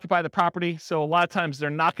owner occupy the property. So a lot of times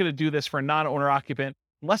they're not going to do this for a non-owner occupant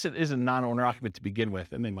unless it is a non-owner occupant to begin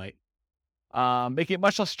with, and they might. Making it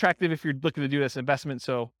much less attractive if you're looking to do this investment.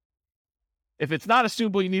 So if it's not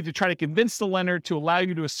assumable, you need to try to convince the lender to allow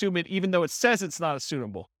you to assume it, even though it says it's not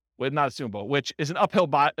assumable, which is an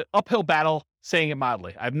uphill battle, saying it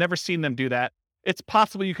mildly. I've never seen them do that. It's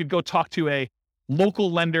possible you could go talk to a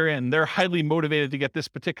local lender and they're highly motivated to get this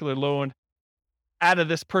particular loan out of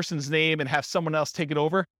this person's name and have someone else take it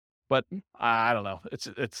over. But I don't know.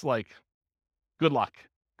 It's like, good luck.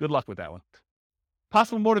 Good luck with that one.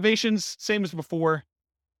 Possible motivations, same as before.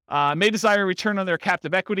 May desire a return on their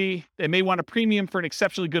captive equity. They may want a premium for an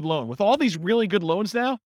exceptionally good loan. With all these really good loans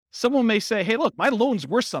now, someone may say, hey, look, my loan's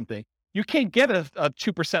worth something. You can't get a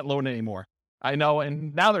 2% loan anymore. I know,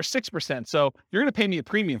 and now they're 6%. So you're going to pay me a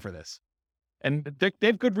premium for this. And they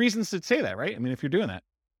have good reasons to say that, right? I mean, if you're doing that.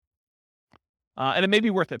 And it may be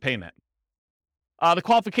worth it paying that. The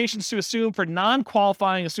qualifications to assume for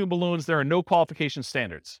non-qualifying assumable loans, there are no qualification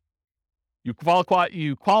standards. You qualify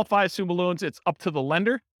assumable loans, it's up to the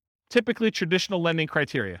lender, typically traditional lending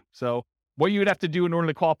criteria. So what you would have to do in order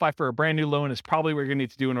to qualify for a brand new loan is probably what you're going to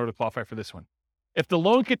need to do in order to qualify for this one. If the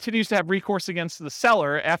loan continues to have recourse against the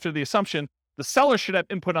seller after the assumption, the seller should have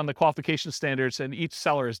input on the qualification standards, and each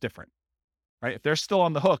seller is different, right? If they're still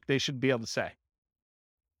on the hook, they should be able to say.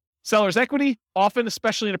 Seller's equity, often,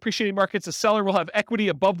 especially in appreciating markets, a seller will have equity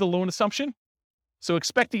above the loan assumption. So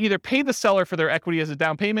expect to either pay the seller for their equity as a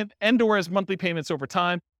down payment and or as monthly payments over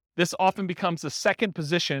time. This often becomes the second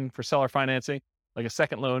position for seller financing, like a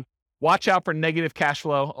second loan. Watch out for negative cash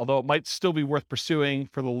flow, although it might still be worth pursuing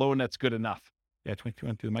for the loan that's good enough. Yeah, 22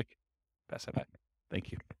 went through the mic. Pass that back.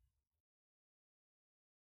 Thank you.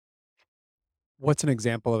 What's an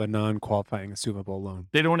example of a non-qualifying assumable loan?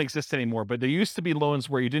 They don't exist anymore, but there used to be loans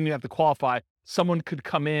where you didn't even have to qualify. Someone could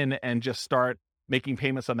come in and just start making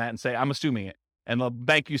payments on that and say, I'm assuming it. And the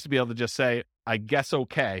bank used to be able to just say, I guess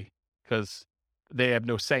okay, because they have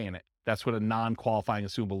no say in it. That's what a non-qualifying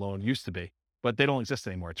assumable loan used to be, but they don't exist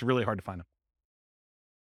anymore. It's really hard to find them.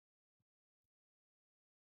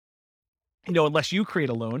 You know, unless you create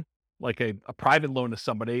a loan, like a private loan to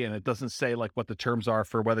somebody, and it doesn't say like what the terms are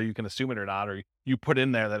for whether you can assume it or not, or you put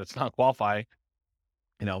in there that it's not qualifying,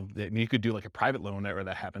 you know, you could do like a private loan where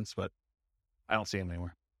that happens, but I don't see them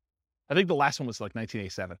anymore. I think the last one was like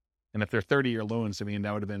 1987. And if they're 30-year loans, I mean,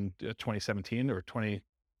 that would have been 2017 or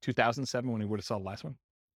 2007 when we would have saw the last one.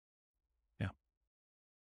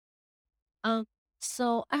 Yeah.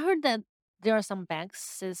 So I heard that there are some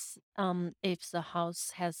banks if the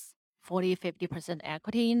house has 40-50%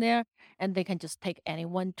 equity in there, and they can just take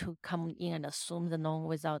anyone to come in and assume the loan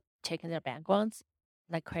without checking their backgrounds,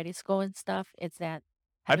 like credit score and stuff. Is that?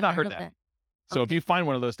 I've not heard that. So if Okay. you find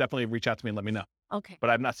one of those, definitely reach out to me and let me know. Okay. But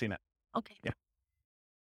I've not seen it. Okay. Yeah.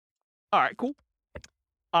 All right, cool.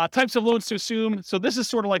 Types of loans to assume. So this is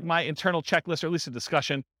sort of like my internal checklist, or at least a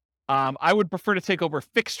discussion. I would prefer to take over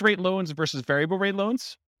fixed rate loans versus variable rate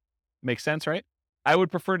loans. Makes sense, right? I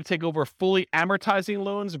would prefer to take over fully amortizing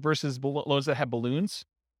loans versus loans that have balloons,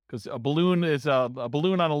 because a balloon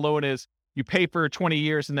on a loan is you pay for 20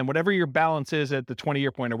 years, and then whatever your balance is at the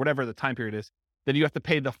 20-year point or whatever the time period is, then you have to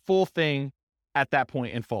pay the full thing at that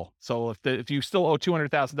point in full. So if you still owe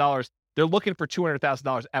 $200,000, they're looking for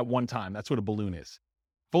 $200,000 at one time. That's what a balloon is.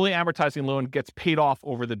 Fully amortizing loan gets paid off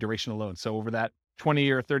over the duration of the loan. So over that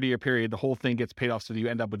 20-year, 30-year period, the whole thing gets paid off so that you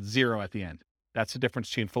end up with zero at the end. That's the difference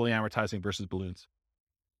between fully amortizing versus balloons.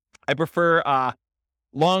 I prefer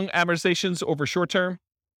long amortizations over short term.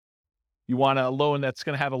 You want a loan that's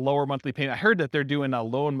going to have a lower monthly payment. I heard that they're doing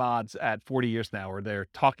loan mods at 40 years now, or they're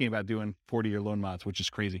talking about doing 40-year loan mods, which is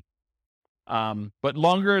crazy. But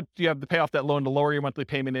longer you have to pay off that loan, the lower your monthly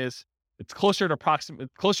payment is. It's closer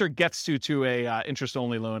it gets to a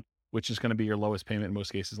interest-only loan, which is going to be your lowest payment in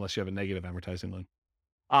most cases, unless you have a negative amortizing loan.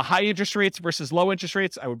 High interest rates versus low interest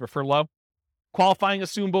rates, I would prefer low. Qualifying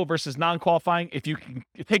assumable versus non-qualifying. If you can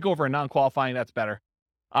take over a non-qualifying, that's better.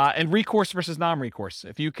 And recourse versus non-recourse.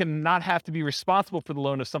 If you cannot have to be responsible for the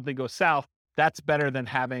loan if something goes south, that's better than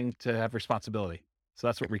having to have responsibility. So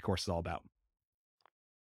that's what recourse is all about.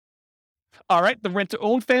 All right, the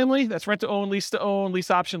rent-to-own family. That's rent-to-own, lease-to-own, lease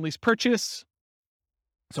option, lease purchase.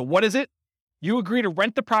 So what is it? You agree to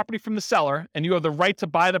rent the property from the seller, and you have the right to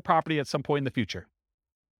buy the property at some point in the future.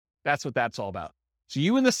 That's what that's all about. So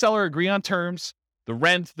you and the seller agree on terms, the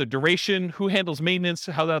rent, the duration, who handles maintenance,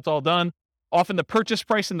 how that's all done. Often the purchase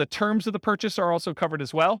price and the terms of the purchase are also covered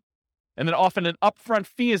as well. And then often an upfront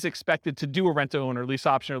fee is expected to do a rent-to-own or lease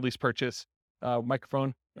option or lease purchase.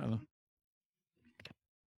 Microphone. I'm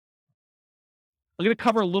going to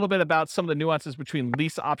cover a little bit about some of the nuances between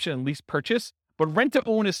lease option and lease purchase. But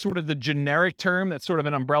rent-to-own is sort of the generic term. That's sort of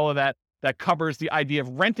an umbrella that covers the idea of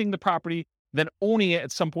renting the property, then owning it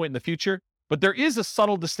at some point in the future. But there is a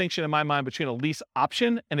subtle distinction in my mind between a lease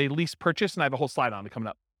option and a lease purchase, and I have a whole slide on it coming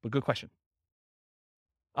up. But good question.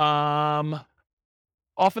 Often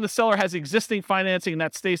the seller has existing financing, and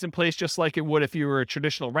that stays in place just like it would if you were a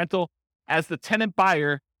traditional rental. As the tenant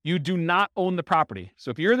buyer, you do not own the property.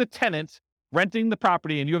 So if you're the tenant renting the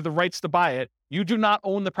property and you have the rights to buy it, you do not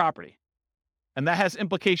own the property. And that has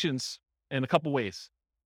implications in a couple ways.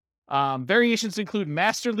 Variations include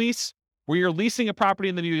master lease, where you're leasing a property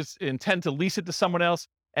and then you intend to lease it to someone else,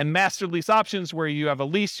 and master lease options, where you have a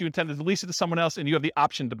lease, you intend to lease it to someone else, and you have the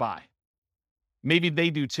option to buy. Maybe they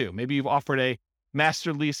do too. Maybe you've offered a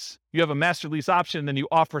master lease, you have a master lease option, and then you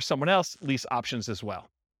offer someone else lease options as well.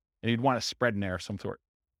 And you'd want a spread in there of some sort.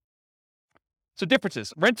 So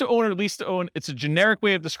differences. Rent to own or lease to own, it's a generic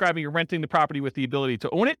way of describing you're renting the property with the ability to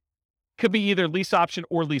own it. Could be either lease option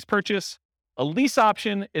or lease purchase. A lease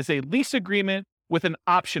option is a lease agreement with an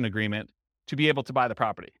option agreement to be able to buy the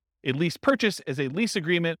property. A lease purchase is a lease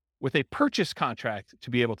agreement with a purchase contract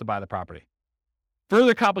to be able to buy the property.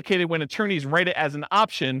 Further complicated when attorneys write it as an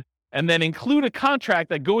option and then include a contract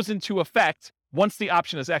that goes into effect once the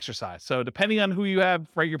option is exercised. So depending on who you have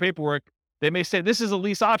write your paperwork, they may say, this is a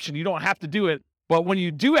lease option. You don't have to do it. But when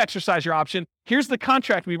you do exercise your option, here's the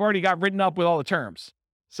contract we've already got written up with all the terms.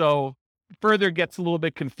 So further gets a little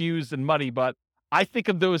bit confused and muddy, but I think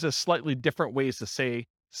of those as slightly different ways to say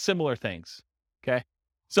similar things. Okay.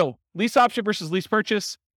 So lease option versus lease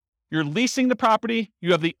purchase. You're leasing the property.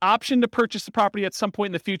 You have the option to purchase the property at some point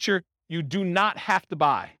in the future. You do not have to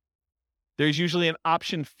buy. There's usually an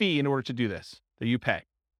option fee in order to do this that you pay.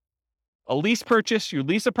 A lease purchase, you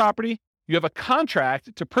lease a property. You have a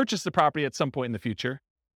contract to purchase the property at some point in the future.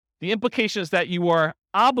 The implication is that you are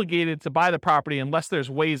obligated to buy the property unless there's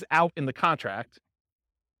ways out in the contract,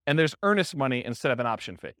 and there's earnest money instead of an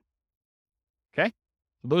option fee. Okay?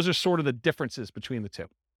 So those are sort of the differences between the two.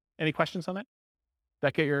 Any questions on that?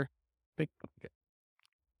 That get your big? Okay.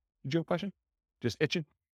 Did you have a question? Just itching?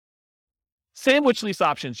 Sandwich lease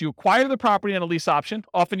options. You acquire the property on a lease option,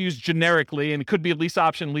 often used generically, and it could be a lease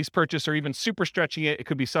option, lease purchase, or even super stretching it, it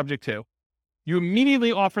could be subject to. You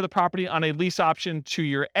immediately offer the property on a lease option to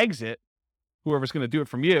your exit, whoever's going to do it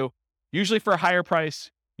from you, usually for a higher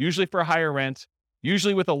price, usually for a higher rent,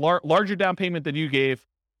 usually with a larger down payment than you gave,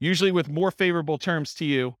 usually with more favorable terms to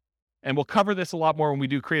you. And we'll cover this a lot more when we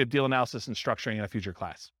do creative deal analysis and structuring in a future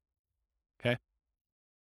class. Okay.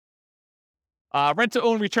 Rent to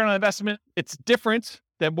own return on investment. It's different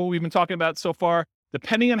than what we've been talking about so far.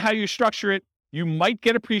 Depending on how you structure it, you might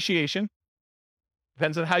get appreciation.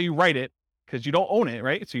 Depends on how you write it, because you don't own it,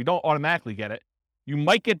 right? So you don't automatically get it. You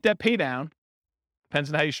might get debt pay down. Depends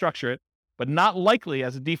on how you structure it, but not likely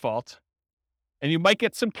as a default. And you might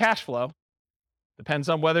get some cash flow. Depends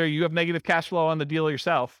on whether you have negative cash flow on the deal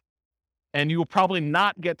yourself. And you will probably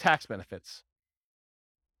not get tax benefits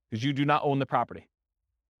because you do not own the property.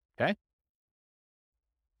 Okay?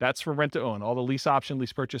 That's for rent to own. All the lease option,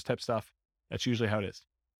 lease purchase type stuff. That's usually how it is.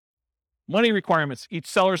 Money requirements. Each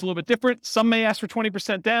seller is a little bit different. Some may ask for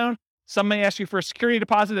 20% down. Some may ask you for a security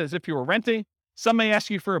deposit as if you were renting. Some may ask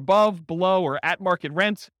you for above, below, or at market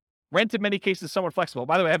rent. Rent in many cases is somewhat flexible.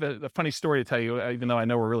 By the way, I have a funny story to tell you, even though I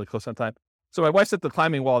know we're really close on time. So my wife's at the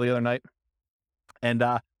climbing wall the other night, and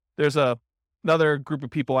there's another group of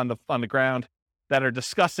people on the ground that are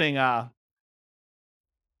discussing. The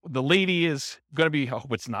lady is going to be. I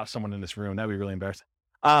hope it's not someone in this room. That'd be really embarrassing.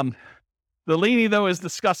 The lady though is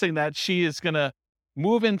discussing that she is going to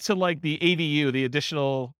move into like the ADU, the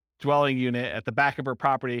additional dwelling unit at the back of her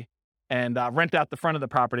property, and rent out the front of the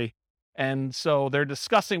property. And so they're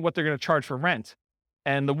discussing what they're going to charge for rent.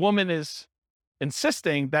 And the woman is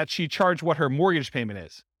insisting that she charge what her mortgage payment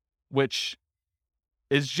is, which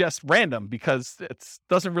is just random because it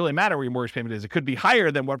doesn't really matter where your mortgage payment is. It could be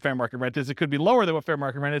higher than what fair market rent is. It could be lower than what fair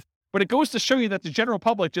market rent is. But it goes to show you that the general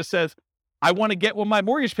public just says, I want to get what my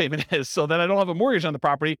mortgage payment is so that I don't have a mortgage on the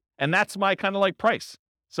property. And that's my kind of like price.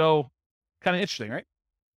 So kind of interesting, right?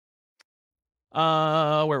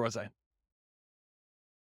 Where was I?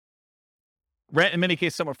 Rent in many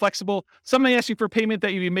cases somewhat flexible. Some may ask you for payment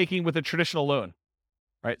that you'd be making with a traditional loan,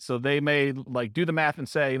 right? So they may like do the math and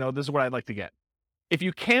say, this is what I'd like to get. If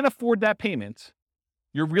you can't afford that payment,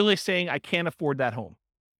 you're really saying I can't afford that home,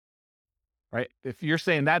 right? If you're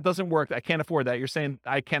saying that doesn't work, I can't afford that, you're saying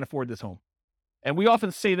I can't afford this home. And we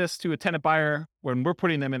often say this to a tenant buyer when we're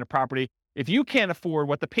putting them in a property. If you can't afford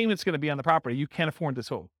what the payment's going to be on the property, you can't afford this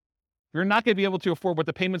home. You're not going to be able to afford what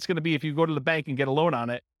the payment's going to be if you go to the bank and get a loan on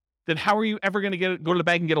it. Then how are you ever going to go to the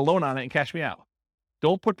bank and get a loan on it and cash me out?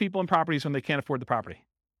 Don't put people in properties when they can't afford the property.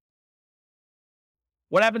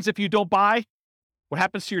 What happens if you don't buy? What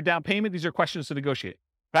happens to your down payment? These are questions to negotiate.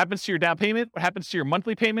 What happens to your down payment? What happens to your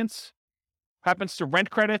monthly payments? What happens to rent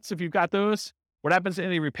credits if you've got those? What happens to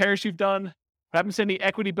any repairs you've done? What happens to any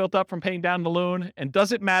equity built up from paying down the loan? And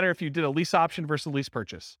does it matter if you did a lease option versus a lease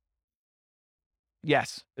purchase?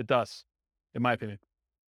 Yes, it does, in my opinion.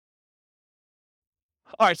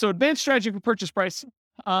 All right, so advanced strategy for purchase price.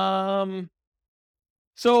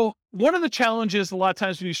 So one of the challenges a lot of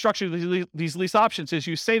times when you structure these lease options is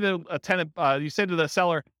you say to a tenant, you say to the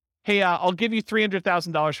seller, hey, I'll give you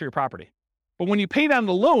 $300,000 for your property. But when you pay down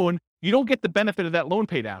the loan, you don't get the benefit of that loan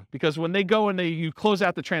pay down because when they go and you close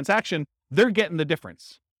out the transaction, they're getting the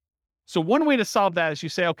difference. So one way to solve that is you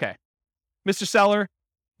say, okay, Mr. Seller,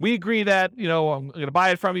 we agree that, I'm going to buy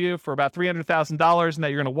it from you for about $300,000 and that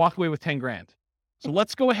you're going to walk away with 10 grand. So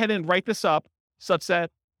let's go ahead and write this up such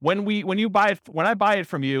that when I buy it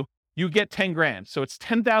from you, you get 10 grand. So it's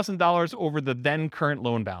 $10,000 over the then current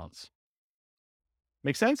loan balance.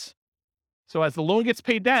 Make sense? So as the loan gets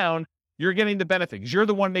paid down, you're getting the benefit because you're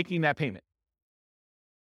the one making that payment.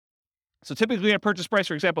 So typically a purchase price,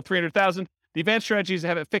 for example, $300,000, the advanced strategy is to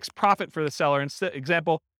have a fixed profit for the seller.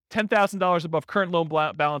 Example, $10,000 above current loan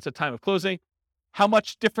balance at time of closing. How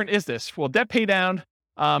much different is this? Well, debt pay down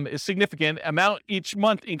is significant. Amount each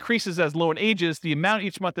month increases as loan ages. The amount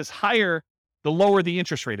each month is higher, the lower the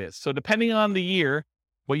interest rate is. So depending on the year,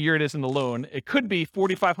 what year it is in the loan, it could be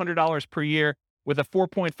 $4,500 per year with a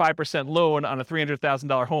 4.5% loan on a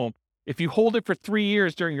 $300,000 home. If you hold it for 3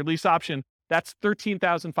 years during your lease option, that's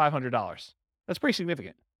 $13,500. That's pretty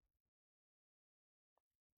significant.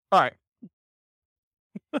 All right.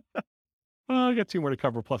 I got 2 more to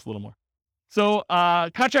cover plus a little more. So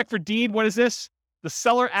contract for deed, what is this? The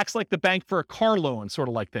seller acts like the bank for a car loan sort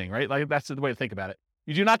of like thing, right? Like that's the way to think about it.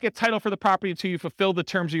 You do not get title for the property until you fulfill the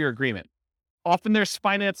terms of your agreement. Often there's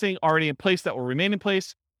financing already in place that will remain in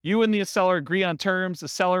place. You and the seller agree on terms. The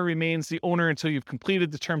seller remains the owner until you've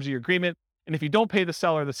completed the terms of your agreement. And if you don't pay the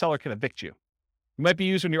seller can evict you. It might be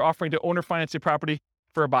used when you're offering to owner finance a property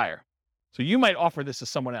for a buyer. So you might offer this to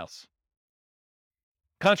someone else.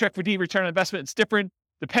 Contract for deed return on investment, it's different.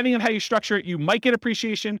 Depending on how you structure it, you might get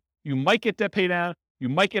appreciation, you might get debt pay down, you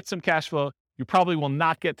might get some cash flow. You probably will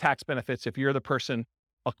not get tax benefits if you're the person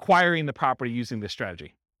acquiring the property using this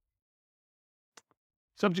strategy.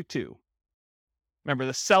 Subject 2. Remember,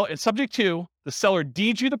 in subject 2, the seller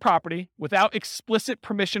deeds you the property without explicit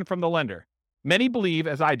permission from the lender. Many believe,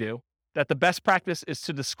 as I do, that the best practice is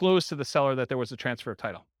to disclose to the seller that there was a transfer of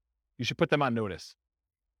title. You should put them on notice.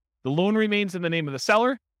 The loan remains in the name of the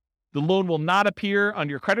seller. The loan will not appear on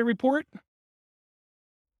your credit report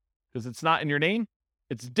because it's not in your name.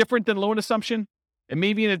 It's different than loan assumption. It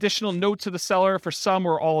may be an additional note to the seller for some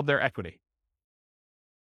or all of their equity.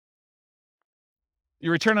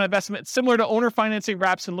 Your return on investment, similar to owner financing,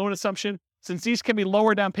 wraps and loan assumption. Since these can be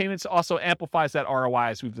lower down payments, also amplifies that ROI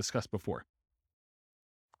as we've discussed before.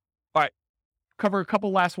 All right, cover a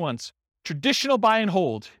couple last ones. Traditional buy and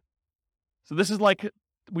hold. So this is like,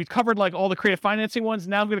 we've covered like all the creative financing ones.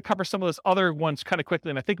 Now I'm going to cover some of those other ones kind of quickly.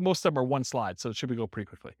 And I think most of them are one slide, so it should go pretty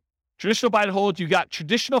quickly. Traditional buy and hold, you got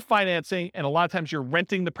traditional financing, and a lot of times you're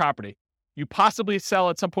renting the property. You possibly sell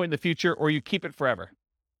at some point in the future, or you keep it forever.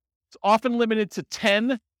 It's often limited to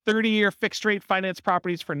 10 30-year fixed rate finance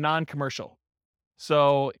properties for non-commercial.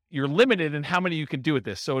 So you're limited in how many you can do with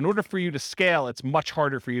this. So in order for you to scale, it's much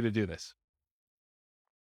harder for you to do this.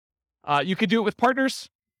 You could do it with partners.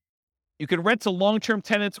 You can rent to long-term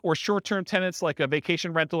tenants or short-term tenants like a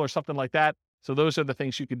vacation rental or something like that. So those are the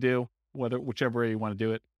things you could do, whichever way you want to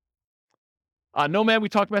do it. Nomad, we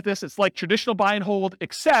talked about this. It's like traditional buy and hold,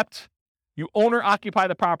 except you owner occupy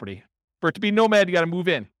the property. For it to be Nomad, you got to move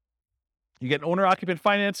in. You get owner occupant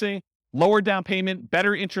financing. lower down payment,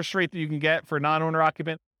 better interest rate that you can get for a non-owner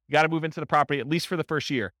occupant. You got to move into the property at least for the first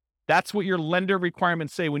year. That's what your lender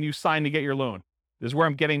requirements say when you sign to get your loan. This is where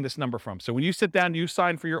I'm getting this number from. So when you sit down and you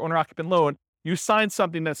sign for your owner occupant loan, you sign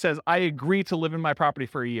something that says, I agree to live in my property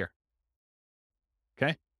for a year.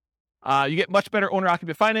 Okay. You get much better owner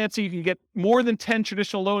occupant financing. You can get more than 10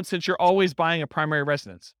 traditional loans since you're always buying a primary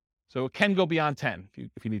residence. So it can go beyond 10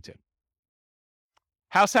 if you need to.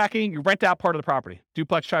 House hacking, you rent out part of the property,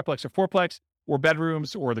 duplex, triplex, or fourplex, or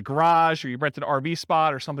bedrooms, or the garage, or you rent an RV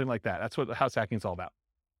spot or something like that. That's what the house hacking is all about.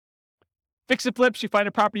 Fix and flips, you find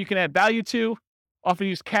a property you can add value to, often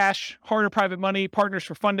use cash, hard or private money, partners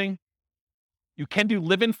for funding. You can do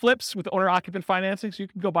live-in flips with owner-occupant financing, so you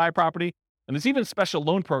can go buy a property. And there's even special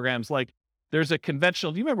loan programs, like there's a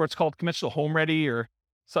conventional, do you remember what's called conventional home ready, or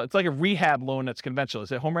so it's like a rehab loan that's conventional.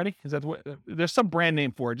 Is it home ready? Is that what, there's some brand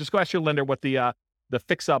name for it. Just go ask your lender what the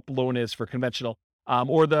fix-up loan is for conventional.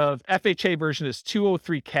 Or the FHA version is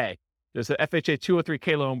 203K. There's the FHA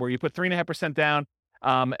 203K loan where you put 3.5% down,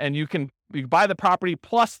 and you can buy the property,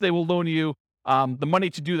 plus they will loan you the money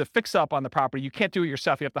to do the fix-up on the property. You can't do it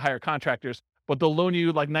yourself. You have to hire contractors, but they'll loan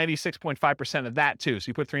you like 96.5% of that too. So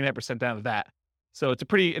you put 3.5% down of that. So it's a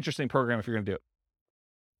pretty interesting program if you're going to do it.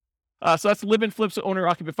 So that's live-in flips with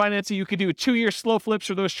owner-occupant financing. You could do 2-year slow flips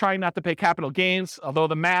for those trying not to pay capital gains, although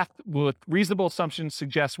the math with reasonable assumptions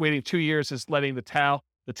suggests waiting 2 years is letting the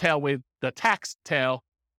tax tail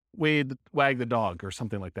wag the dog or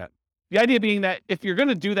something like that. The idea being that if you're going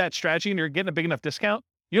to do that strategy and you're getting a big enough discount,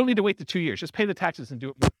 you don't need to wait the 2 years. Just pay the taxes and do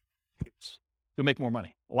it. You'll make more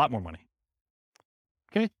money, a lot more money.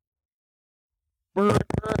 Okay.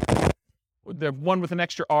 The one with an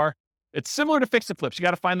extra R. It's similar to fix and flips. You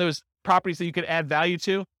got to find those properties that you can add value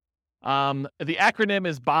to. The acronym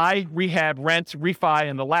is buy, rehab, rent, refi,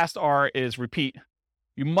 and the last R is repeat.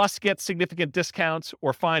 You must get significant discounts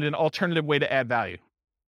or find an alternative way to add value.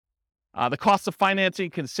 The cost of financing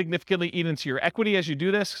can significantly eat into your equity as you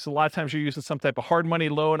do this, because a lot of times you're using some type of hard money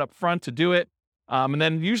loan up front to do it. And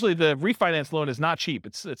then usually the refinance loan is not cheap.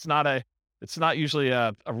 It's not usually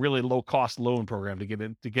a really low cost loan program to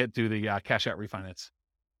get to the cash out refinance.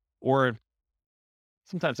 Or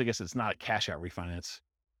sometimes I guess it's not a cash out refinance.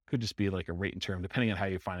 Could just be like a rate and term, depending on how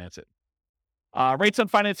you finance it. Rates on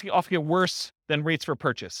financing often get worse than rates for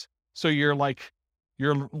purchase. So your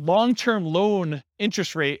long-term loan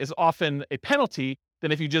interest rate is often a penalty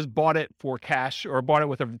than if you just bought it for cash or bought it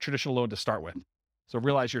with a traditional loan to start with. So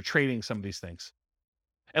realize you're trading some of these things.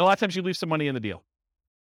 And a lot of times you leave some money in the deal.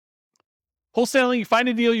 Wholesaling, you find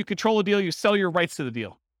a deal, you control a deal, you sell your rights to the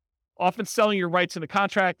deal. Often selling your rights in a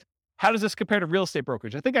contract. How does this compare to real estate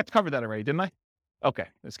brokerage? I think I covered that already, didn't I? Okay,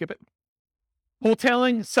 let's skip it.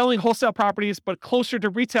 Wholesaling, selling wholesale properties, but closer to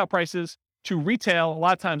retail prices to retail, a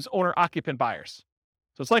lot of times owner-occupant buyers.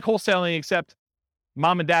 So it's like wholesaling, except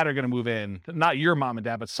mom and dad are going to move in. Not your mom and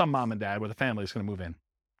dad, but some mom and dad with a family is going to move in.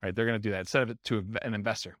 Right? They're going to do that instead of it to an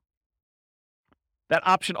investor. That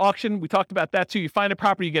option auction, we talked about that too. You find a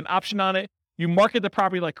property, you get an option on it. You market the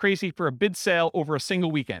property like crazy for a bid sale over a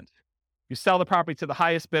single weekend. You sell the property to the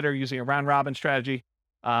highest bidder using a round robin strategy.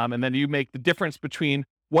 And then you make the difference between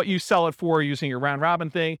what you sell it for using your round robin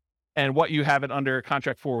thing and what you have it under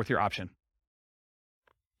contract for with your option.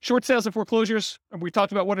 Short sales and foreclosures. We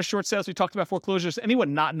talked about what are short sales. We talked about foreclosures.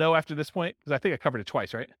 Anyone not know after this point? Because I think I covered it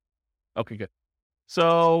twice, right? Okay, good.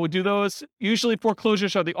 So we do those. Usually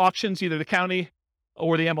foreclosures are the auctions, either the county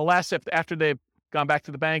or the MLS after they've gone back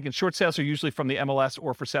to the bank. And short sales are usually from the MLS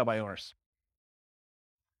or for sale by owners.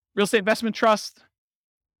 Real estate investment trust.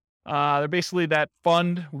 They're basically that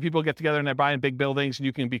fund where people get together and they're buying big buildings, and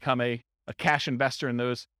you can become a cash investor in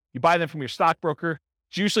those. You buy them from your stockbroker.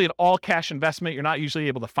 It's usually an all cash investment. You're not usually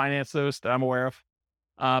able to finance those that I'm aware of.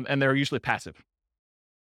 And they're usually passive.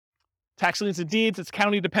 Tax liens and deeds, it's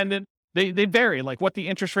county dependent. They vary, like what the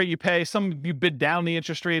interest rate you pay. Some you bid down the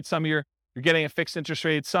interest rate. Some you're getting a fixed interest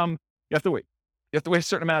rate. Some you have to wait. You have to wait a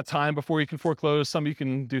certain amount of time before you can foreclose. Some you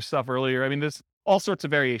can do stuff earlier. I mean, there's all sorts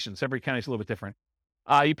of variations. Every county is a little bit different.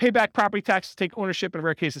 You pay back property taxes, take ownership in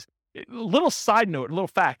rare cases. A little side note, a little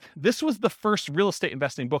fact. This was the first real estate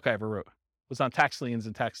investing book I ever wrote. It was on tax liens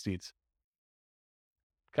and tax deeds.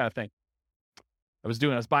 Kind of thing. I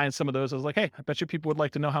was buying some of those. I was like, hey, I bet you people would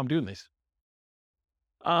like to know how I'm doing these.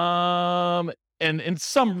 And in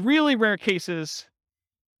some really rare cases,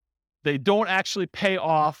 they don't actually pay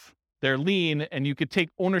off their lien, and you could take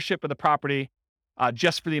ownership of the property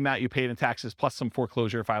just for the amount you paid in taxes, plus some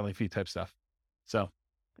foreclosure filing fee type stuff. So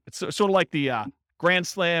it's sort of like the grand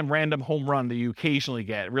slam random home run that you occasionally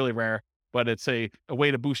get, really rare, but it's a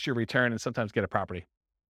way to boost your return and sometimes get a property.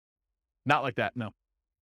 Not like that, no.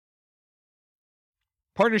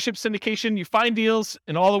 Partnership syndication, you find deals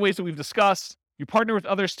in all the ways that we've discussed. You partner with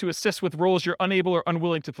others to assist with roles you're unable or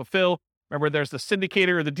unwilling to fulfill. Remember, there's the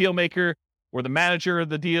syndicator or the deal maker or the manager of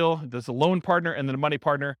the deal. There's a loan partner and then a money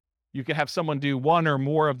partner. You can have someone do one or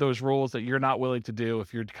more of those roles that you're not willing to do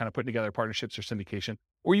if you're kind of putting together partnerships or syndication.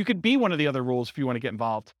 Or you could be one of the other roles if you want to get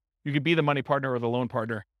involved. You could be the money partner or the loan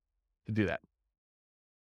partner to do that.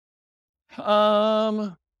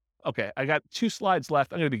 Okay, I got 2 slides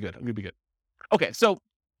left. I'm going to be good. Okay, so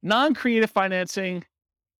non-creative financing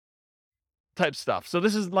type stuff. So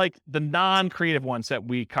this is like the non-creative ones that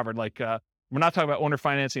we covered. Like we're not talking about owner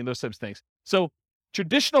financing, those types of things. So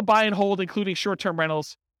traditional buy and hold, including short-term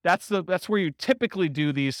rentals, that's where you typically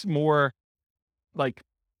do these more like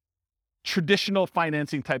traditional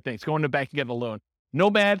financing type things. Go into the bank and get a loan.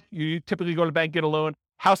 Nomad, you typically go to the bank, get a loan.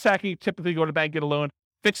 House hacking, typically go to the bank, get a loan.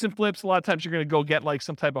 Fix and flips, a lot of times you're going to go get like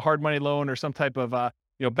some type of hard money loan or some type of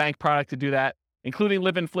bank product to do that, including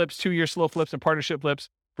live-in flips, 2-year slow flips, and partnership flips.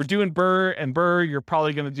 We're doing BRRRR and BRRRR, you're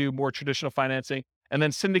probably going to do more traditional financing. And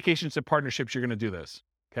then syndications and partnerships, you're going to do this.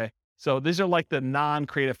 Okay. So these are like the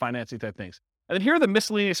non-creative financing type things. And then here are the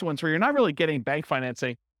miscellaneous ones where you're not really getting bank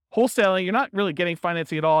financing. Wholesaling, you're not really getting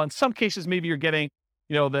financing at all. In some cases, maybe you're getting,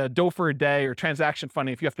 the dough for a day or transaction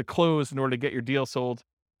funding if you have to close in order to get your deal sold.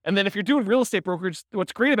 And then if you're doing real estate brokerage,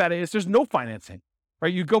 what's great about it is there's no financing,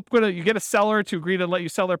 right? You get a seller to agree to let you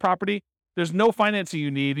sell their property. There's no financing you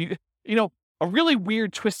need. A really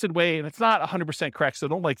weird, twisted way, and it's not 100% correct, so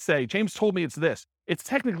don't say, James told me it's this. It's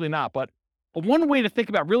technically not, but one way to think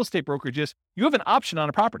about real estate brokerage is you have an option on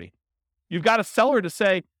a property. You've got a seller to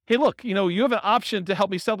say, hey, look, you have an option to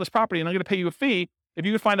help me sell this property, and I'm going to pay you a fee if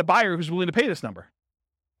you can find a buyer who's willing to pay this number,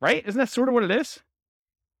 right? Isn't that sort of what it is?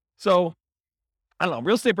 So, I don't know,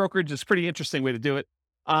 real estate brokerage is a pretty interesting way to do it.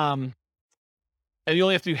 And you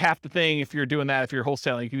only have to do half the thing if you're doing that. If you're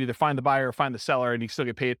wholesaling, you can either find the buyer or find the seller and you still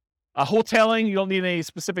get paid. Wholetailing, you don't need any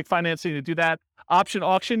specific financing to do that. Option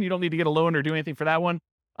auction, you don't need to get a loan or do anything for that one.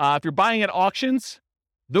 If you're buying at auctions,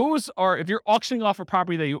 if you're auctioning off a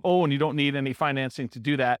property that you own, you don't need any financing to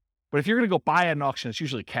do that. But if you're going to go buy at an auction, it's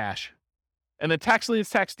usually cash. And then tax liens,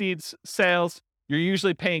 tax deeds, sales, you're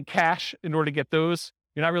usually paying cash in order to get those.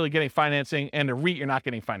 You're not really getting financing. And a REIT, you're not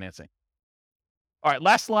getting financing. All right,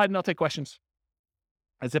 last slide, and I'll take questions.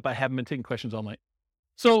 As if I haven't been taking questions all night.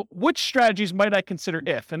 So which strategies might I consider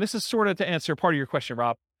if? And this is sort of to answer part of your question,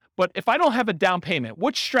 Rob. But if I don't have a down payment,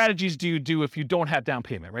 what strategies do you do if you don't have down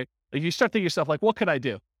payment, right? Like you start thinking to yourself, like, what could I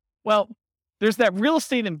do? Well, there's that real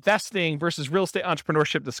estate investing versus real estate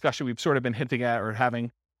entrepreneurship discussion we've sort of been hinting at or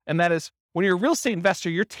having. And that is when you're a real estate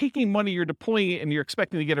investor, you're taking money, you're deploying it, and you're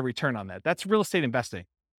expecting to get a return on that. That's real estate investing.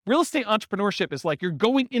 Real estate entrepreneurship is like you're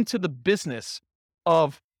going into the business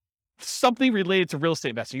of something related to real estate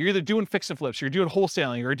investing. You're either doing fix and flips, you're doing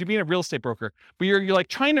wholesaling, or you're being a real estate broker, but you're like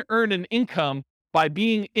trying to earn an income by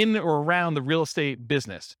being in or around the real estate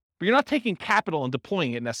business. But you're not taking capital and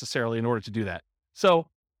deploying it necessarily in order to do that. So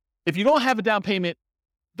if you don't have a down payment,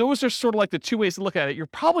 those are sort of like the 2 ways to look at it. You're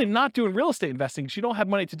probably not doing real estate investing because you don't have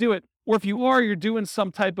money to do it. Or if you are, you're doing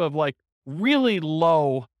some type of like really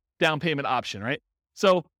low down payment option, right?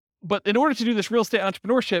 So, but in order to do this real estate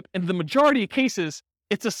entrepreneurship, in the majority of cases,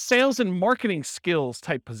 it's a sales and marketing skills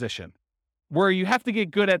type position where you have to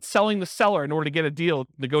get good at selling the seller in order to get a deal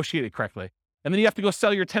negotiated correctly. And then you have to go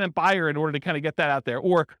sell your tenant buyer in order to kind of get that out there.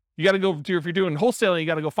 Or you got to go do, if you're doing wholesaling, you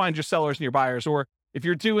got to go find your sellers and your buyers. Or if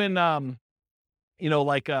you're doing,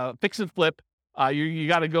 fix and flip, you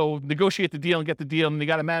got to go negotiate the deal and get the deal. And you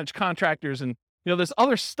got to manage contractors. And, there's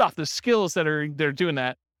other stuff, there's skills they're doing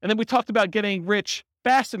that. And then we talked about getting rich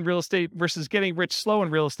fast in real estate versus getting rich slow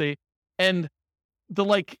in real estate. And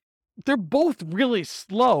they're both really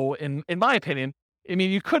slow in my opinion. I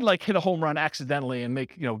mean, you could hit a home run accidentally and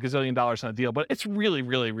make, gazillion dollars on a deal, but it's really,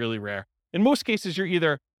 really, really rare. In most cases, you're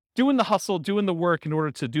either doing the hustle, doing the work in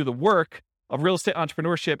order to do the work of real estate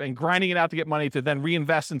entrepreneurship and grinding it out to get money to then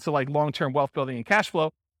reinvest into long-term wealth building and cash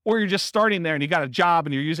flow, or you're just starting there and you got a job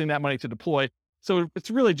and you're using that money to deploy. So it's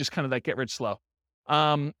really just kind of that get rich slow.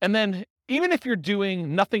 And then even if you're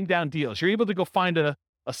doing nothing down deals, you're able to go find a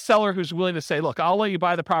seller who's willing to say, look, I'll let you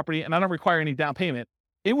buy the property and I don't require any down payment.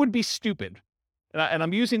 It would be stupid. And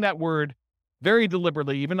I'm using that word very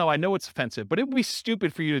deliberately, even though I know it's offensive, but it would be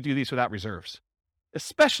stupid for you to do these without reserves,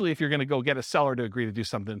 especially if you're going to go get a seller to agree to do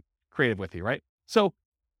something creative with you, right? So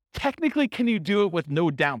technically, can you do it with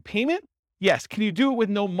no down payment? Yes. Can you do it with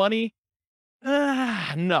no money?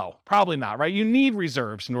 No, probably not, right? You need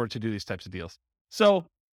reserves in order to do these types of deals. So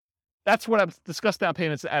that's what I've discussed, down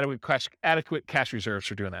payments, adequate cash reserves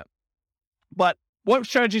for doing that. But what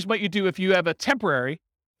strategies might you do if you have a temporary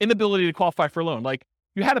inability to qualify for a loan? Like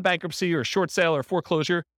you had a bankruptcy or a short sale or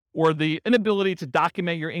foreclosure, or the inability to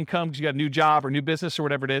document your income because you got a new job or new business or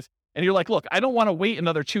whatever it is. And you're like, look, I don't want to wait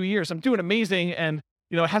another 2 years. I'm doing amazing. And,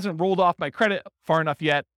 it hasn't rolled off my credit far enough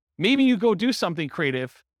yet. Maybe you go do something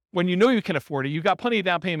creative when you know you can afford it. You got plenty of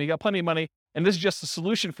down payment, you got plenty of money. And this is just a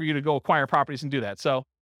solution for you to go acquire properties and do that. So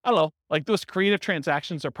I don't know, like those creative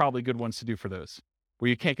transactions are probably good ones to do for those where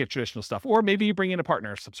you can't get traditional stuff. Or maybe you bring in a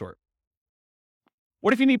partner of some sort.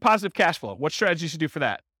 What if you need positive cash flow? What strategies to do for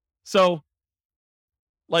that? So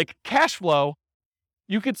like cash flow,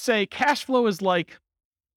 you could say cash flow is like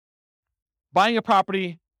buying a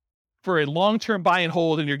property for a long-term buy and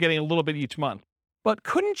hold, and you're getting a little bit each month. But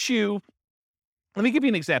couldn't you, let me give you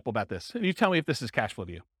an example about this, and you tell me if this is cash flow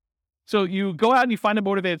to you. So you go out and you find a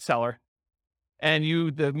motivated seller, and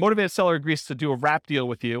the motivated seller agrees to do a wrap deal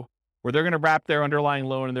with you, where they're going to wrap their underlying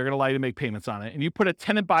loan and they're going to allow you to make payments on it. And you put a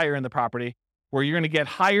tenant buyer in the property where you're going to get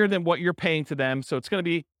higher than what you're paying to them. So it's going to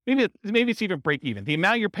be, maybe it's even break even. The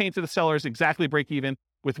amount you're paying to the seller is exactly break even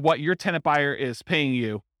with what your tenant buyer is paying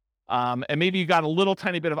you. And maybe you got a little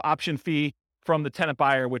tiny bit of option fee from the tenant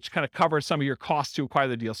buyer, which kind of covers some of your costs to acquire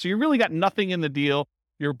the deal. So you really got nothing in the deal.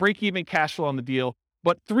 You're break even cash flow on the deal.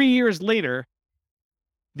 But 3 years later,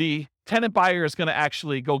 the tenant buyer is going to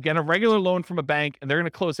actually go get a regular loan from a bank, and they're going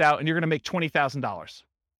to close out, and you're going to make $20,000.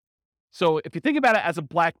 So if you think about it as a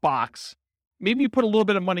black box, maybe you put a little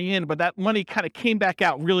bit of money in, but that money kind of came back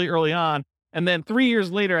out really early on. And then 3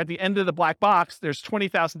 years later, at the end of the black box, there's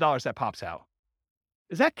 $20,000 that pops out.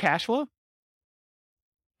 Is that cash flow?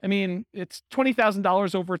 I mean, it's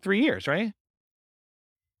 $20,000 over 3 years, right?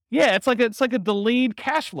 Yeah, it's like a delayed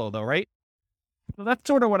cash flow though, right? So that's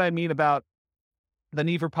sort of what I mean about the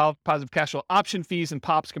need for positive cash flow, option fees and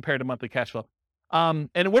pops compared to monthly cash flow. And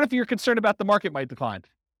what if you're concerned about the market might decline?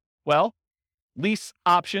 Well, lease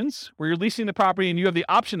options, where you're leasing the property and you have the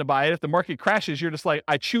option to buy it. If the market crashes, you're just like,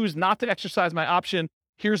 I choose not to exercise my option.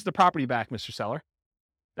 Here's the property back, Mr. Seller.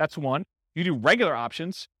 That's one. You do regular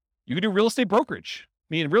options. You can do real estate brokerage.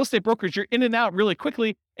 I mean, real estate brokerage, you're in and out really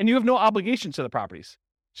quickly and you have no obligation to the properties.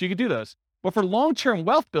 So you can do those. But for long-term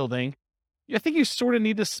wealth building, I think you sort of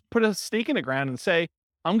need to put a stake in the ground and say,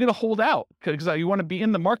 I'm going to hold out because you want to be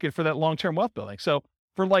in the market for that long-term wealth building. So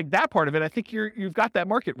for like that part of it, I think you've got that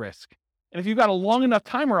market risk. And if you've got a long enough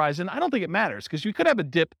time horizon, I don't think it matters because you could have a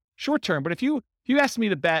dip short term. But if you asked me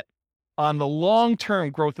to bet on the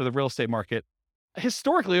long-term growth of the real estate market,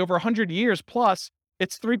 historically over 100 years plus,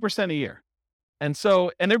 it's 3% a year. And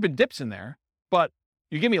there've been dips in there, but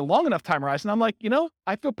you give me a long enough time horizon, I'm like,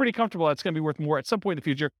 I feel pretty comfortable it's going to be worth more at some point in the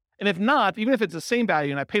future. And if not, even if it's the same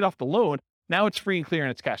value and I paid off the loan, now it's free and clear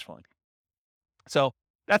and it's cash flowing. So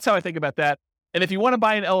that's how I think about that. And if you want to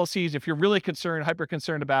buy in LLCs, if you're really hyper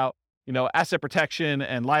concerned about, asset protection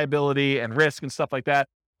and liability and risk and stuff like that,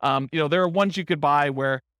 there are ones you could buy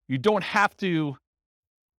where you don't have to,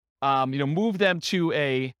 move them to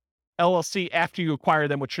a LLC after you acquire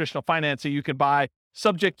them with traditional financing. You could buy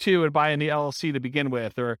subject to and buy in the LLC to begin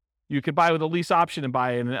with, or you could buy with a lease option and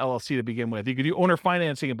buy in an LLC to begin with. You could do owner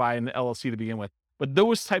financing and buy in the LLC to begin with. But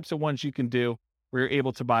those types of ones you can do where you're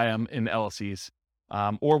able to buy them in LLCs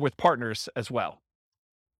or with partners as well.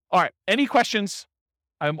 All right. Any questions?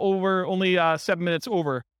 I'm only 7 minutes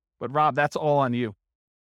over, but Rob, that's all on you.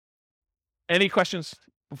 Any questions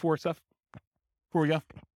before we go?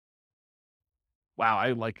 Wow,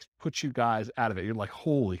 I put you guys out of it. You're like,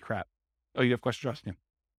 holy crap. Oh, you have questions, Justin?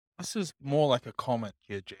 This is more like a comment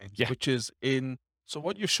here, James, Yeah. which is so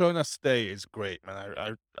what you're showing us today is great,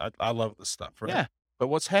 man. I love this stuff, right? Yeah. But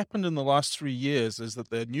what's happened in the last 3 years is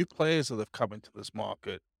that there are new players that have come into this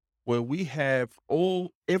market where we have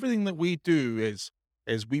everything that we do is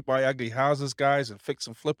we buy ugly houses, guys, and fix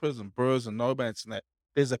and flippers and brewers and nomads and that.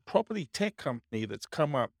 There's a property tech company that's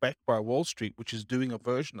come up backed by Wall Street, which is doing a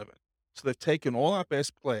version of it. So they've taken all our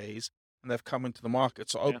best plays and they've come into the market.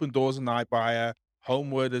 So Open Doors an iBuyer,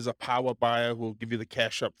 Homeward is a power buyer who will give you the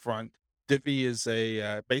cash up front. Divvy is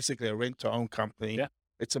basically a rent-to-own company. Yeah.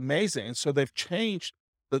 It's amazing. And so they've changed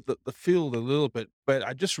the field a little bit. But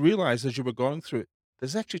I just realized as you were going through it,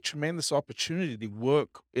 there's actually tremendous opportunity to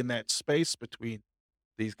work in that space between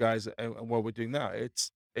these guys and what we're doing now.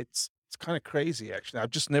 It's kind of crazy, actually.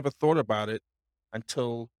 I've just never thought about it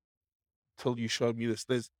until you showed me this.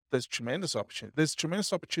 There's tremendous opportunity. There's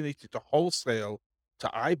tremendous opportunity to wholesale to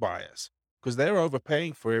iBuyers because they're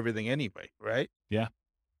overpaying for everything anyway, right? Yeah.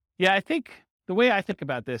 Yeah, I think the way I think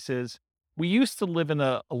about this is we used to live in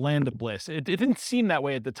a land of bliss. It didn't seem that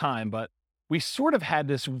way at the time, but we sort of had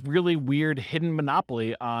this really weird hidden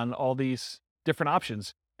monopoly on all these different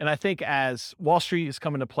options. And I think as Wall Street is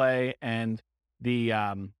coming to play and the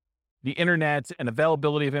the internet and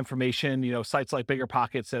availability of information, sites like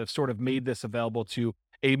BiggerPockets that have sort of made this available to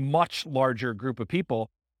a much larger group of people,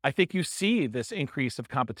 I think you see this increase of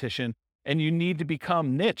competition, and you need to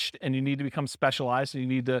become niched, and you need to become specialized, and you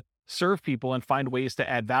need to serve people and find ways to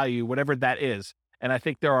add value, whatever that is. And I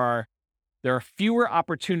think there are fewer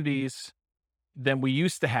opportunities than we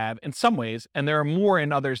used to have in some ways, and there are more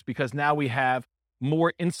in others because now we have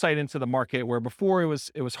more insight into the market, where before it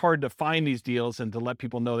was hard to find these deals and to let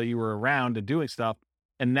people know that you were around and doing stuff.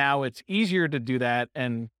 And now it's easier to do that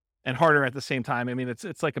and harder at the same time. I mean,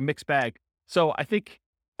 it's like a mixed bag. So I think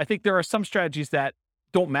there are some strategies that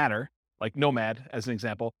don't matter, like Nomad as an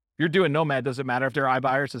example. If you're doing Nomad, does it matter if there are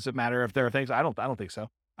iBuyers? Does it matter if there are things? I don't think so.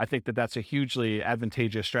 I think that's a hugely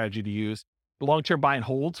advantageous strategy to use. The long-term buy and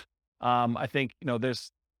hold, I think,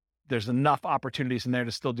 there's enough opportunities in there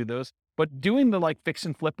to still do those. But doing the like fix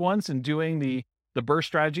and flip ones and doing the burst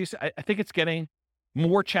strategies, I think it's getting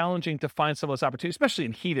more challenging to find some of those opportunities, especially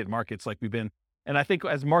in heated markets like we've been. And I think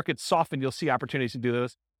as markets soften, you'll see opportunities to do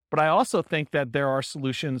those. But I also think that there are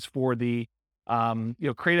solutions for the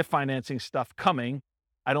creative financing stuff coming.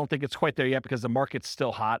 I don't think it's quite there yet because the market's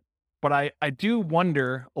still hot. But I do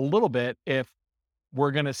wonder a little bit if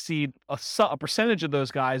we're going to see a percentage of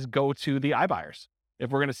those guys go to the iBuyers. If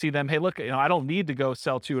we're going to see them, hey, look, I don't need to go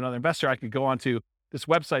sell to another investor. I could go onto this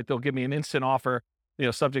website. They'll give me an instant offer,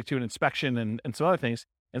 subject to an inspection and some other things.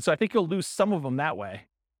 And so I think you'll lose some of them that way,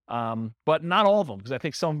 but not all of them, because I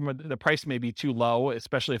think some of them, the price may be too low,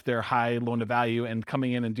 especially if they're high loan to value, and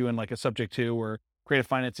coming in and doing like a subject to or creative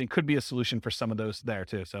financing could be a solution for some of those there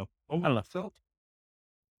too. So I don't know.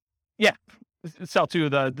 Yeah. Sell to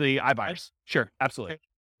the iBuyers. Sure. Absolutely.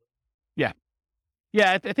 Yeah.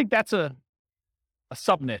 Yeah. I think that's a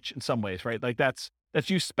sub niche in some ways, right? Like that's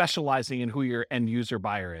you specializing in who your end user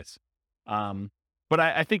buyer is. But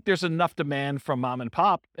I think there's enough demand from mom and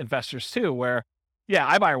pop investors too, where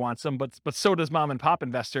iBuyer wants them, but so does mom and pop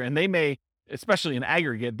investor. And they may, especially in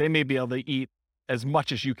aggregate, they may be able to eat as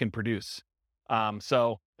much as you can produce.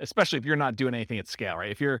 So especially if you're not doing anything at scale,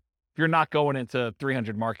 right? If you're not going into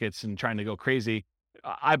 300 markets and trying to go crazy,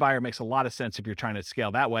 iBuyer makes a lot of sense if you're trying to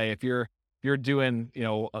scale that way. If you're doing,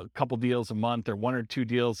 a couple deals a month or one or two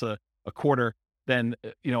deals a quarter, then,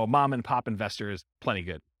 a mom and pop investor is plenty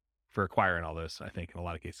good for acquiring all those, I think, in a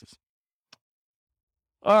lot of cases.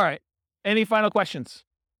 All right. Any final questions?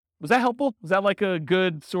 Was that helpful? Was that like a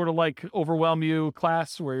good sort of like overwhelm you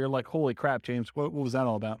class where you're like, holy crap, James, what was that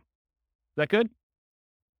all about? Is that good?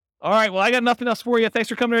 All right. Well, I got nothing else for you. Thanks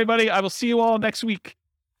for coming, everybody. I will see you all next week.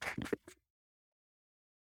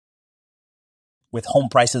 With home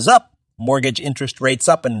prices up, mortgage interest rates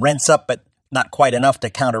up, and rents up, but not quite enough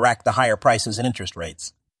to counteract the higher prices and interest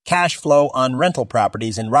rates. Cash flow on rental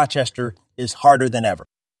properties in Rochester is harder than ever.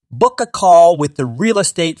 Book a call with the Real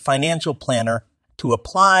Estate Financial Planner to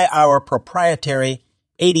apply our proprietary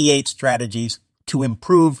 88 strategies to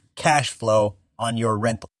improve cash flow on your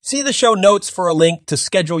rental. See the show notes for a link to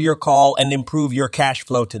schedule your call and improve your cash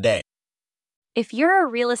flow today. If you're a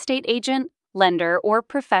real estate agent, lender, or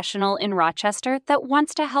professional in Rochester that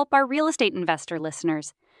wants to help our real estate investor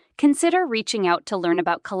listeners, consider reaching out to learn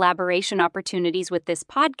about collaboration opportunities with this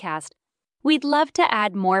podcast. We'd love to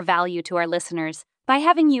add more value to our listeners by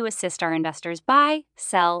having you assist our investors buy,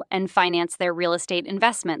 sell, and finance their real estate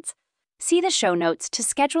investments. See the show notes to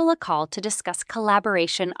schedule a call to discuss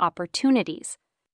collaboration opportunities.